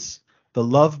Sons, The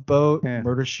Love Boat,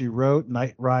 Murder, She Wrote,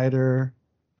 Knight Rider.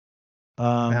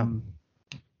 I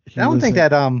don't think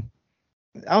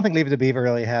Leave It to Beaver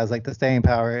really has the staying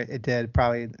power it did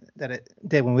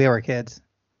when we were kids.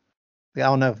 I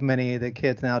don't know if many of the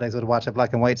kids nowadays would watch a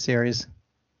black and white series.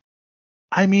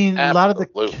 I mean, a lot of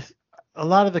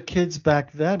the kids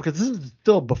back then, because this is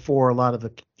still before a lot of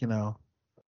the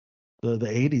the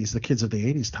 80s, the kids of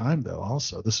the 80s time though.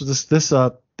 Also,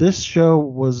 this show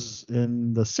was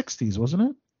in the 60s, wasn't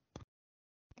it?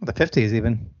 The 50s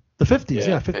even. The 50s,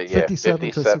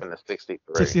 57 to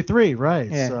 63. 63,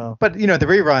 right. Yeah. So. But, the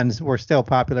reruns were still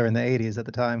popular in the 80s at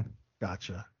the time.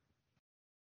 Gotcha.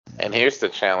 And here's the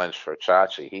challenge for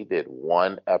Chachi. He did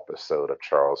one episode of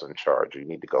Charles in Charge. You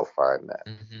need to go find that.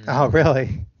 Mm-hmm. Oh,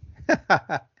 really?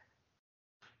 That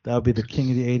would be the King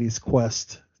of the 80s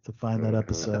quest to find that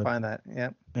episode. To find that,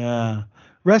 yep. Yeah.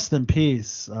 Rest in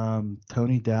peace,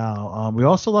 Tony Dow. We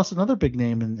also lost another big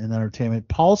name in entertainment,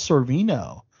 Paul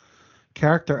Sorvino.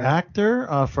 Character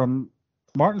actor from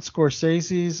Martin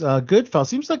Scorsese's Goodfellas.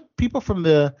 Seems like people from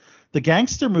the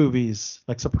gangster movies,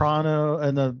 like Soprano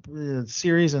and the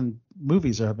series and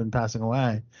movies have been passing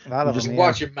away. A lot of them. Just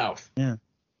watch your mouth. Yeah,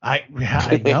 I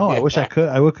know. I wish I could.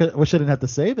 I wish I didn't have to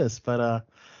say this, but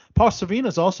Paul Sorvino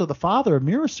is also the father of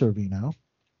Mira Sorvino.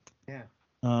 Yeah.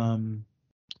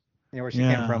 Where she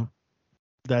came from.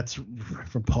 That's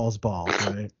from Paul's balls,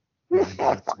 right? Oh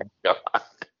my God.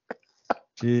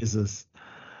 Jesus.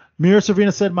 Mira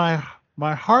Sorvino said, my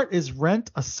My heart is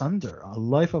rent asunder. A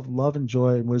life of love and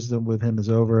joy and wisdom with him is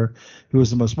over. He was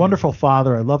the most wonderful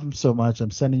father. I love him so much.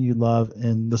 I'm sending you love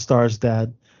in the stars,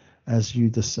 Dad, as you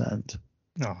descend.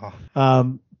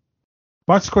 Martin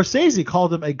Scorsese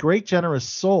called him a great, generous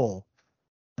soul,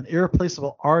 an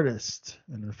irreplaceable artist,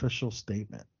 in an official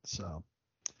statement. So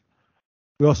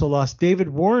we also lost David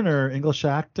Warner, English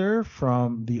actor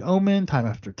from The Omen, Time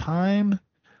After Time.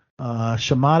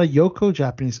 Shimada Yoko,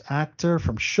 Japanese actor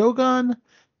from Shogun.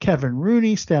 Kevin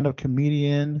Rooney, stand-up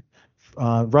comedian,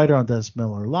 writer on Des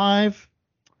Miller Live.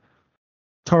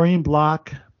 Taurine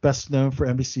Block, best known for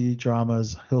NBC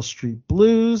dramas Hill Street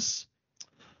Blues.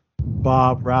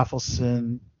 Bob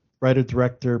Rafelson, writer,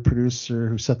 director, producer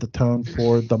who set the tone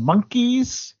for The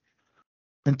Monkees.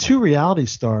 And two reality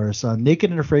stars,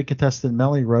 Naked and Afraid contestant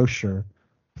Melanie Rocher,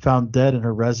 found dead in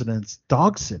her residence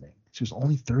dog sitting. She was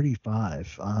only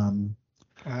 35.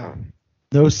 Wow.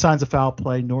 No signs of foul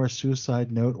play, nor a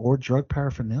suicide note or drug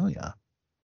paraphernalia.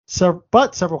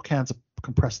 But several cans of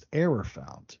compressed air were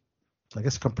found. So I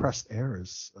guess compressed air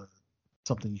is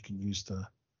something you can use to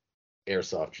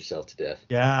airsoft yourself to death.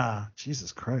 Yeah,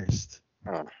 Jesus Christ.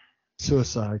 Oh.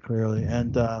 Suicide, clearly.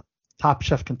 And Top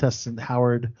Chef contestant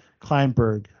Howard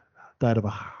Kleinberg died of a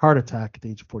heart attack at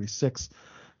the age of 46.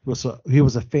 He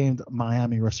was a famed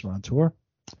Miami restaurateur.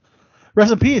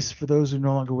 Rest in peace for those who are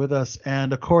no longer with us.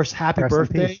 And, of course, happy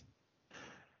birthday.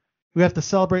 We have to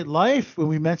celebrate life. When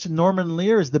we mentioned Norman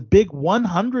Lear is the big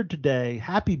 100 today.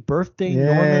 Happy birthday, Yay.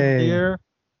 Norman Lear.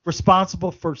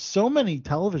 Responsible for so many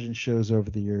television shows over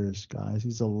the years, guys.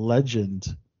 He's a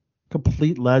legend.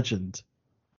 Complete legend.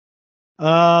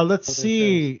 Let's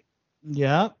see.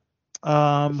 Yeah.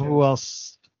 Who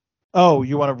else? Oh,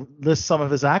 you want to list some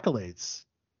of his accolades?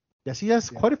 Yes, he has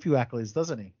quite a few accolades,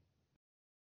 doesn't he?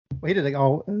 Well, he did like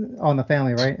all in the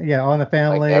Family, right? Yeah, All in the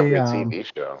Family. Like every TV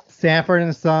show. Sanford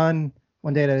and Son,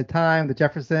 One Day at a Time, The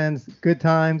Jeffersons, Good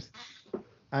Times.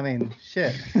 I mean,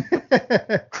 shit.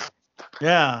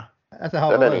 Yeah. That's a hell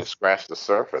That of a didn't even list. scratch the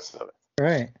surface of it.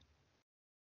 Right.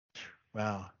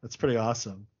 Wow, that's pretty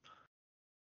awesome.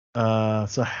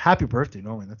 So happy birthday,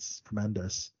 Norman. That's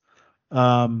tremendous.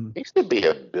 He should be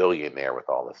a billionaire with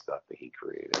all the stuff that he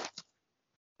created.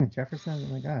 Jefferson,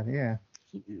 oh my God, yeah.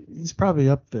 He's probably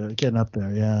up there, getting up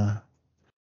there, yeah.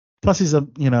 Plus, he's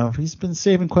he's been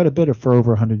saving quite a bit for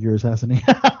over 100 years, hasn't he?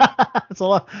 It's a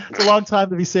long time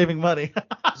to be saving money.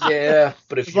 Yeah,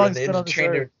 but if As you're long in as the it's been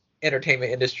on this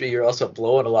entertainment industry, you're also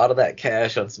blowing a lot of that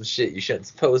cash on some shit you shouldn't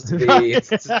supposed to be.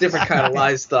 Right. It's a different kind of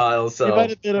lifestyle. So He might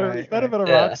have been a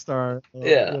Yeah. rock star.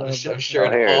 yeah, I'm sure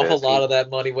Oh, here an it awful is. lot of that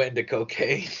money went into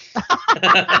cocaine.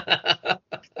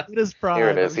 In his prime. Here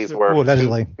it is. He's worth Oh,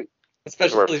 allegedly.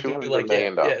 Especially worth through $200 like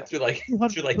million. through the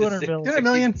 200 million. 200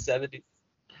 million? 60s and 70s.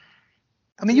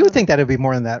 I mean, you would think that would be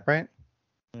more than that, right?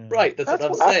 Right, that's what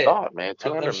I'm I saying. thought, man. I'm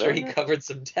 200 sure he million? covered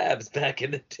some tabs back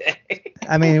in the day.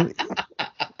 I mean,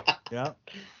 Yeah.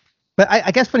 but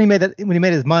I guess when he made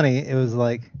his money, it was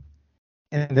like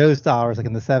in those dollars, like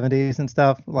in the 70s and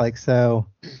stuff. Like, so,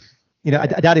 I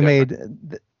doubt he made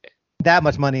that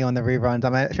much money on the reruns.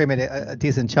 I'm sure he made a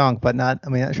decent chunk, but not. I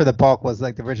mean, I'm sure the bulk was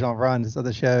like the original runs of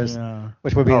the shows, Yeah.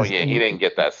 which would be. Oh, yeah. He didn't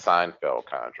get that Seinfeld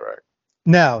contract.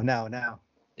 No.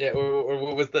 Yeah, or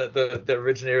what was the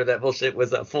originator of that bullshit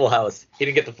was Full House. He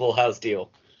didn't get the Full House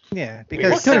deal. Yeah, He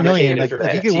because was 200 million, like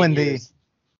syndicated for you could win 15 years.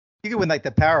 you could win like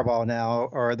the Powerball now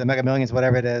or the Mega Millions,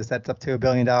 whatever it is. That's up to $1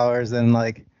 billion, and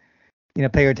like,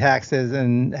 pay your taxes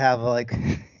and have like,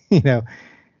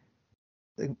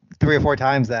 3 or 4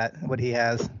 times that what he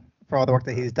has for all the work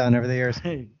that he's done over the years.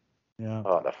 Hey. Yeah.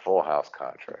 Oh, the Full House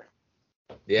contract.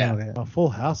 Yeah. Okay. A Full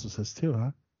House was his too,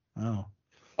 huh? Oh.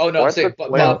 Oh no, I'm Weren't saying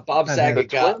the Bob Twins- Saget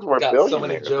the Twins were got so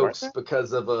many billionaires, jokes weren't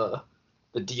because of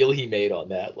the deal he made on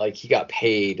that. Like he got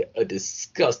paid a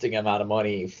disgusting amount of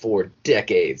money for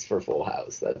decades for Full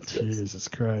House. That's Jesus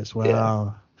Christ.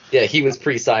 Wow. yeah. He was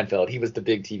pre-Seinfeld. He was the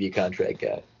big TV contract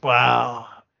guy. Wow.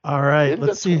 All right. Didn't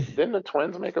Let's the, see. Didn't the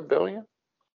Twins make $1 billion?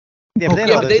 Yeah, but they,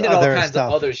 Yeah, but they did did all other kinds stuff.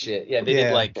 of other shit. Yeah, they Yeah.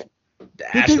 did like they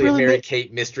Ashley really and Mary make-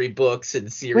 Kate mystery books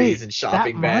and series Wait, and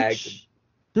shopping that bags. much?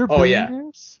 They're Oh, yeah.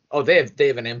 billionaires? Oh, they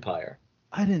have an empire.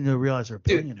 I didn't realize they're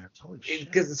Dude, billionaires. Holy shit.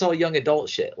 Because it's all young adult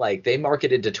shit. Like they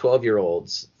marketed to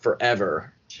 12-year-olds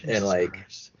forever, Jesus and like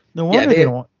Christ. No wonder they they have-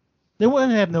 don't want. They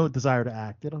wouldn't have no desire to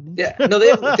act. They don't need yeah, to. no,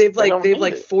 they've don't need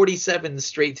like it. 47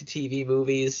 straight to TV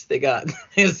movies. They got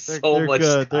there's They're, so they're much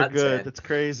good. content. They're good. It's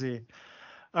crazy.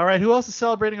 All right, who else is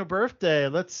celebrating a birthday?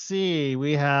 Let's see.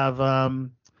 We have I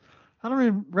don't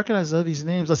even recognize all these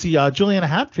names. Let's see. Juliana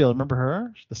Hatfield. Remember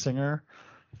her? The singer.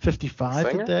 55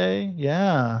 Singer? today.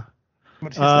 Yeah.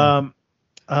 What'd she say?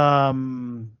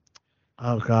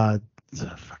 Oh God.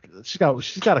 she's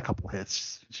got a couple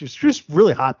hits. She was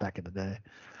really hot back in the day.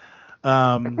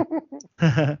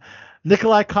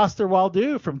 Nikolai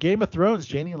Coster-Waldau from Game of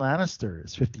Thrones, Jaime Lannister,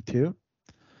 is 52.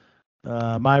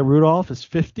 Maya Rudolph is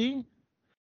 50.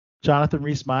 Jonathan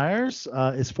Rhys-Meyers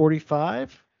is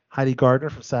 45. Heidi Gardner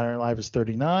from Saturday Night Live is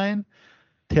 39.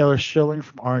 Taylor Schilling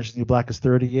from Orange is the New Black is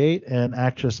 38. And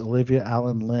actress Olivia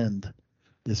Allen Lind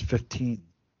is 15.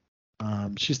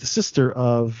 She's the sister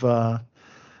of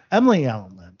Emily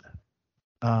Allen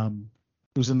Lind,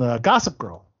 who's in the Gossip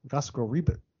Girl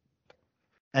reboot.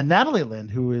 And Natalie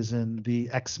Lind, who is in the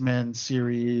X-Men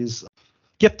series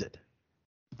Gifted.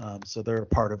 So they're a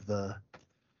part of the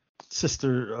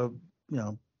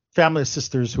family of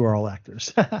sisters who are all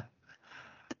actors.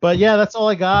 But yeah, that's all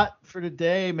I got for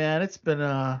today, man. It's been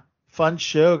a fun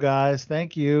show, guys.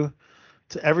 Thank you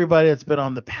to everybody that's been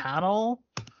on the panel.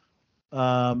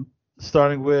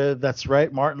 Starting with, that's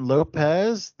right, Martin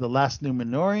Lopez, The Last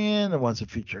Numenorian, The Ones That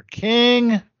Feature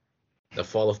King. The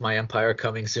Fall of My Empire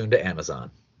coming soon to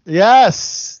Amazon.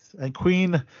 Yes. And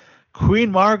Queen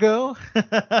Margot.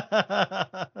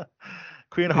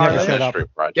 Queen Harley.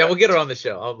 Yeah, we'll get her on the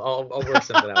show. I'll work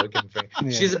something out.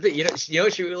 She's a bit, you know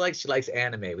what she really likes? She likes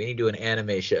anime. We need to do an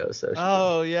anime show. So.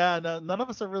 Oh yeah, no, none of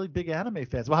us are really big anime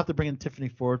fans. We'll have to bring in Tiffany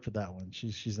Ford for that one.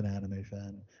 She's an anime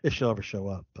fan if she'll ever show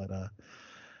up. But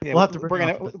we'll have to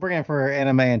bring in for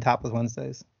anime and Topless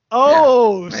Wednesdays.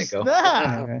 Oh, yeah,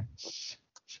 snap! Okay.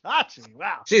 Chachi,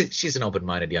 wow. She's an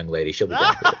open-minded young lady. She'll be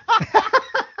down for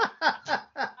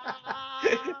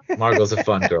it. Margot's a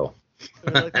fun girl.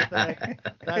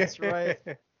 That's right.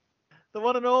 The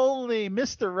one and only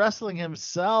Mr. Wrestling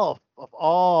himself, of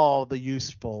all the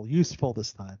useful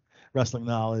this time, wrestling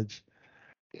knowledge.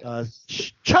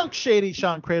 Chunk Shady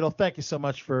Sean Cradle, thank you so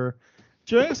much for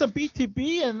joining us on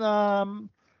BTB, and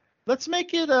let's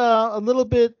make it a little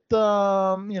bit,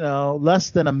 less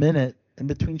than a minute in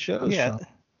between shows. Yeah, Sean.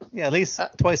 Yeah, at least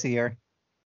twice a year.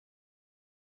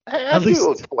 At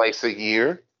least twice a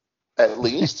year. At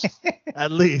least.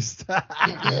 At least.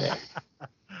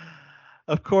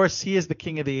 Of course, he is the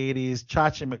king of the 80s,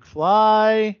 Chachi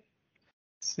McFly.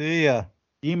 See ya.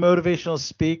 The motivational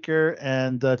speaker.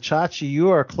 And Chachi, you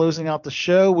are closing out the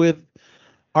show with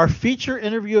our feature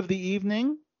interview of the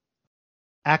evening.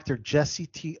 Actor Jesse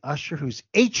T. Usher, who's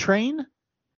A-Train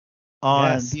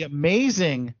on the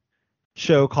amazing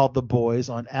show called The Boys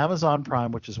on Amazon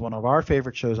Prime, which is one of our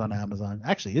favorite shows on Amazon.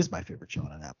 Actually, is my favorite show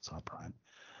on Amazon Prime.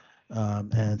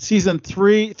 And season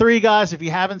three, guys, if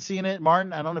you haven't seen it,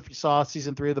 Martin, I don't know if you saw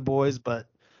season 3 of The Boys, but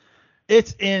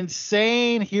it's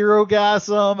insane.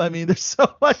 Herogasm. I mean, there's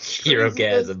so much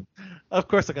Herogasm. Of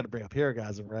course, I'm going to bring up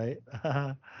Herogasm, right?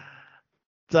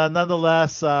 So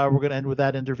nonetheless, we're going to end with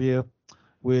that interview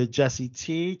with Jesse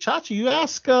T. Chachi, you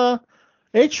ask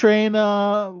A-Train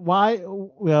why,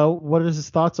 what is his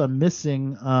thoughts on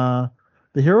missing the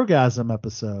Herogasm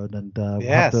episode? And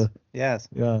yes.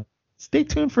 Stay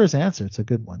tuned for his answer. It's a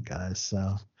good one, guys. So,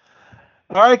 all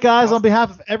right, guys. On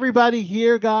behalf of everybody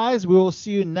here, guys, we will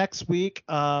see you next week.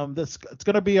 It's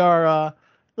going to be our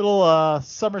little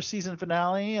summer season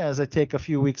finale as I take a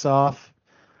few weeks off,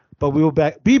 but we will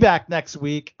be back next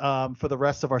week for the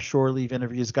rest of our shore leave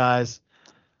interviews, guys.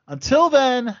 Until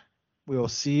then, we will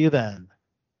see you then.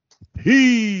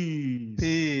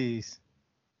 Peace.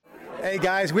 Hey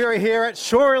guys, we are here at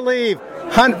Shore Leave,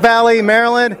 Hunt Valley,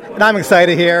 Maryland, and I'm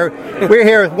excited here. We're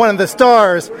here with one of the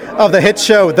stars of the hit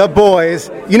show, The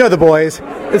Boys. You know The Boys.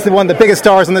 This is one of the biggest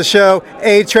stars on the show,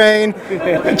 A-Train,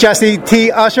 Jesse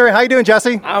T. Usher. How you doing,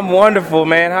 Jesse? I'm wonderful,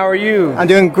 man. How are you? I'm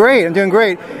doing great.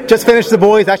 Just finished The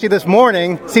Boys actually this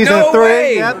morning, season 3.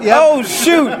 Way. Yep. Oh,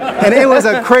 shoot. And it was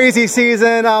a crazy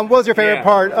season. What was your favorite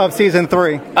part of season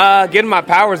 3? Getting my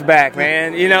powers back,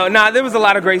 man. There was a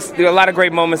lot of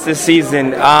great moments this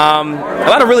season. A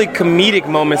lot of really comedic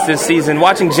moments this season.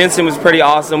 Watching Jensen was pretty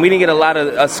awesome. We didn't get a lot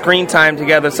of screen time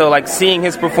together, so like seeing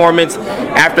his performance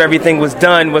after everything was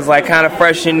done was like kind of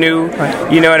fresh and new.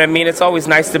 Right. You know what I mean? It's always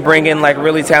nice to bring in like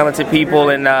really talented people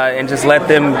and just let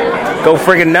them go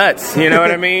friggin' nuts. You know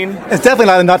what I mean? It's definitely a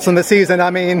lot of nuts on the season.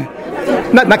 I mean,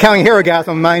 not counting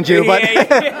Herogasm, mind you, but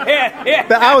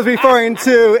but I was referring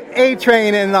to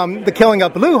A-Train and the killing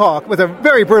of Blue Hawk was a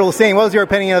very brutal scene. What was your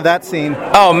opinion of that scene?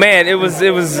 Oh man, it was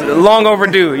long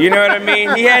overdue. You know what I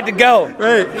mean? He had to go.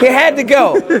 Right. He had to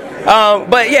go.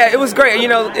 But yeah, it was great.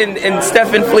 And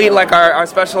Stephen Fleet, like our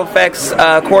special effects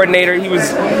coordinator, he was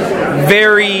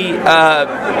very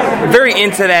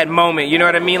into that moment. You know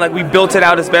what I mean? Like we built it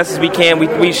out as best as we can.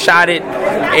 We shot it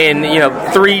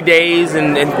in 3 days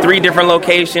and in 3 different locations.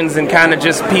 locations and kind of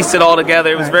just pieced it all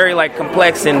together. It was very like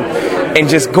complex and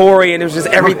just gory, and it was just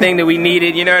everything that we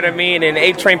needed. You know what I mean? And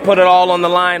A-Train put it all on the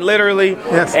line, literally.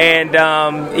 Yes. And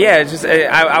it's just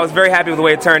I was very happy with the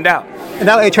way it turned out. And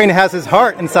now A-Train has his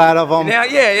heart inside of him. Yeah.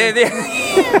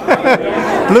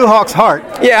 Blue Hawk's heart.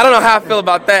 Yeah, I don't know how I feel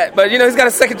about that, but he's got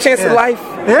a second chance at life.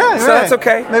 Yeah, so that's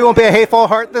okay. Maybe it won't be a hateful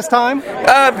heart this time.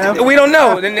 We don't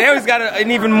know. And now he's got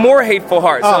an even more hateful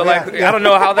heart. So I don't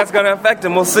know how that's going to affect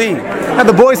him. We'll see. Now,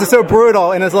 The Boys is so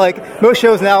brutal, and it's like most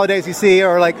shows nowadays you see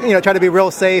are like try to be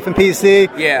real safe and PC.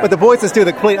 Yeah. But The Boys just do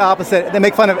the complete opposite. They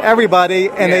make fun of everybody,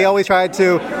 and they always try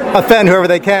to offend whoever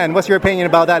they can. What's your opinion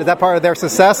about that? Is that part of their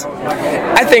success?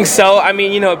 I think so. I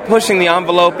mean, pushing the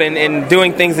envelope and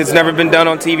doing things that's never been done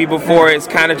on TV before has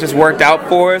kind of just worked out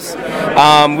for us.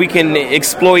 We can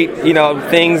exploit,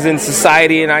 things in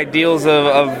society and ideals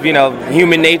of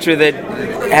human nature that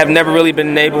have never really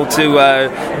been able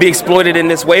to be exploited in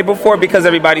this way before because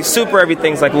everybody's super,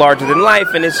 everything's like larger than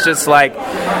life, and it's just like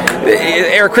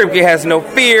Eric Kripke has no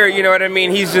fear, you know what I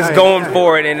mean? He's just going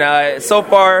for it, and so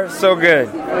far, so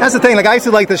good. That's the thing. Like I used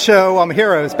to like the show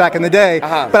Heroes back in the day,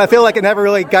 but I feel like it never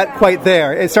really got quite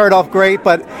there. It started off great,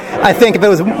 but I think if it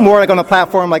was more like on a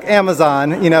platform like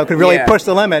Amazon, could really push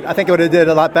the limit, I think it would have did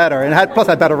a lot better. And plus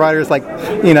had better writers like,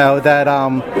 that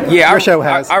our show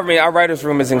has. Our writers'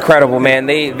 room is incredible, man.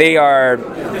 They are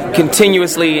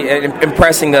continuously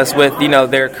impressing us with,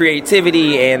 their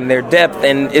creativity and their depth,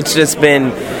 and it's just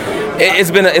been...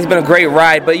 It's been a great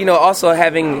ride, but also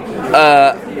having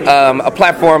a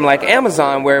platform like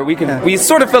Amazon where we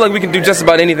sort of feel like we can do just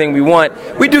about anything we want.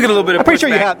 We do get a little bit of. I'm pretty sure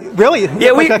you have really.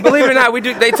 Yeah, we believe it or not, we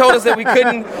do. They told us that we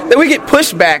couldn't, that we get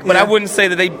pushback, but I wouldn't say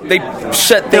that they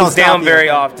shut things down very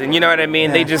often. You know what I mean?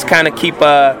 Yeah. They just kind of keep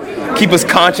us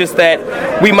conscious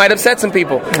that we might upset some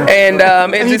people, and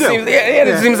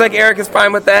it seems like Eric is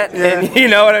fine with that, and you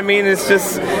know what I mean. It's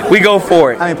just we go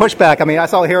for it. I mean, pushback. I mean, I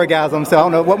saw Herogasm, so I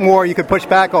don't know what more you could push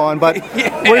back on, but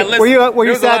were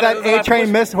you sad that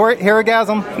A-Train missed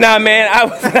Herogasm? Nah, man, I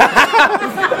was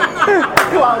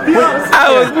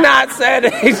not sad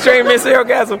that A-Train missed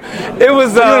Herogasm. It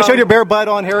was. You want to show your bare butt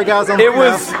on Herogasm? It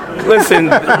was. Listen,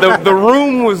 the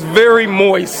room was very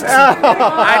moist.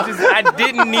 I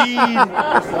didn't need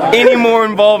any more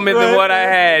involvement than what I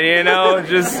had.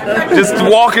 Just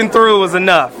walking through was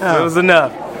enough. It was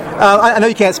enough. I know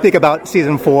you can't speak about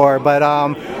season 4, but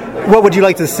what would you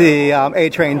like to see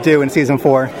A-Train do in season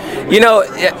 4?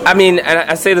 I mean, and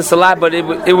I say this a lot, but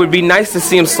it would be nice to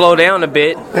see him slow down a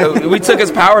bit. We took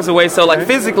his powers away, so like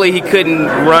physically he couldn't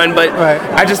run, but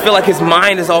I just feel like his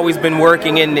mind has always been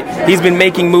working, and he's been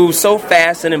making moves so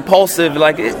fast and impulsive.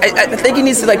 Like I think he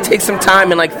needs to like take some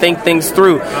time and like think things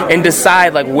through and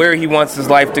decide like where he wants his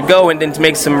life to go, and then to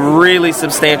make some really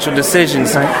substantial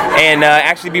decisions and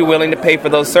actually be willing to pay for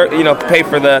those pay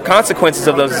for the consequences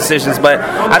of those decisions. But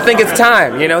I think it's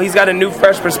time. He's got a new,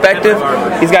 fresh perspective.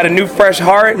 He's got a new, fresh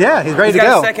heart. Yeah, he's ready to go.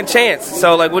 He's go. got a second chance.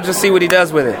 So, we'll just see what he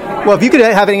does with it. Well, if you could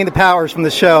have any of the powers from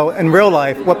the show in real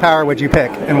life, what power would you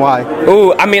pick and why?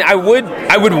 Ooh, I mean, I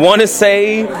would want to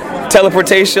say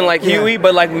teleportation like Huey,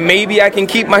 but maybe I can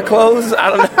keep my clothes. I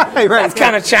don't know. That's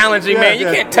kind of challenging, man. You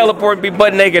can't teleport and be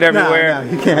butt naked everywhere.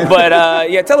 No, you can't. But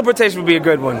teleportation would be a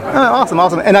good one.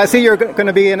 Awesome. And I see you're going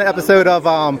to be in an episode of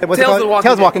Tales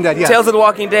of the Walking Dead. Yeah. Tales of the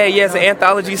Walking Dead. Yes, an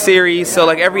anthology series. So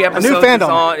every episode a new fandom. is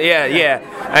on. Yeah.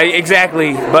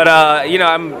 Exactly. But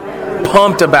I'm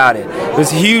pumped about it. It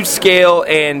was huge scale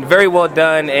and very well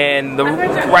done, and the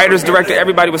writers, director,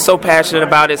 everybody was so passionate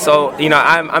about it. So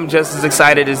I'm just as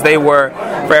excited as they were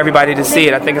for everybody to see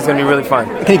it. I think it's going to be really fun.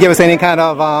 Can you give us any kind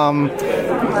of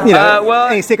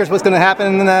any secrets what's going to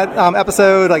happen in that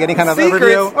episode, like any kind of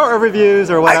overview or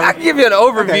reviews or whatever? I can give you an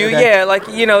overview. Okay. Yeah,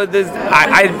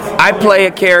 I play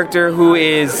a character who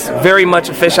is very much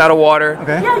a fish out of water.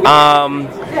 Okay.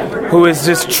 Who is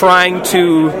just trying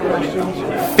to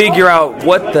figure out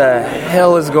what the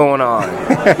hell is going on.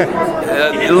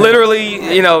 Literally,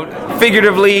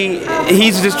 figuratively,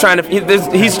 he's just trying to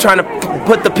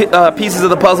put the pieces of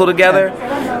the puzzle together,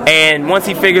 and once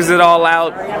he figures it all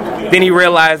out, then he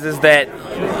realizes that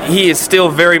he is still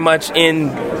very much in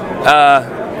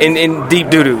deep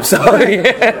doo-doo. So,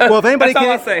 yeah. Well, if anybody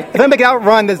can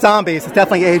outrun the zombies, it's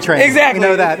definitely A-Train. Exactly. You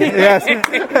know that. Yes.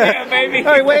 Yeah, baby.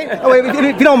 All right, wait.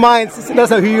 If you don't mind, let us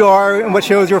know who you are and what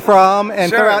shows you're from,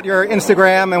 and throw out your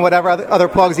Instagram and whatever other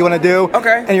plugs you want to do.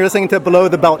 Okay. And you're listening to Below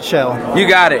the Belt Show. You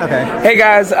got it. Okay. Hey,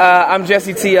 guys. I'm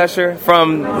Jesse T. Usher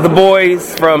from The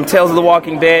Boys, from Tales of the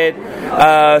Walking Dead,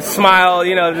 Smile,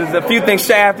 there's a few things,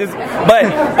 Shaft. But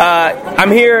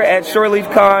I'm here at Shore Leave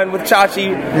Con with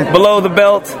Chachi, Below the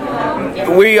Belt.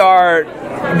 We are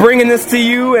bringing this to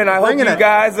you, and I hope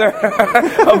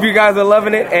you guys are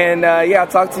loving it. And I'll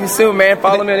talk to you soon, man.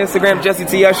 Follow me on Instagram, Jesse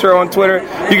T. Usher, on Twitter.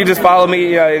 You can just follow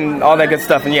me and all that good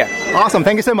stuff. And awesome.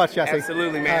 Thank you so much, Jesse.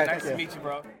 Absolutely, man. Nice to meet you,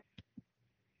 bro.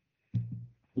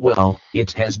 Well,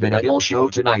 it has been a ill show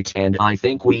tonight, and I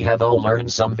think we have all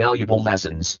learned some valuable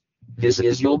lessons. This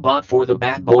is your bot for the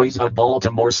Bad Boys of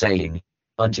Baltimore saying,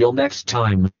 until next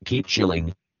time, keep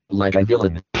chilling like a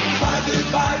villain. Goodbye,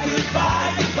 goodbye,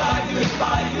 goodbye, goodbye,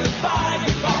 goodbye, goodbye,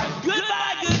 goodbye.